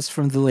screenshots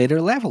from the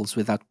later levels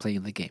without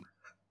playing the game.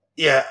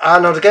 Yeah, I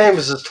know the game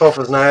is as tough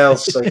as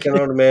nails, like you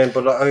know what I mean.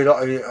 But I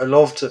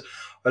love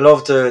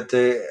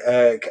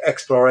the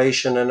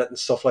exploration in it and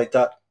stuff like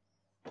that.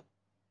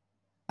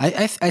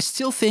 I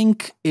still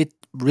think it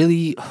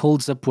really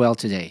holds up well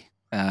today.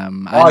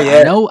 Oh I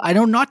yeah, know I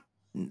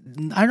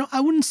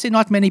wouldn't say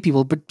not many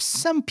people, but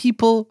some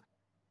people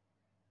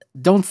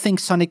don't think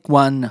Sonic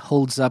 1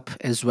 holds up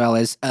as well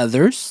as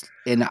others.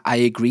 And I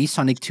agree,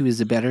 Sonic 2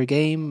 is a better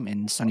game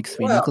and Sonic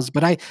 3 well, Knuckles,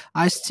 but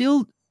I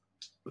still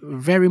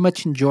very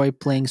much enjoy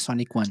playing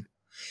Sonic 1.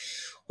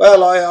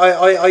 well,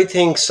 I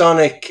think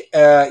Sonic,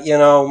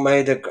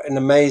 made an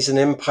amazing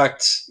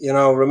impact.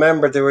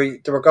 Remember they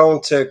were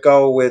going to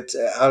go with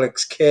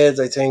Alex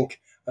Kidd, I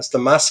think, as the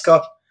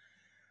mascot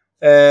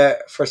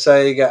for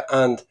Sega,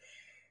 and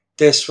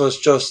this was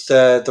just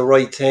the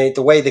right thing.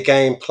 The way the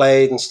game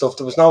played and stuff.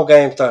 There was no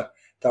game that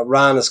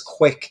ran as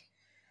quick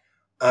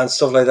and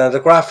stuff like that. The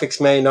graphics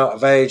may not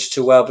have aged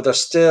too well, but they're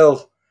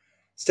still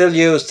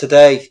used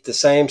today. The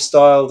same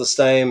style, the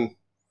same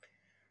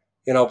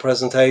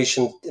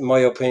presentation. In my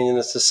opinion,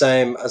 it's the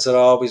same as it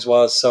always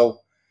was.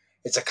 So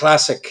it's a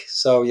classic.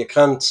 So you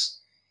can't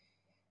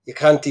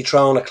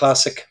dethrone a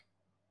classic.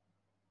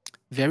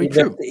 Very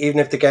true. Even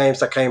if the games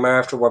that came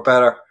after were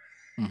better.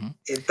 Mm-hmm.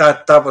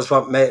 That was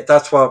what made.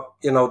 That's what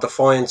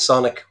defined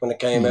Sonic when it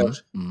came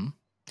out. Mm-hmm.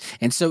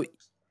 And so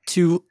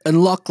to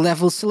unlock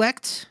level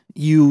select,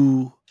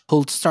 you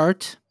hold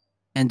start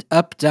and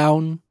up,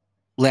 down,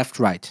 left,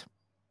 right.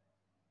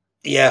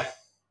 Yeah,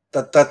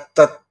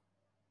 that.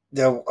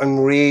 I'm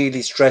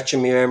really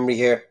stretching my memory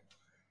here.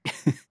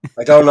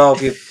 I don't know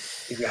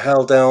if you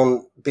held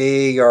down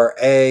B or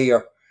A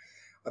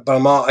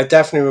but I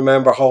definitely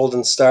remember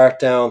holding start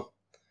down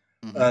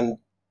and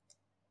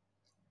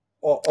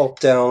up,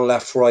 down,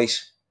 left, right.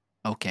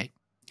 Okay.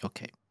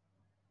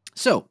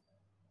 So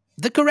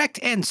the correct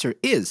answer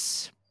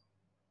is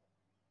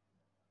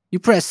you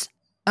press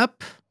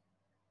up,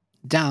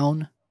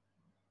 down,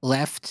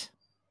 left,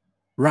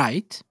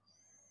 right,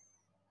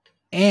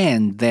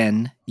 and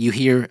then you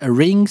hear a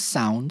ring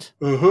sound,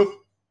 Mm-hmm.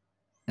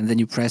 and then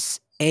you press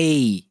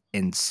A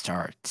and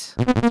start.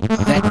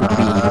 That would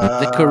be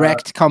the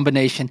correct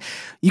combination.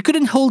 You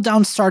couldn't hold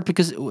down start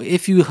because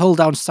if you hold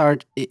down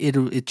start,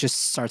 it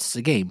just starts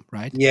the game,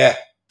 right? Yeah.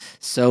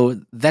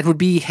 So that would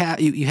be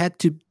you had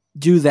to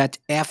do that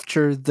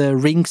after the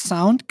ring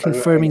sound,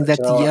 confirming that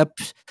the up,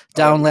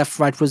 down, left,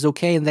 right was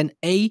okay, and then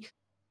A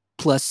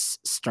plus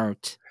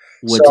start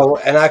would.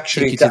 And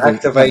actually, to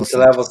activate the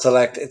level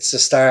select, it's the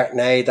start and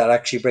A that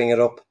actually bring it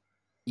up.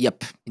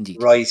 Yep,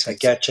 indeed. Right, I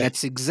get you.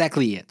 That's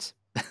exactly it.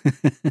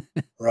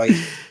 Right.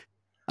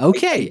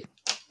 Okay.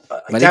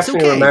 I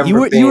definitely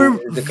remember you were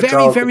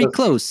very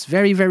close.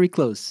 Very, very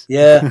close.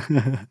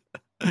 Yeah.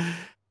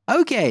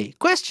 Okay.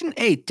 Question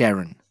 8,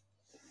 Darren.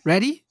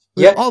 Ready?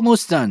 Yep. We're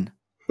almost done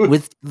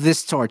with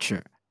this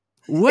torture.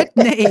 What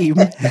name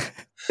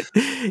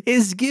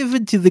is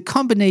given to the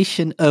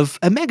combination of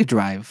a Mega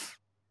Drive,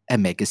 a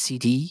Mega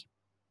CD,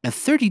 a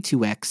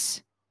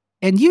 32X,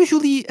 and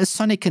usually a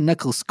Sonic &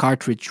 Knuckles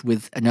cartridge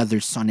with another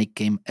Sonic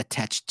game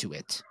attached to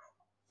it?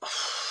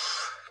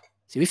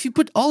 So if you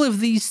put all of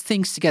these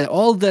things together,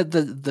 all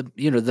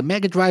the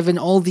Mega Drive and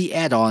all the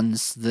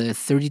add-ons, the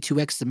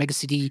 32X, the Mega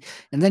CD,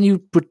 and then you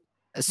put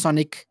a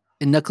Sonic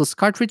 & Knuckles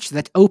cartridge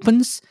that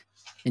opens,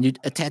 and you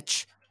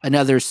attach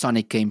another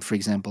Sonic game, for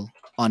example,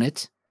 on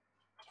it.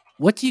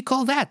 What do you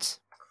call that?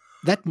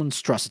 That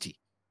monstrosity.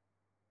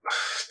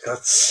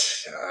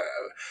 That's.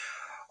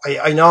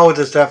 I know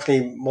there's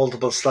definitely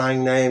multiple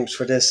slang names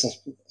for this and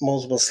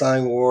multiple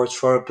slang words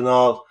for it and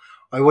all.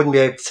 I wouldn't be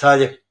able to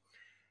tell you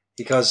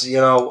because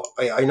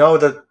I know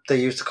that they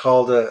used to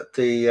call the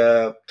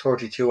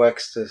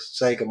 32X the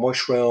Sega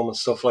Mushroom and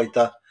stuff like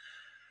that.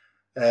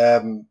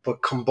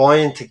 But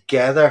combined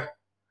together,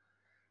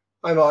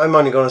 I'm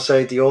only going to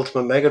say the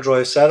Ultimate Mega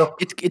Drive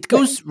setup. It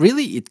goes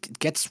really, it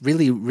gets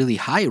really, really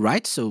high,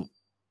 right? So,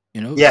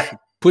 Yeah. if you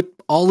put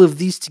all of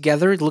these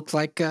together, it looks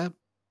like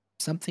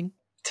something.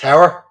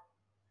 Tower?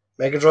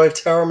 Mega Drive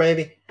Tower,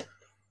 maybe?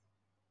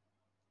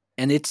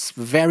 And it's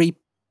very,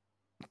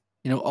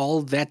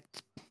 all that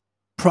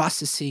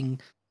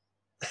processing,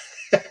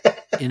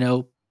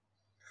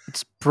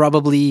 it's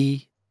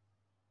probably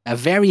a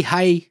very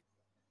high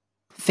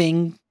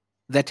thing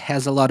that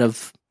has a lot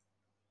of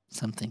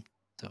something.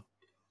 So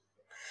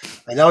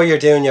I know you're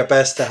doing your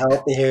best to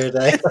help me here,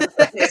 Dave.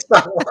 It's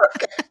not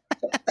working.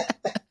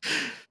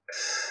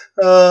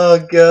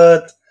 Oh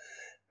God.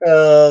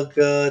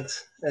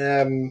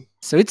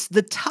 So it's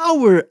the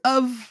Tower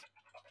of.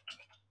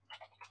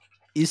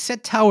 You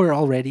said tower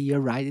already. You're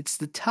right. It's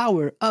the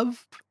Tower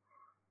of.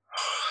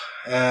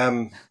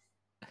 Because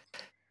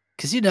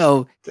you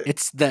know The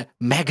it's the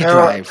Mega power,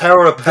 Drive,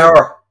 power of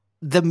power.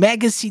 the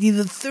Mega CD,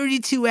 the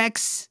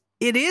 32X.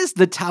 It is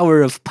the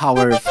Tower of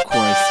Power, of course.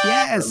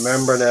 I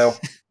remember Yes, now.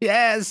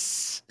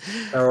 yes.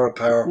 Power of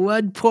power.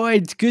 1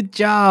 point. Good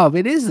job.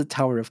 It is the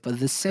Tower of the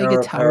Sega Power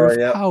of Tower power. of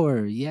Yeah.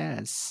 Power.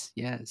 Yes,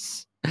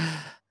 yes.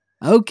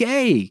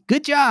 Okay.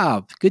 Good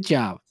job. Good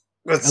job.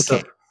 Good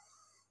stuff.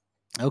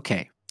 Okay.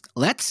 Okay.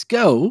 Let's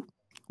go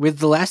with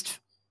the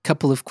last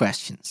couple of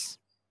questions.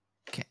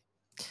 Okay.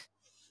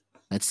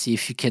 Let's see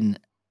if you can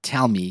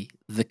tell me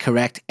the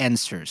correct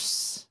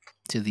answers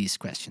to these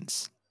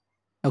questions.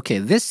 Okay,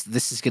 this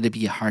is going to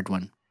be a hard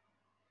one,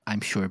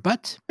 I'm sure,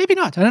 but maybe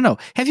not. I don't know.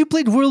 Have you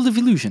played World of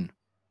Illusion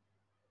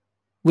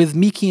with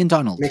Mickey and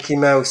Donald? Mickey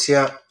Mouse.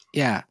 Yeah.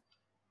 Yeah.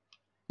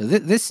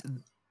 This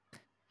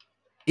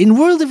in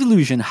World of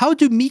Illusion, how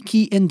do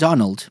Mickey and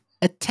Donald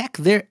attack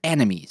their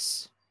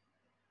enemies?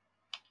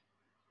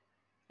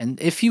 And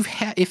if you've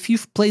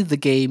played the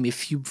game,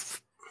 if you've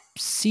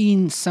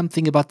seen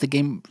something about the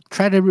game,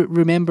 try to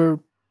remember,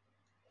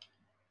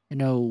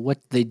 what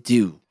they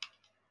do.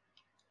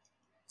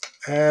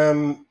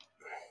 Well,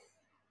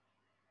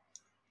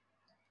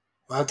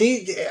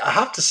 I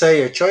have to say,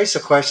 your choice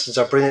of questions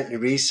are brilliantly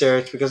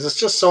researched because it's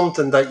just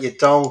something that you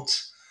don't,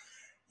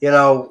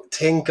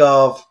 think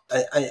of,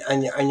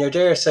 and you're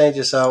there saying to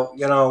yourself,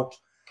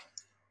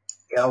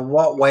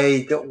 what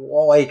way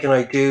can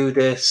I do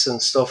this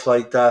and stuff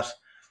like that.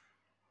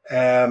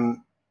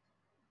 Um,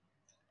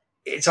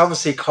 it's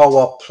obviously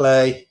co-op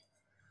play.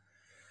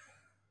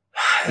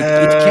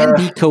 It can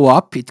be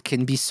co-op, it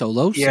can be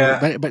solo. So,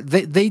 Yeah. but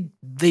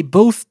they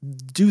both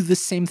do the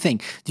same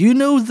thing. Do you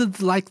know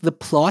the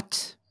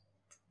plot,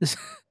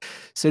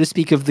 so to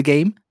speak, of the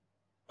game?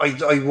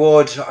 I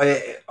would.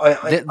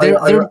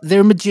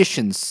 They're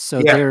magicians, so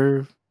Yeah.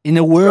 they're in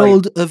a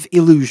world of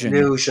illusion.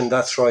 Illusion.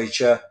 That's right.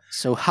 Yeah.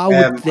 So how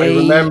would they? I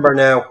remember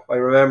now.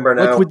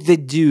 What would they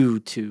do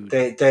to?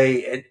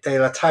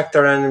 They'll attack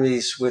their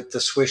enemies with the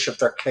swish of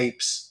their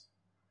capes,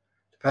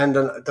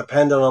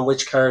 depending on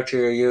which character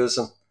you're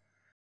using.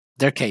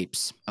 Their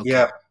capes. Okay.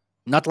 Yeah.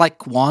 Not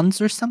like wands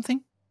or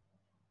something.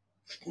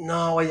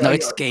 No,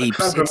 it's capes.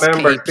 I can't It's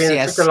remember. capes,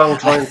 It took a long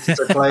time since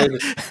I played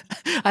it.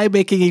 I'm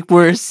making it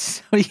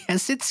worse.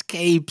 Yes, it's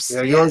capes.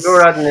 Yeah, yes.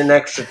 you're adding in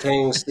extra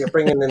things. You're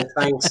bringing in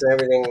tanks and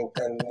everything,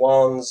 and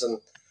wands and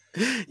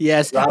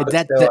yes. rabbits.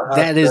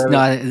 That is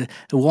not.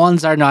 The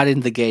wands are not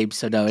in the game,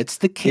 so no, it's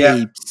the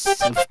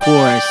capes, of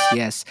course.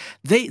 Yes,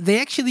 they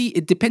actually,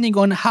 depending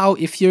on how,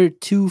 if you're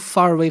too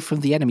far away from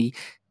the enemy,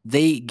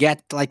 they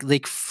get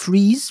like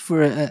freeze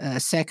for a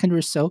second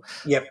or so.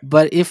 Yep.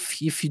 But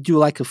if you do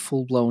like a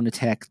full blown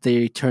attack,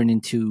 they turn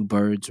into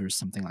birds or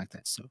something like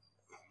that. So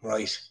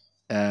right.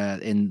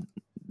 And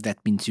that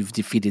means you've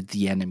defeated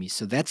the enemy.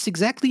 So that's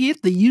exactly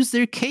it. They use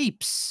their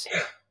capes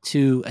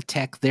to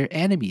attack their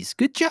enemies.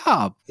 Good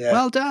job. Yeah.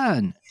 Well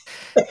done.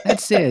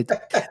 That's it.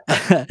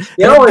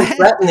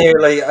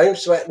 I'm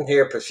sweating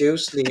here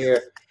profusely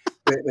here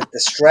with the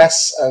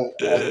stress and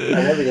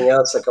everything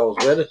else that goes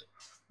with it.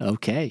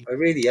 Okay. I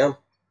really am.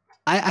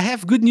 I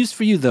have good news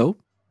for you, though.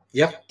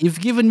 Yep. You've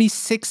given me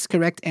 6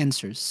 correct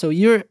answers. So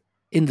you're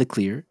in the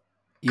clear.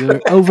 You're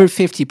over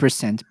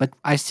 50%, but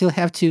I still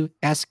have to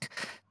ask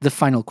the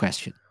final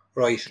question.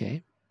 Right.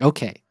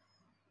 Okay.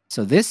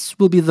 So this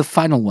will be the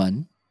final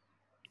one.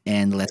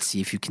 And let's see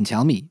if you can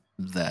tell me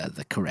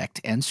the correct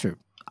answer.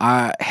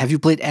 Have you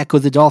played Echo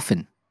the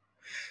Dolphin?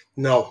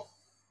 No.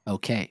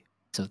 Okay.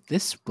 So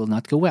this will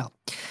not go well.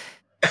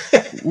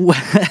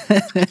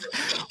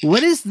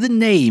 What is the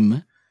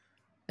name?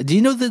 Do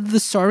you know the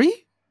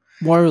story,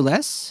 more or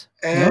less?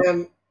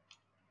 No?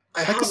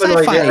 I Like have a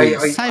an idea.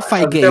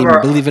 sci-fi game,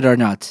 believe it or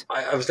not.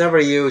 I was never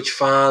a huge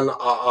fan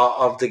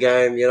of the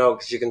game,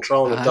 because you can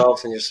throw in a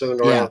dolphin, you're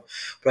swimming around. Yeah.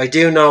 But I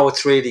do know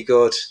it's really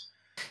good.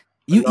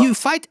 You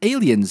fight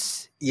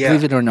aliens,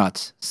 believe it or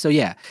not. So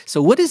yeah.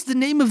 So what is the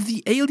name of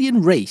the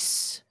alien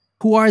race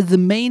who are the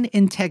main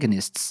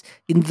antagonists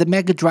in the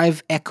Mega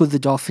Drive Echo the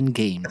Dolphin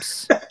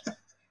games?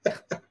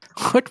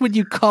 What would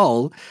you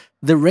call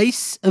the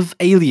race of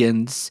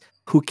aliens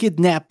who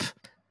kidnap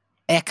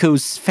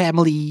Echo's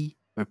family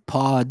or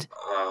pod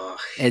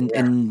and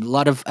a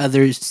lot of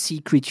other sea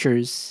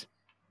creatures?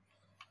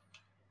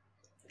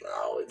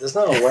 No, there's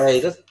no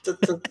way. That's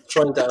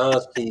trying to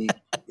ask me,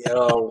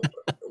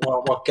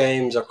 what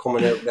games are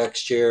coming out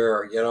next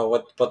year, or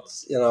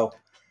what's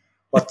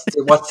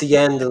the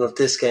ending of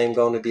this game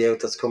going to be out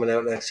that's coming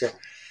out next year.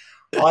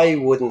 I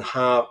wouldn't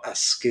have a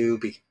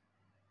Scooby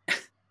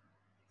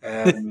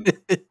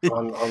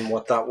on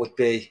what that would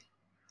be.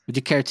 Would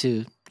you care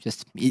to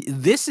just?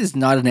 This is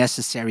not a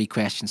necessary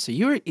question, so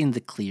you're in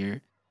the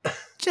clear.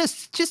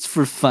 Just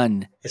for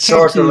fun. It's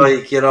sort of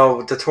like, the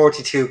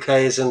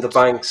 32k is in the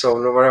bank, so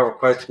whatever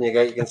question you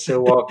get, you can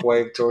still walk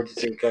away with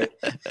 32k.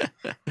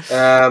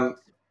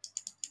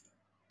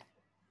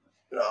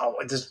 No,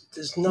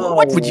 there's no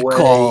What would you way.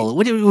 call?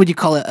 What would you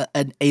call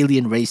an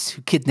alien race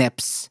who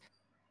kidnaps,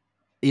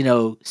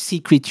 sea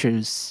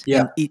creatures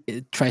and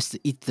tries to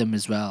eat them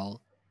as well?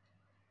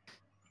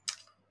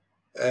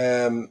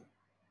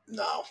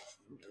 No,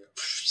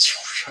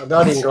 I'm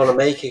not even going to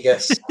make a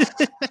guess.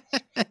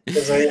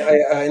 Because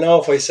I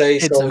know if I say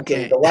It's something,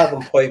 okay. the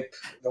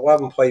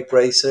wagon pipe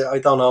race, I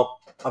don't know.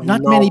 I've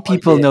Not many no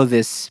people idea. know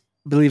this,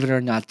 believe it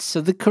or not.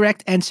 So the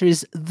correct answer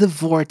is the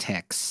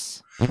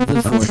vortex.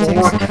 The vortex.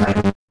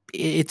 Vortex.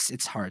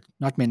 It's hard.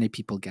 Not many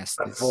people guess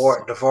this. So,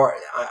 I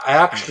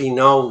yeah. actually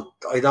know.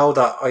 I know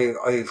that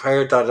I've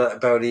heard that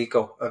about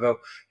Eco about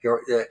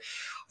your.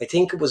 I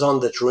think it was on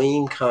the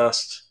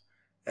Dreamcast,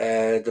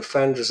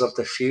 Defenders of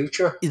the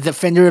Future. The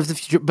Fender of the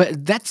Future,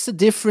 but that's a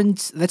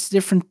different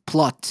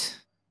plot because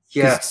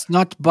Yeah, it's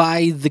not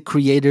by the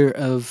creator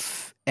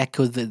of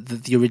Echo,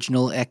 the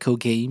original Echo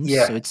games.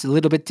 yeah. So it's a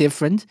little bit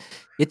different.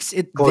 But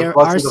There are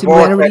wasn't the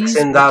Vortex similarities,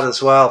 in that but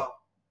as well?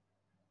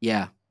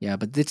 yeah,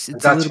 but it's And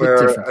it's a that's little bit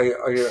where different.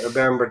 I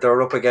remember they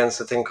were up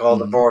against a thing called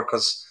the Mhm. Vortex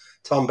because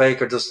Tom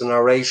Baker does the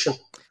narration.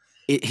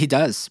 He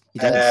does,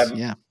 Um,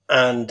 yeah.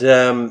 and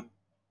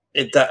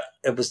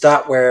it was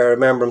that where I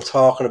remember him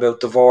talking about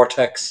the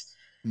vortex,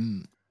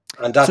 Mm.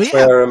 and So that's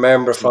yeah, where I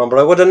remember so from. But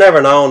I would have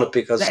never known it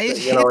because I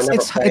it's never it's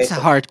it's played a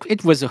them. hard.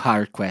 It was a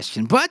hard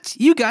question, but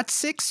you got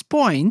 6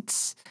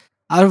 points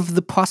out of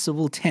the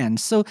possible 10.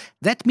 So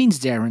that means,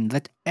 Darren,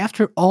 that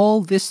after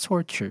all this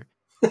torture,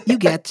 you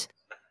get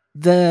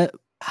the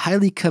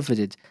highly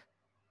coveted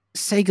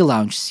Sega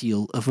Lounge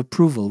seal of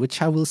approval, which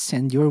I will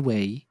send your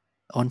way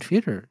on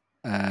Twitter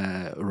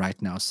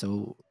right now.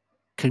 So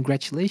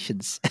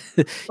congratulations!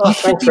 Oh, You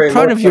should thanks be very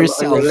proud much. of I'm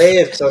yourself.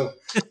 relieved.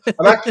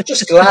 I'm actually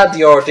just glad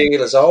the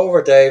ordeal is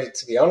over, David.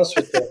 To be honest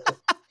with you,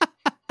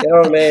 you know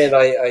what I mean.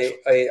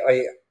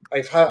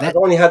 I've That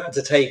only had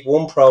to take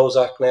one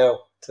Prozac now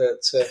to.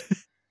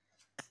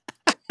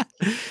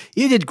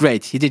 You did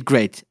great. You did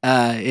great.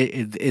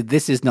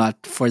 This is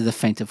not for the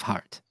faint of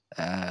heart.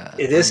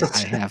 It I isn't.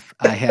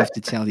 have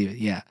to tell you,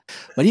 yeah.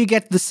 But you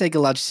get the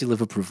Sega Lodge seal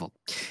of approval,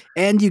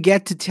 and you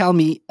get to tell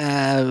me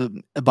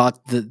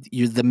about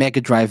the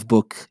Mega Drive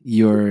book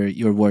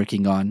you're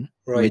working on,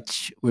 Right.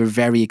 which we're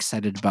very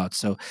excited about.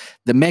 So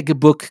the Mega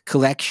Book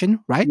collection,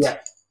 right? Yeah.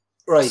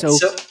 Right. So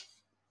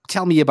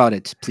tell me about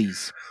it,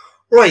 please.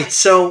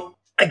 So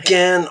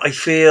again, I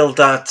feel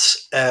that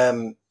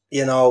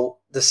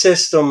the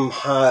system,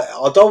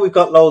 although we've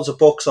got loads of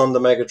books on the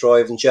Mega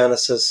Drive and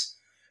Genesis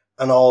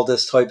and all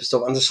this type of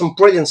stuff, and there's some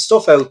brilliant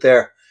stuff out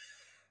there.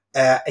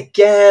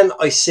 Again,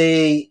 I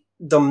see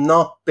them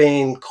not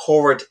being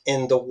covered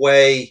in the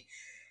way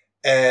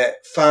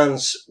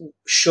fans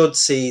should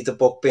see the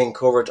book being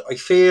covered. I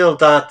feel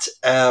that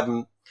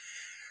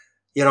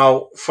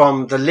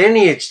from the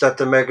lineage that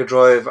the Mega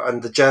Drive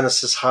and the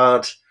Genesis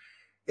had,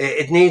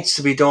 it needs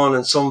to be done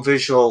in some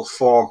visual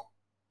form.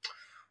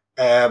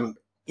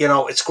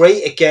 It's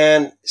great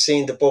again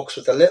seeing the books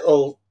with a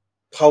little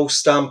post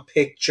stamp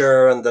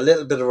picture and a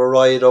little bit of a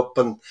write up,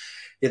 and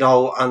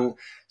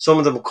some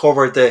of them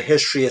covered the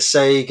history of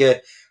Sega.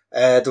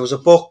 There was a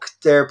book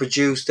there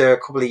produced there a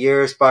couple of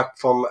years back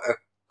from a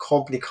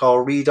company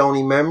called Read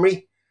Only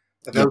Memory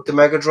about Yep. the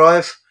Mega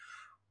Drive,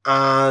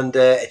 and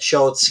it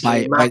showed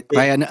By schematic.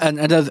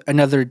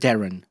 another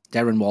Darren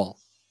Wall.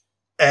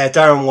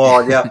 Darren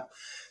Wall, yeah.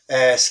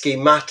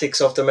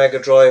 Schematics of the Mega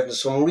Drive.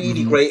 There's some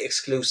really Hmm. great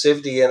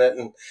exclusivity in it,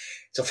 and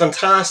it's a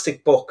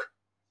fantastic book.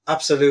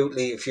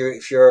 Absolutely, if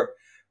you're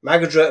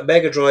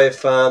Mega Drive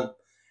fan,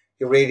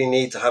 you really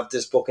need to have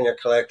this book in your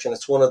collection.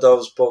 It's one of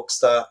those books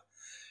that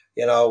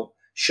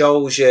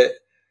shows you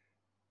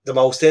the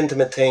most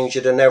intimate things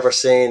you'd have never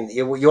seen.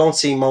 You won't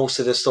see most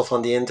of this stuff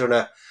on the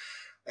internet,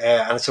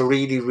 and it's a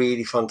really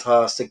really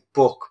fantastic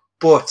book.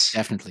 But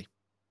Definitely.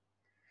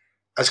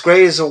 as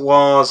great as it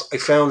was, I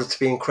found it to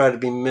be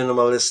incredibly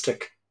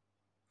minimalistic.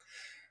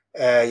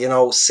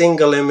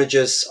 Single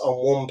images on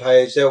one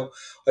page. Now,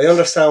 I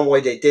understand why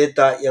they did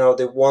that.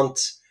 They want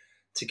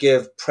to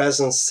give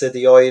presence to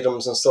the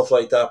items and stuff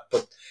like that,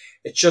 but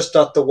it's just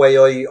not the way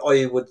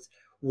I would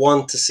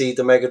want to see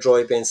the Mega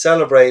Drive being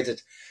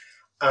celebrated.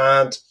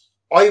 And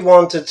I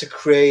wanted to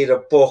create a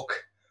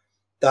book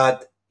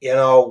that,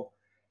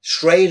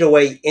 straight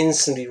away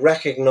instantly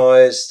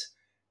recognized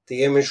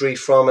the imagery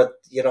from it,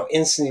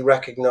 instantly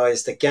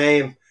recognized the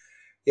game,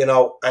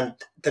 and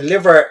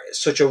deliver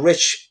such a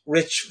rich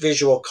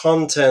visual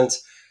content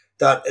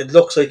that it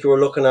looks like you were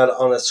looking at it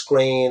on a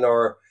screen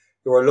or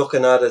you were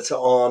looking at it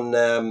on,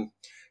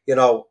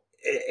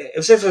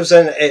 as if it was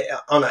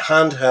on a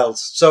handheld.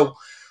 So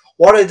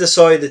what I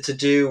decided to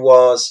do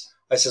was,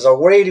 I says, I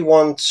really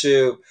want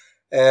to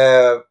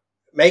uh,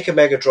 make a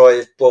Mega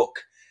Drive book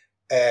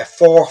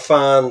for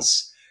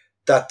fans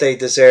that they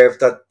deserve,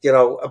 that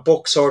a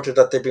book sort of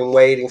that they've been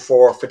waiting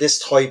for this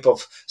type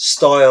of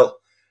style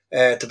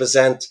to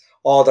present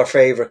all their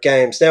favorite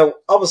games. Now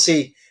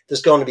obviously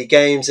there's going to be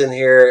games in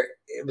here.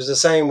 It was the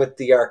same with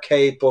the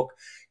arcade book.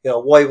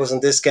 Why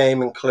wasn't this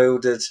game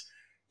included?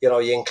 You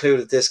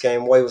included this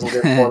game, why wasn't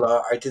this one?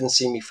 I didn't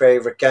see my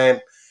favorite game.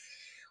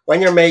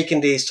 When you're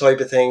making these type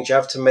of things, you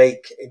have to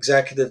make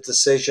executive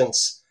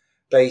decisions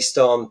based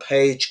on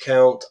page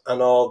count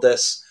and all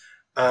this.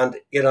 And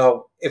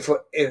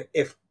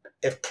if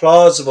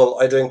plausible,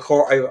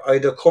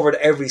 I'd have covered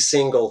every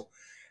single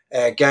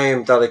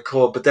game that I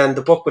could. But then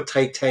the book would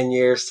take 10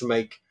 years to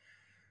make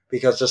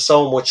because there's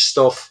so much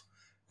stuff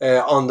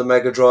on the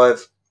Mega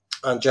Drive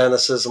and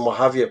Genesis and what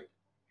have you.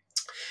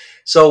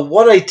 So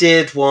what I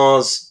did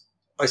was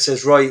I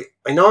says, right,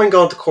 I know I'm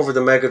going to cover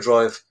the Mega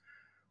Drive,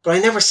 but I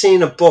never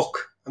seen a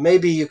book.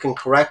 Maybe you can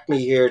correct me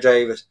here,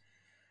 David.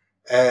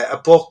 A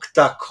book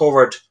that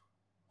covered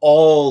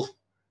all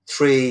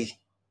three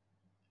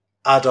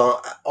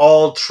add-on,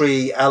 all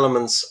three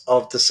elements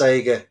of the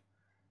Sega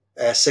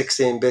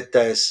 16-bit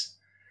days.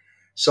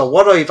 So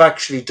what I've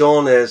actually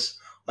done is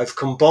I've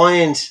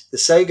combined the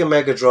Sega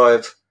Mega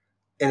Drive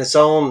in its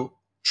own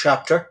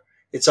chapter,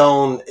 its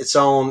own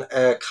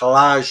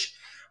collage,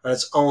 and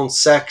its own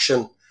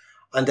section,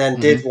 and then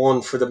did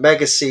one for the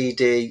Mega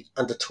CD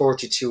and the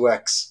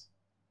 32X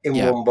in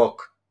one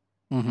book.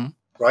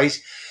 Right?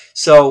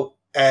 So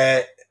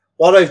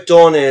what I've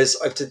done is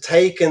I've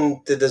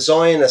taken the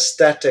design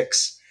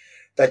aesthetics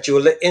that you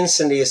will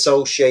instantly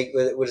associate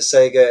with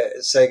a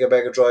Sega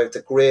Mega Drive,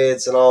 the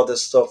grids and all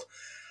this stuff,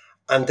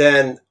 and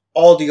then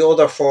all the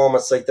other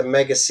formats like the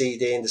Mega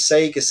CD and the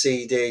Sega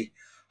CD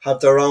have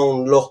their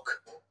own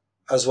look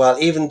as well.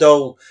 Even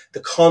though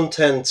the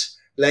content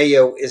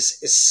layout is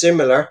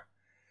similar,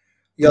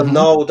 you'll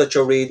know that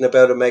you're reading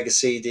about a Mega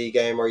CD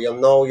game, or you'll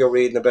know you're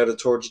reading about a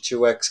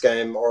 32X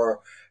game, or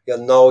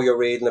you'll know you're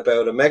reading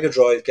about a Mega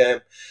Drive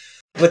game.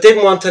 But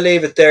didn't want to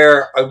leave it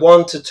there. I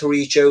wanted to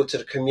reach out to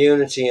the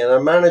community, and I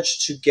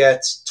managed to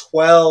get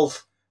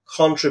 12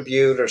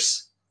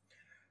 contributors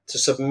to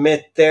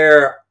submit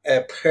their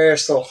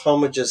personal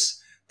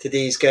homages to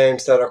these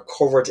games that are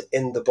covered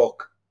in the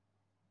book.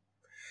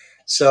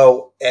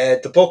 So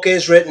the book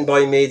is written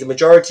by me. The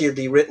majority will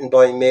be written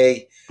by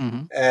me.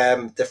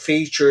 The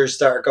features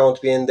that are going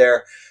to be in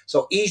there.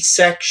 So each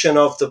section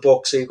of the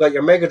book, so you've got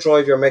your Mega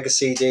Drive, your Mega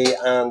CD,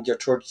 and your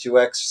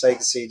 32X,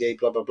 Sega CD,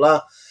 blah, blah,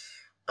 blah.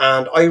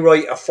 And I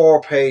write a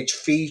 4-page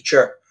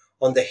feature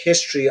on the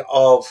history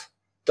of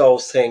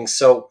those things.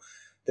 So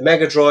the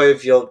Mega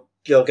Drive, you'll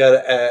get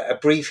a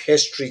brief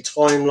history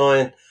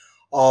timeline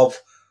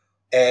of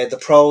the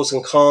pros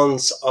and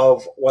cons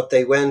of what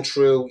they went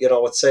through, you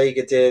know, what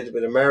Sega did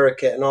with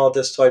America and all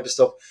this type of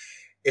stuff.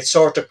 It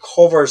sort of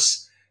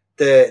covers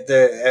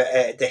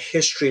the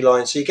history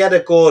line. So you get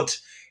a good,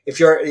 if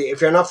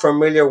you're not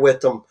familiar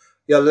with them,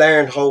 you'll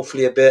learn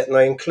hopefully a bit. And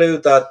I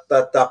include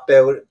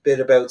that bit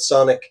about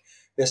Sonic,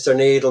 Mr.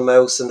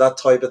 Needlemouse, and that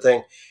type of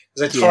thing.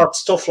 Because I thought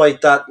stuff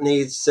like that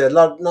needs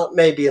not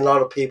maybe a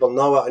lot of people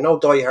know it. I know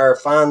die-hard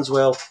fans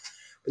will,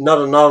 but not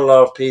a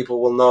lot of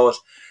people will know it.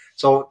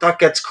 So that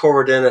gets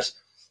covered in it.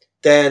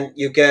 Then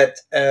you get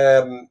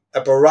a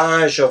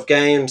barrage of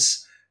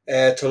games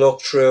to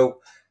look through.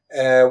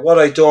 What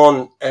I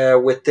done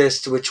with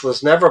this, which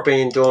was never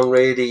being done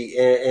really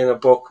in a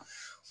book,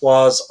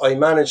 was I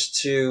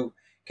managed to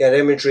get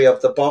imagery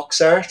of the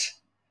box art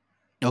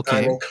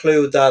and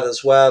include that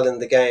as well in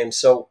the game.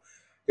 So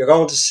you're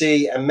going to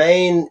see a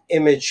main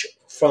image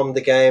from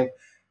the game,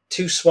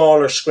 2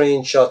 smaller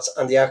screenshots,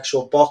 and the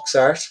actual box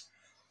art.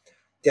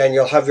 Then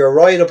you'll have your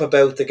write-up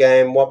about the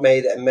game, what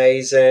made it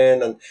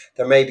amazing, and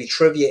there may be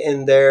trivia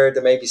in there.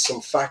 There may be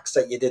some facts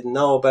that you didn't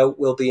know about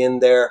will be in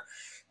there.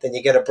 Then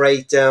you get a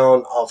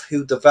breakdown of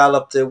who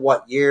developed it,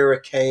 what year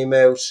it came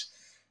out,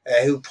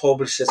 who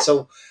published it.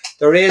 So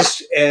there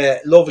is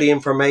lovely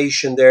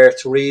information there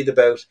to read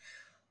about.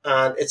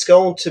 And it's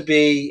going to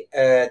be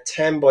a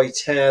 10 by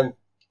 10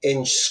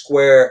 inch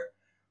square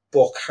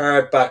book,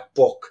 hardback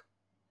book.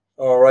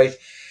 All right.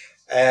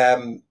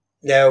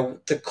 Now,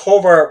 the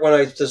cover, when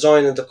I was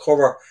designing the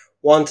cover,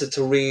 wanted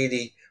to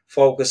really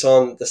focus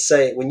on the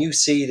Sega. When you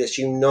see this,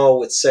 you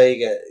know it's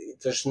Sega.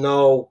 There's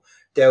no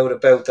doubt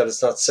about that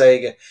it's not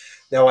Sega.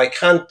 Now, I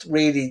can't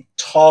really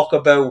talk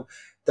about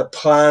the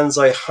plans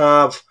I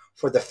have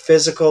for the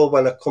physical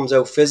when it comes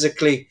out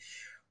physically,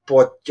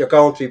 but you're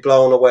going to be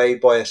blown away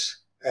by it.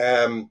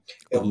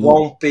 It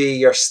won't be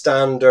your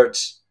standard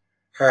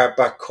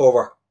hardback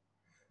cover.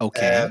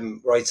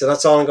 Right, so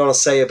that's all I'm going to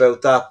say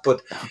about that.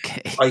 But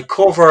I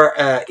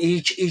cover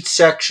each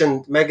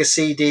section. Mega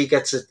CD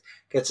gets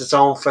its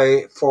own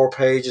 4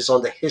 pages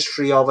on the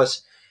history of it.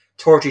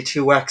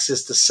 32X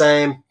is the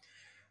same.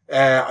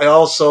 I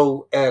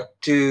also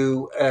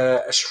do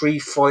a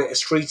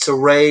Streets of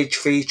Rage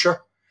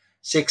feature,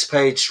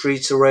 6-page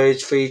Streets of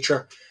Rage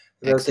feature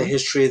about the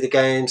history of the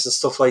games and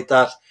stuff like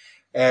that.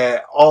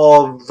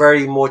 All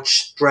very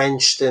much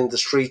drenched in the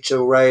Streets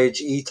of Rage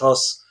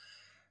ethos.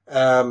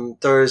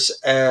 There's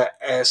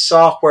a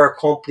software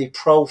company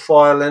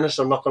profile in it.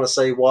 I'm not going to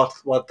say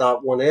what that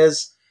one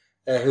is,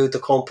 who the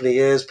company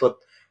is, but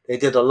they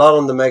did a lot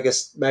on the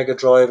Mega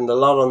Drive and a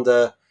lot on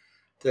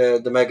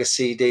the Mega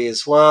CD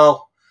as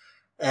well.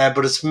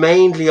 But it's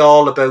mainly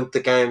all about the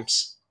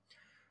games.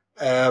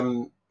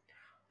 And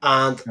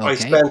I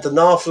spent an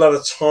awful lot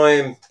of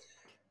time,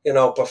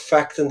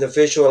 perfecting the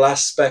visual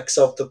aspects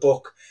of the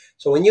book.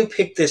 So when you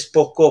pick this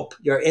book up,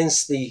 you're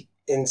instantly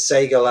in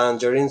Sega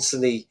land. You're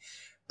instantly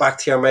back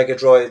to your Mega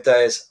Drive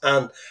days.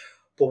 But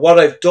what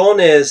I've done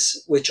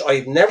is, which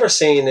I've never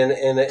seen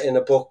in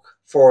a book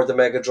for the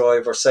Mega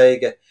Drive or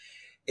Sega,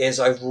 is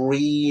I've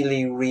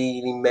really,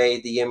 really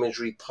made the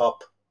imagery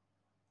pop.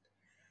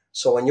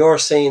 So when you're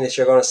seeing it,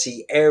 you're going to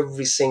see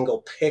every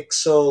single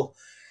pixel.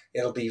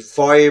 It'll be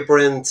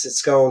vibrant.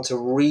 It's going to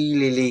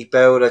really leap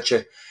out at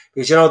you.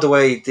 Because you know the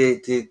way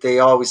they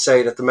always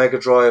say that the Mega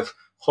Drive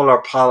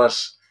color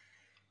palette,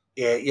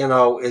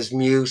 is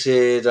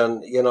muted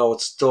and,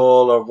 it's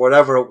dull or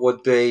whatever it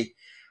would be.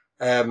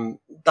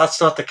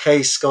 That's not the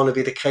case, going to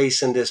be the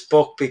case in this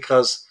book,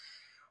 because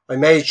I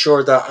made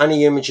sure that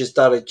any images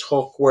that I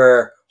took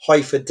were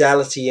high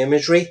fidelity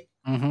imagery.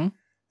 Mm-hmm.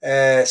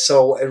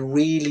 So it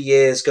really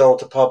is going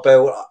to pop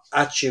out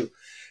at you.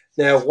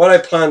 Now, what I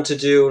plan to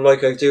do,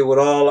 like I do with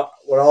all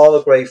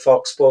the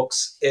Greyfox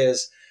books,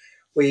 is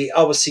we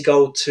obviously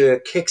go to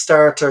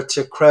Kickstarter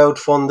to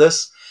crowdfund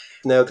this.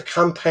 Now, the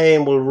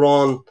campaign will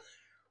run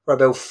for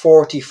about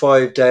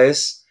 45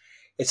 days.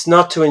 It's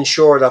not to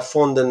ensure that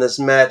funding is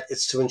met.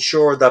 It's to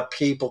ensure that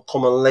people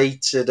coming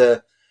late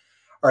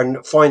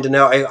or finding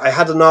out. I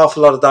had an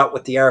awful lot of that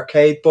with the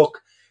arcade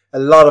book. A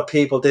lot of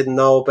people didn't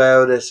know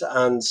about it,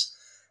 and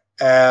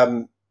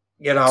um,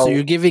 So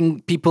you're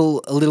giving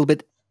people a little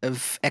bit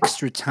of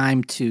extra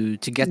time to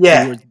get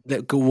yeah,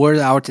 the word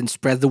out and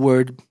spread the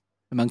word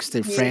amongst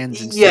their friends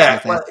and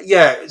stuff like that.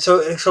 yeah.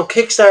 So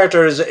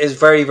Kickstarter is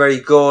very, very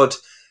good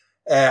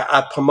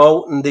at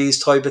promoting these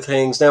type of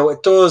things. Now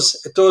it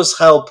does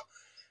help,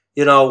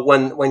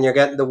 when you're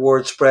getting the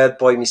word spread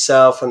by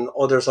myself and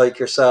others like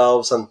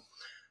yourselves, and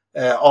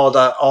all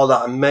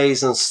that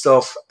amazing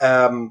stuff.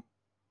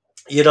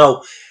 You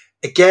know,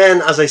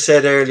 Again, as I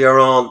said earlier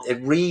on, it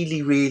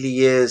really,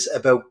 really is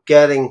about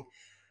getting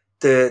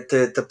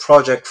the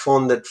project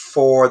funded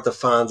for the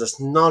fans. It's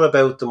not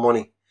about the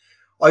money.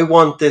 I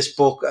want this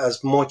book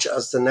as much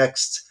as the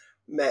next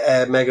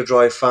Mega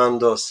Drive fan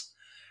does.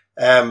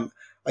 Um,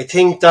 I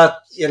think that,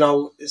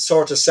 it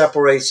sort of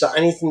separates that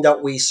anything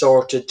that we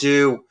sort of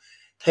do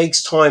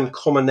takes time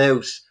coming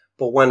out,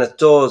 but when it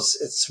does,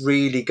 it's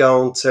really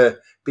going to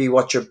be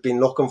what you've been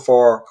looking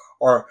for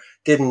or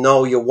didn't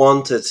know you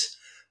wanted,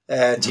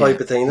 Yeah. type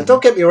of thing. And Hmm.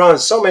 don't get me wrong,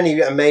 there's so many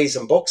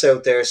amazing books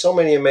out there, so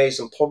many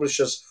amazing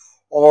publishers,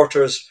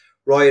 authors,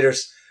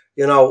 writers,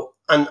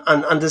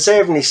 and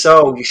deservedly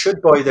so. You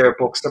should buy their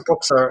books. Their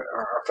books are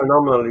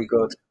phenomenally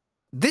good.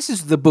 This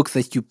is the book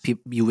that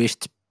you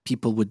wished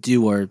people would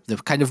do, or the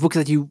kind of book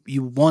that you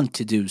want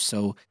to do.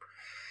 So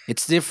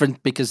it's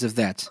different because of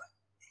that.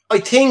 I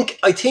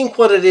think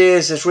what it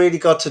is really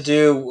got to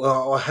do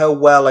how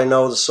well I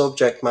know the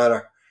subject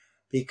matter,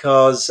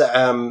 because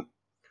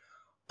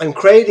I'm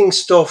creating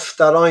stuff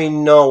that I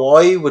know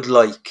I would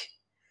like,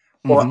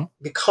 but Hmm.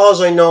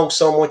 because I know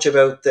so much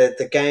about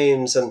the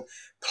games and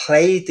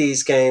played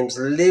these games,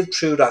 lived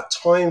through that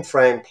time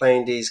frame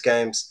playing these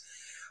games,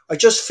 I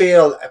just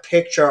feel a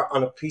picture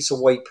on a piece of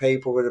white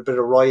paper with a bit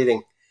of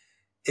writing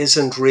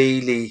isn't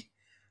really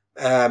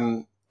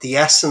the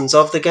essence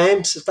of the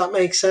games, if that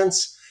makes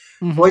sense.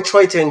 So Hmm. I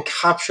try to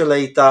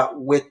encapsulate that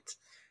with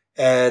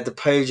the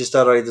pages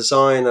that I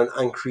design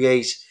and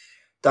create.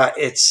 That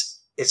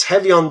it's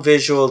heavy on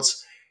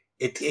visuals.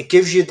 It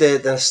gives you the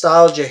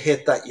nostalgia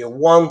hit that you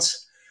want,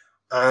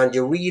 and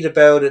you read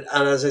about it.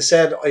 And as I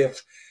said, I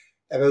have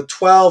about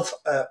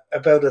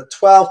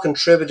 12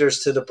 contributors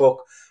to the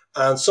book,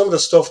 and some of the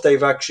stuff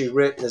they've actually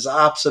written is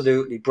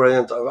absolutely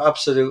brilliant. I've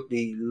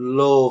absolutely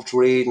loved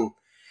reading,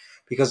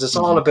 because it's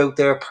all Hmm. about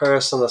their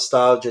personal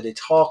nostalgia. They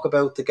talk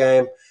about the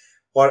game,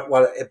 what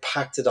it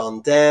impacted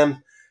on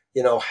them,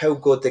 how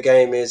good the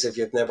game is if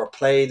you've never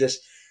played it.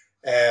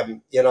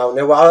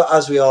 Now,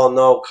 as we all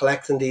know,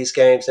 collecting these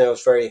games now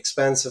is very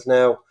expensive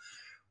now,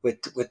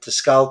 with the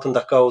scalping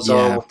that goes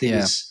on Yeah. with Yeah.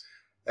 these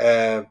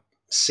uh,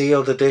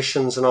 sealed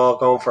editions and all,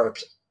 going for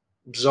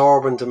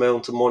absorbent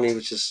amount of money,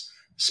 which is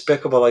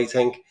despicable, I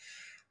think.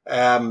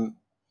 Um,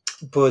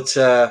 but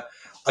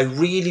I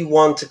really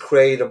want to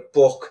create a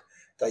book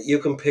that you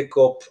can pick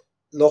up,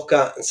 look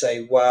at, and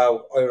say,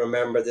 "Wow, I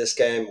remember this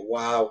game.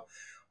 Wow,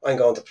 I'm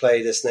going to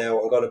play this now.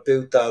 I'm going to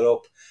boot that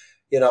up."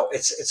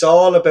 It's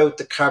all about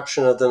the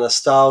capturing of the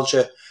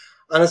nostalgia,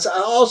 and it's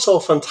also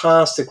a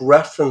fantastic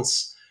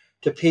reference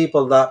to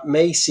people that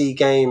may see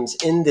games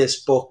in this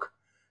book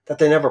that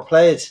they never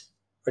played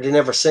or they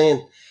never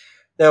seen.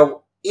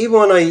 Now, even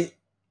when I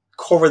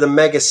cover the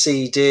Mega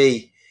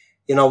CD,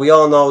 we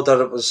all know that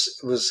it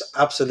was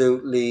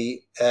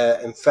absolutely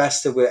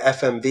infested with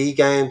FMV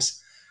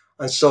games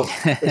and stuff.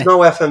 There's no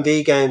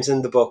FMV games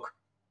in the book.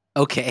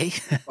 Okay.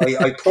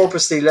 I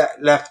purposely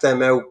left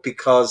them out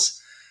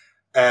because,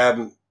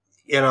 um,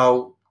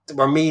 they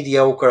were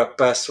mediocre at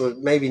best. So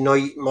maybe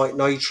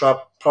Night Trap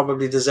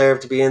probably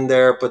deserved to be in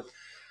there, but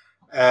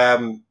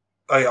um,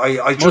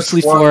 I just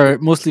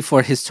want, Mostly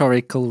for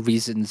historical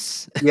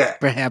reasons, yeah,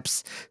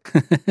 perhaps.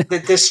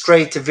 this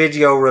straight to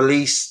video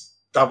release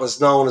that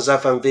was known as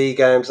FMV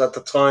games at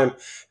the time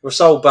were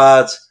so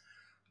bad,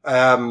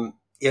 and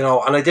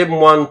I didn't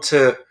want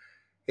to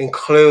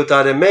include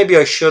that in. Maybe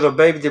I should have.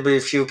 Maybe there'll be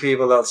a few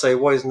people that say,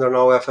 "Why isn't there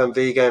no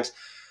FMV games?"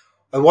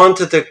 I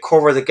wanted to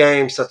cover the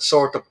games that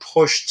sort of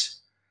pushed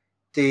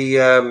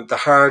the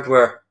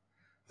hardware.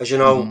 As you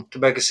Hmm. know, the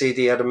Mega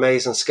CD had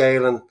amazing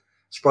scaling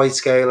sprite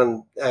scale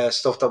and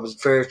stuff that was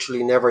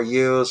virtually never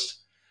used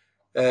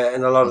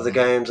in a lot of the Hmm.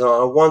 games. And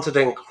I wanted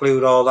to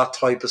include all that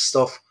type of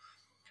stuff.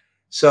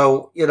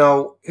 So,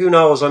 who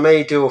knows? I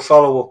may do a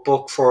follow up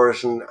book for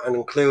it and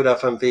include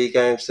FMV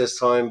games this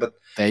time. But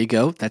There you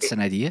go. That's it, an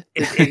idea.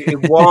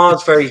 it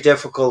was very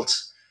difficult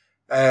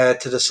to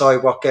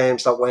decide what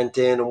games that went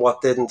in and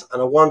what didn't.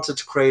 And I wanted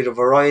to create a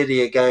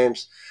variety of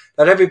games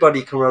that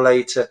everybody can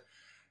relate to.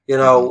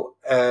 Hmm.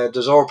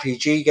 There's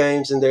RPG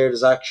games in there,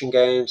 there's action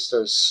games,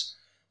 there's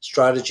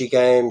strategy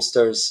games,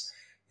 there's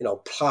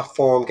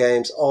platform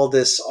games. All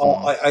this,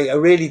 Hmm. I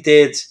really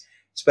did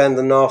spend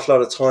an awful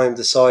lot of time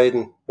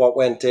deciding what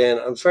went in.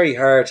 It was very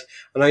hard,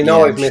 and I know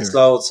Yeah, I'm I've missed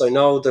sure. loads. I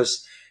know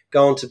there's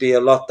going to be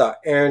a lot that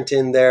aren't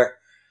in there,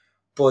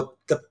 but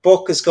the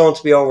book is going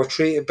to be about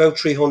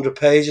 300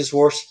 pages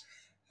worth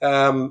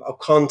of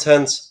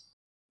content.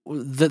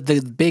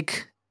 The big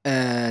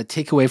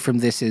takeaway from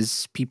this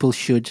is people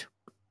should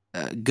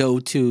go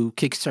to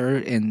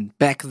Kickstarter and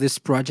back this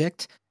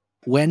project.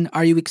 When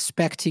are you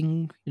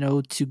expecting,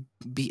 to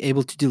be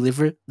able to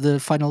deliver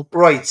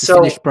Right. the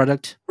finished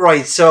product?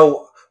 Right.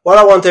 So what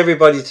I want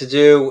everybody to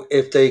do,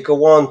 if they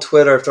go on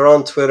Twitter, if they're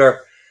on Twitter,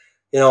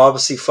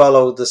 obviously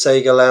follow the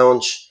Sega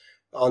Lounge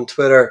on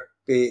Twitter,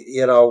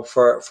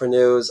 for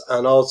news,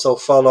 and also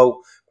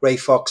follow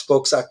Greyfox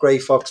Books at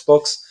Greyfox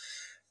Books.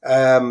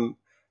 Um,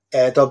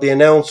 there'll be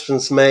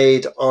announcements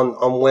made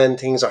on when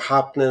things are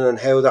happening and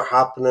how they're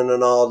happening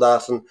and all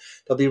that, and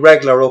there'll be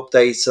regular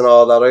updates and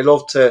all that. I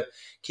love to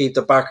keep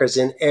the backers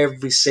in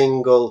every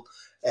single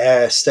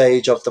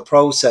stage of the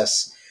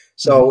process. Hmm.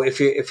 So if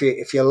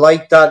you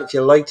like that, if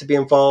you like to be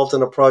involved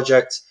in a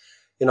project,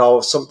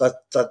 something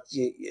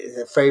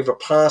a favorite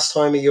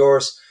pastime of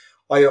yours,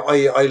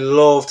 I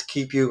love to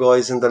keep you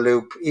guys in the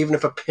loop. Even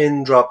if a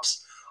pin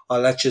drops, I'll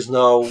let you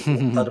know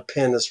that a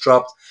pin has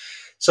dropped.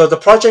 So the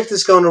project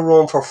is going to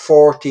run for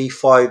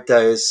 45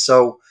 days.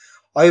 So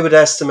I would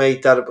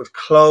estimate that it would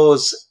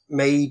close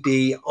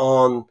maybe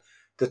on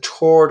the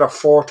 3rd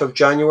or 4th of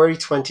January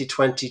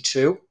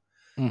 2022.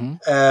 Hmm.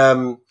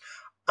 Um,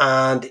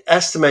 and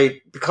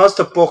estimate, because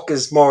the book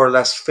is more or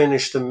less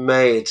finished and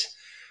made,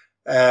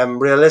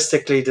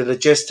 realistically, the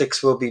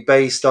logistics will be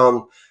based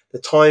on the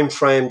time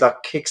frame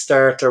that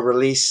Kickstarter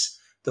release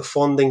the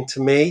funding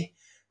to me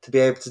to be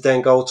able to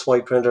then go to my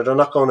printer. They're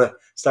not going to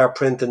start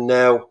printing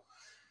now,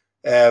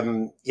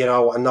 and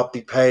not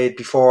be paid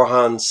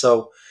beforehand.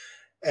 So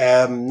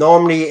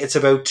normally it's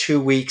about 2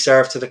 weeks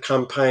after the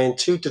campaign,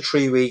 2 to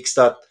 3 weeks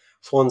that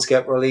funds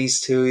get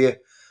released to you,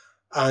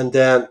 and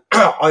then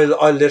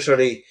I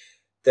literally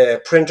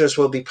the printers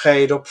will be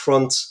paid up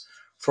front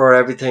for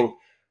everything.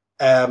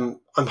 I'm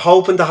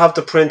hoping to have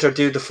the printer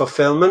do the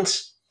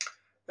fulfillment.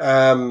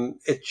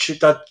 It should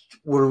that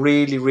will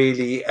really,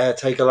 really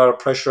take a lot of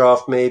pressure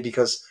off me,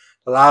 because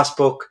the last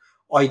book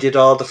I did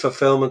all the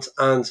fulfillment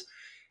and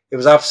it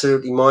was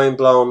absolutely mind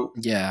blown.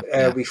 Yeah,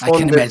 yeah. We I can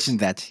funded. imagine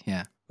that.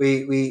 Yeah.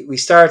 We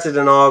started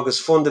in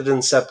August, funded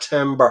in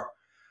September,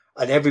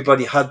 and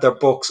everybody had their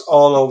books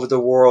all over the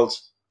world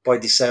by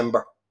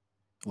December.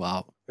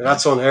 Wow. And Yeah.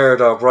 that's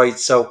unheard of, right?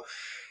 So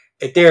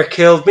it near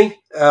killed me.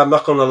 I'm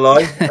not going to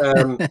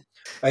lie.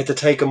 I had to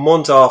take a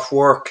month off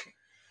work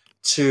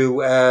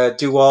to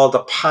do all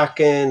the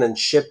packing and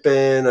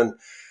shipping, and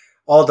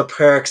all the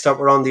perks that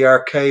were on the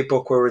arcade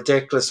book were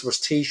ridiculous. There was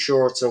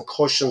t-shirts and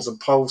cushions and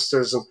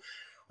posters, and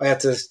I had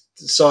to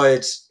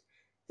decide,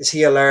 is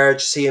he a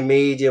large, is he a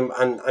medium,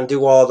 and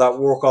do all that,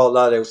 work all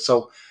that out.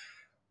 So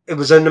it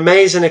was an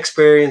amazing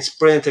experience,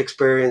 brilliant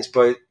experience,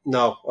 but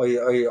no,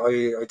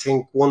 I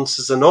think once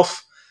is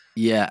enough.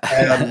 Yeah.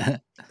 Um,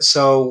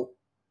 so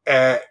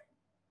uh,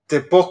 the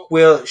book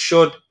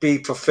should be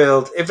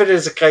fulfilled. If it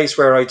is a case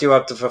where I do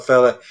have to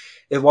fulfill it,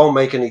 it won't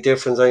make any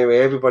difference anyway.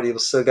 Everybody will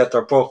still get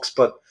their books,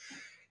 but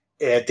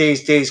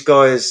these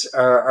guys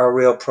are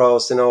real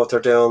pros. They know what they're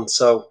doing.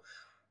 So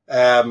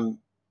um,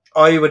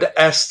 I would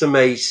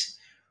estimate,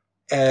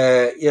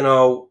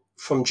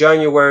 from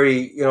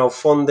January,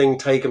 funding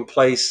taking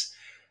place,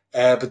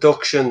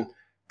 production,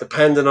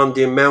 depending on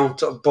the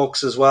amount of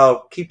books as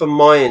well. Keep in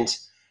mind,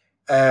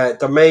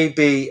 there may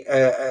be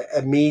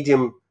a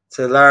medium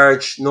to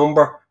large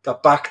number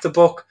that back the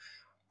book,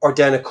 or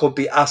then it could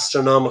be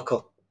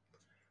astronomical.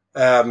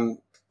 Um,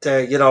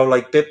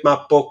 like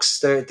Bitmap books,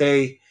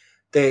 they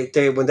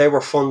when they were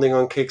funding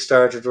on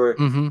Kickstarter, there were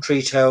Hmm.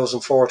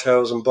 3,000,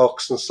 4,000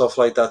 books and stuff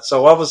like that.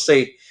 So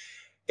obviously,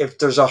 if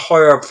there's a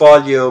higher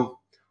volume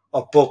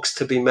of books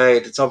to be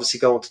made, it's obviously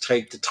going to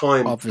take the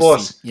time. But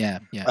Obviously. Yeah.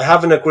 Yeah. I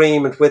have an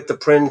agreement with the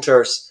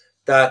printers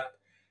that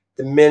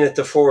the minute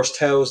the first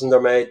 1,000 are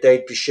made,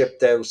 they'd be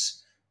shipped out.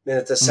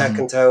 Minute the Hmm.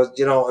 second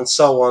 1,000, and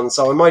so on.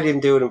 So I might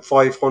even do it in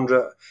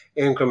 500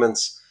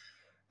 increments.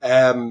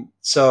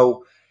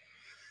 So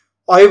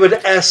I would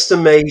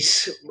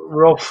estimate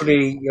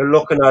roughly you're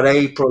looking at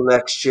April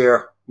next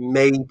year,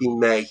 maybe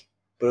May,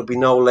 but it'll be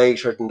no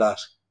later than that.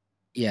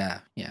 Yeah.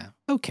 Yeah.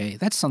 Okay,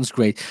 that sounds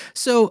great.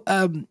 So,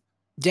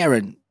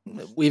 Darren,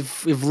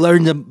 we've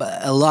learned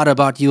a lot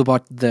about you,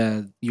 about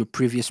your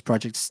previous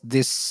projects.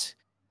 This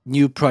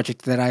new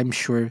project that I'm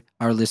sure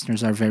our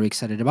listeners are very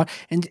excited about.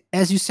 And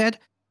as you said,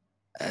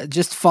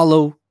 just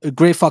follow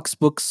Greyfox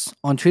Books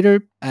on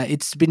Twitter.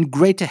 It's been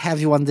great to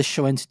have you on the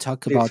show and to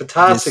talk It'd be about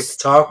fantastic to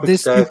talk with you,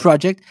 this new Dave.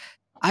 project.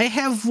 I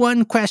have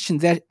one question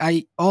that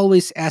I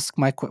always ask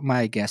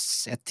my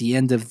guests at the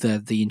end of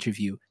the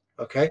interview,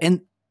 Okay.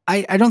 and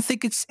I don't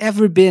think it's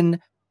ever been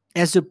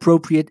as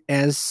appropriate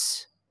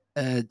as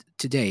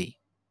today.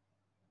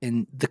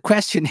 And the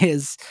question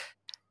is,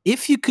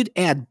 if you could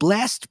add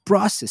blast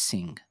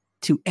processing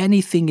to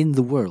anything in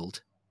the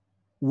world,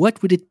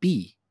 what would it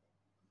be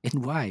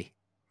and why?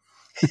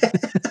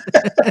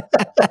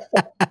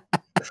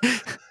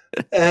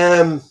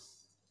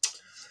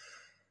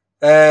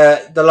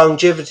 The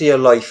longevity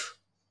of life.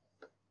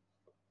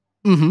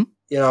 Mm-hmm.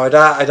 You know, I'd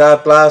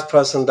add blast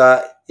processing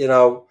that, you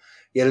know,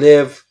 you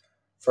live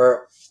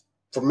for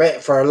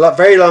a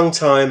very long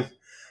time,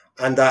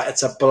 and that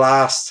it's a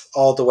blast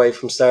all the way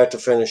from start to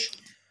finish.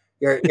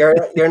 You're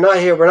not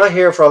here. We're not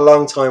here for a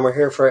long time. We're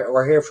here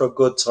for a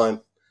good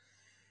time.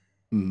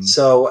 Mm-hmm.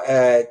 So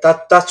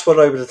that's what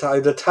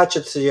I'd attach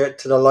it to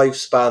the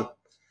lifespan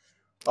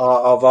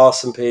of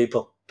awesome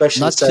people,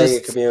 especially Not the Sega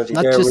just community.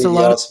 not They're just really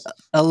awesome.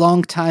 a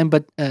long time,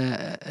 but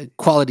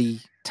quality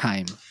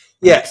time.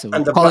 Yeah, Right? So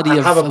and quality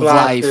have a of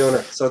blast doing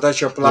life. it. So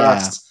that's your Yeah,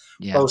 blast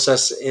yeah.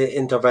 process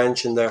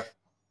intervention there.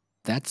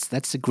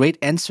 That's a great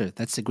answer.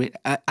 That's a great.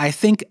 I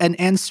think an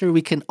answer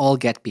we can all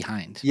get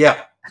behind.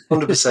 Yeah,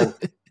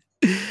 100%.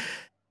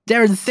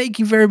 Darren, thank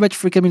you very much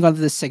for coming on to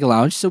the Sega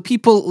Lounge. So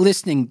people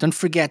listening, don't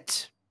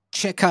forget,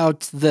 check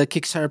out the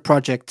Kickstarter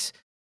project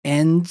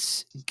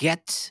and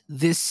get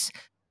this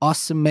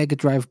awesome Mega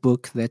Drive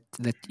book that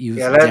you've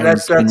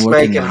Darren's been let's working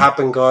make it on.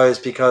 happen, guys,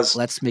 because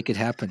Let's make it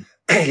happen.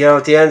 you know,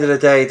 at the end of the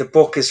day, the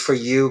book is for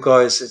you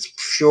guys. It's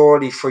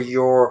purely for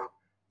your,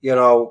 you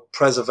know,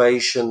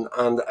 preservation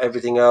and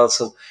everything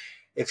else. And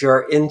if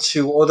you're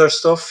into other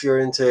stuff, you're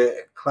into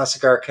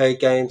classic arcade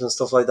games and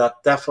stuff like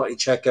that, definitely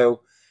check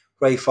out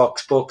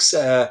Greyfox Books.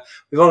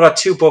 We've only got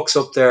 2 books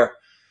up there,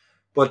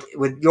 but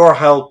with your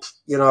help,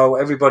 you know,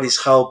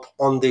 everybody's help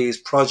on these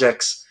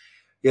projects,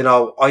 you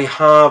know, I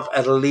have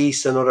at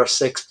least another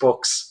 6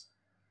 books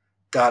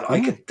that I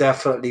could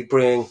definitely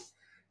bring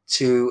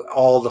to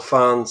all the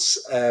fans,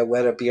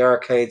 whether it be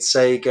arcade,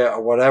 Sega,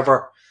 or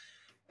whatever.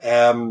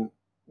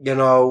 You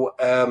know,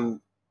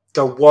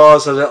 there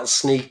was a little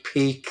sneak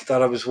peek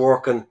that I was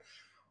working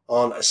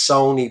on a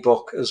Sony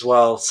book as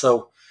well.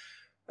 So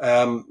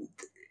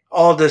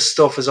all this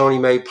stuff is only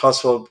made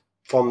possible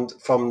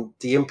from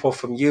the input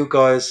from you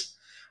guys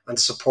and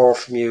the support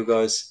from you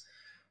guys.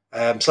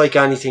 It's like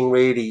anything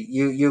really.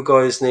 You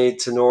guys need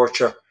to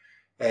nurture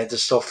the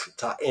stuff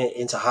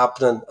into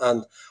happening,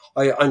 and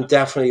I'm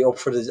definitely up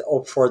for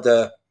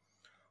the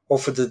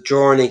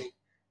journey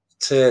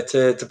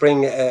to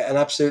bring an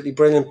absolutely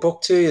brilliant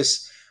book to you,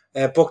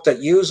 a book that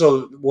you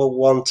will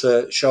want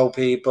to show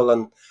people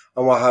and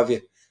what have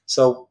you.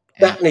 So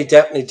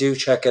definitely do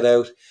check it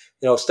out.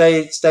 You know,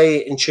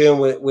 stay in tune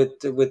with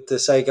the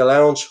Sega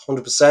Lounge,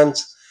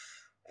 100%.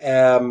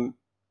 And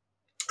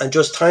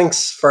just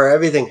thanks for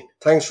everything.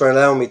 Thanks for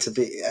allowing me to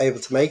be able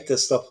to make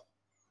this stuff.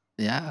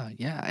 Yeah,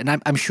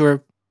 and I'm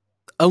sure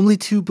only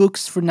 2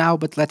 books for now,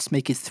 but let's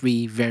make it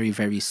 3 very,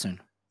 very soon.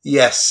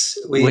 Yes,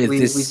 we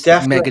this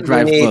definitely Mega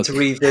Drive need book. to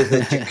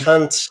revisit. You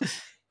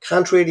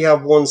can't really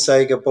have one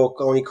Sega book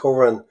only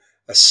covering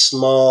a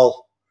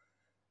small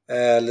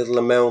little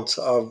amount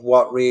of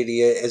what really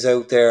is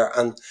out there.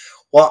 And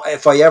what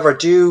if I ever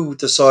do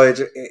decide,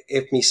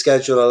 if my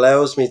schedule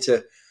allows me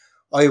to,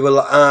 I will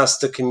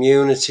ask the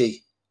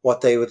community what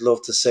they would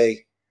love to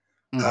see,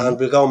 and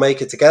we'll go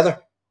make it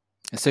together.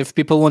 So if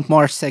people want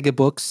more Sega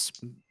books,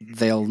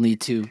 they'll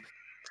need to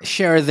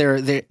share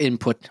their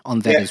input on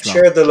that as well.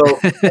 Share the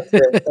love.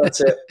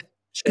 That's it.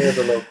 Share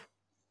the love.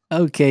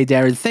 Okay,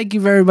 Darren, thank you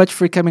very much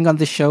for coming on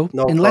the show.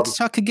 No and problem. Let's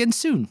talk again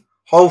soon.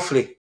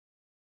 Hopefully.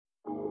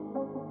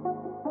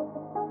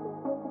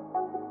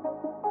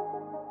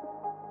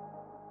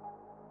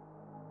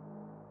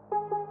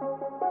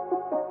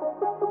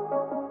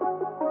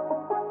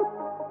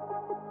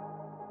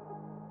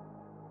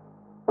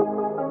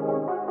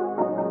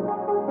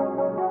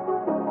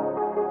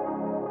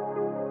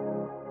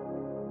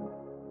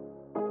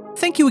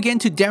 Thank you again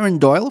to Darren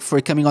Doyle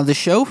for coming on the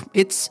show.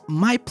 It's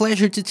my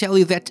pleasure to tell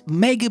you that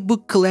Mega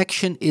Book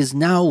Collection is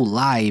now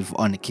live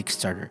on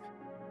Kickstarter.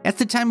 At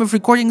the time of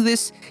recording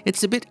this,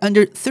 it's a bit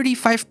under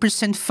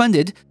 35%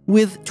 funded,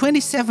 with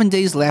 27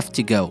 days left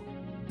to go.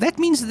 That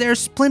means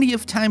there's plenty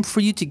of time for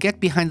you to get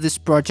behind this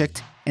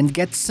project and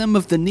get some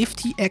of the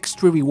nifty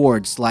extra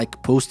rewards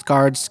like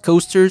postcards,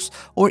 coasters,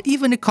 or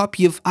even a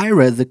copy of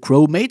Ira the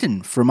Crow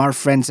Maiden from our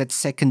friends at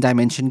Second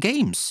Dimension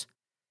Games.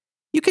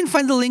 You can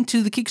find the link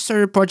to the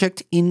Kickstarter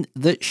project in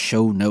the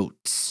show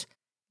notes.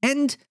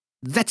 And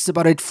that's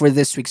about it for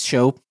this week's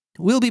show.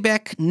 We'll be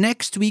back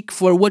next week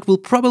for what will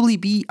probably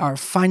be our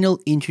final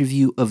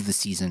interview of the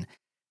season.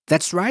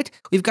 That's right,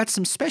 we've got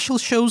some special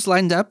shows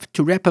lined up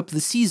to wrap up the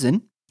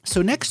season,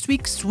 so next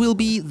week's will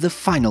be the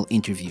final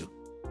interview.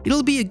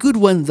 It'll be a good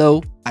one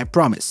though, I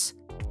promise.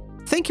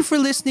 Thank you for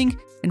listening,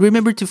 And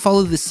remember to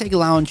follow the Sega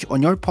Lounge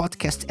on your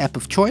podcast app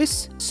of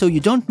choice so you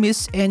don't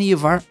miss any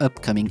of our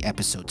upcoming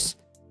episodes.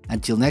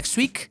 Until next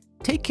week,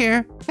 take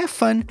care, have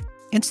fun,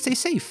 and stay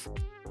safe.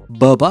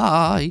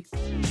 Bye-bye!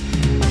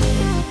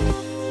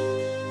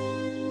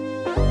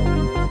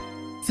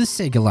 The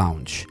Sega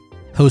Lounge,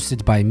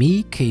 hosted by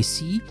me,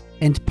 KC,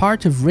 and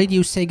part of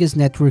Radio Sega's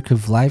network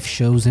of live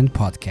shows and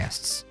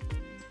podcasts.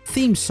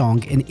 Theme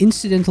song and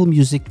incidental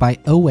music by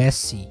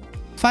OSC.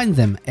 Find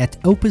them at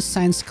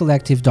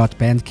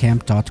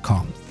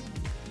opussciencecollective.bandcamp.com.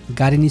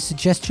 Got any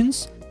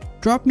suggestions?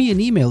 Drop me an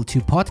email to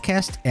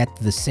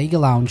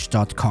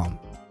podcast@thesegalounge.com.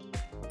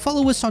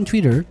 Follow us on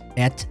Twitter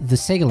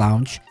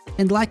 @thesegalounge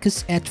and like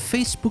us at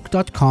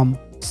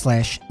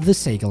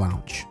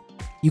facebook.com/thesegalounge.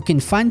 You can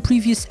find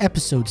previous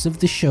episodes of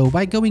the show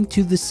by going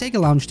to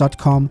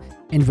thesegalounge.com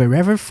and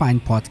wherever fine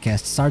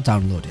podcasts are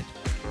downloaded.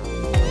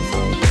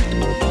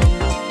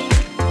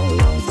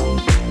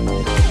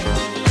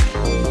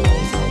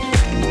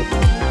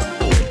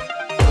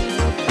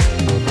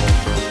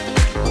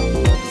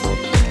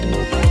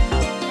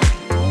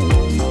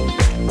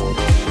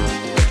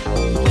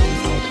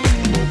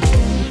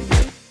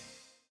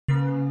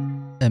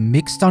 A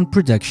Mixed On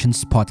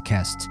Productions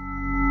podcast.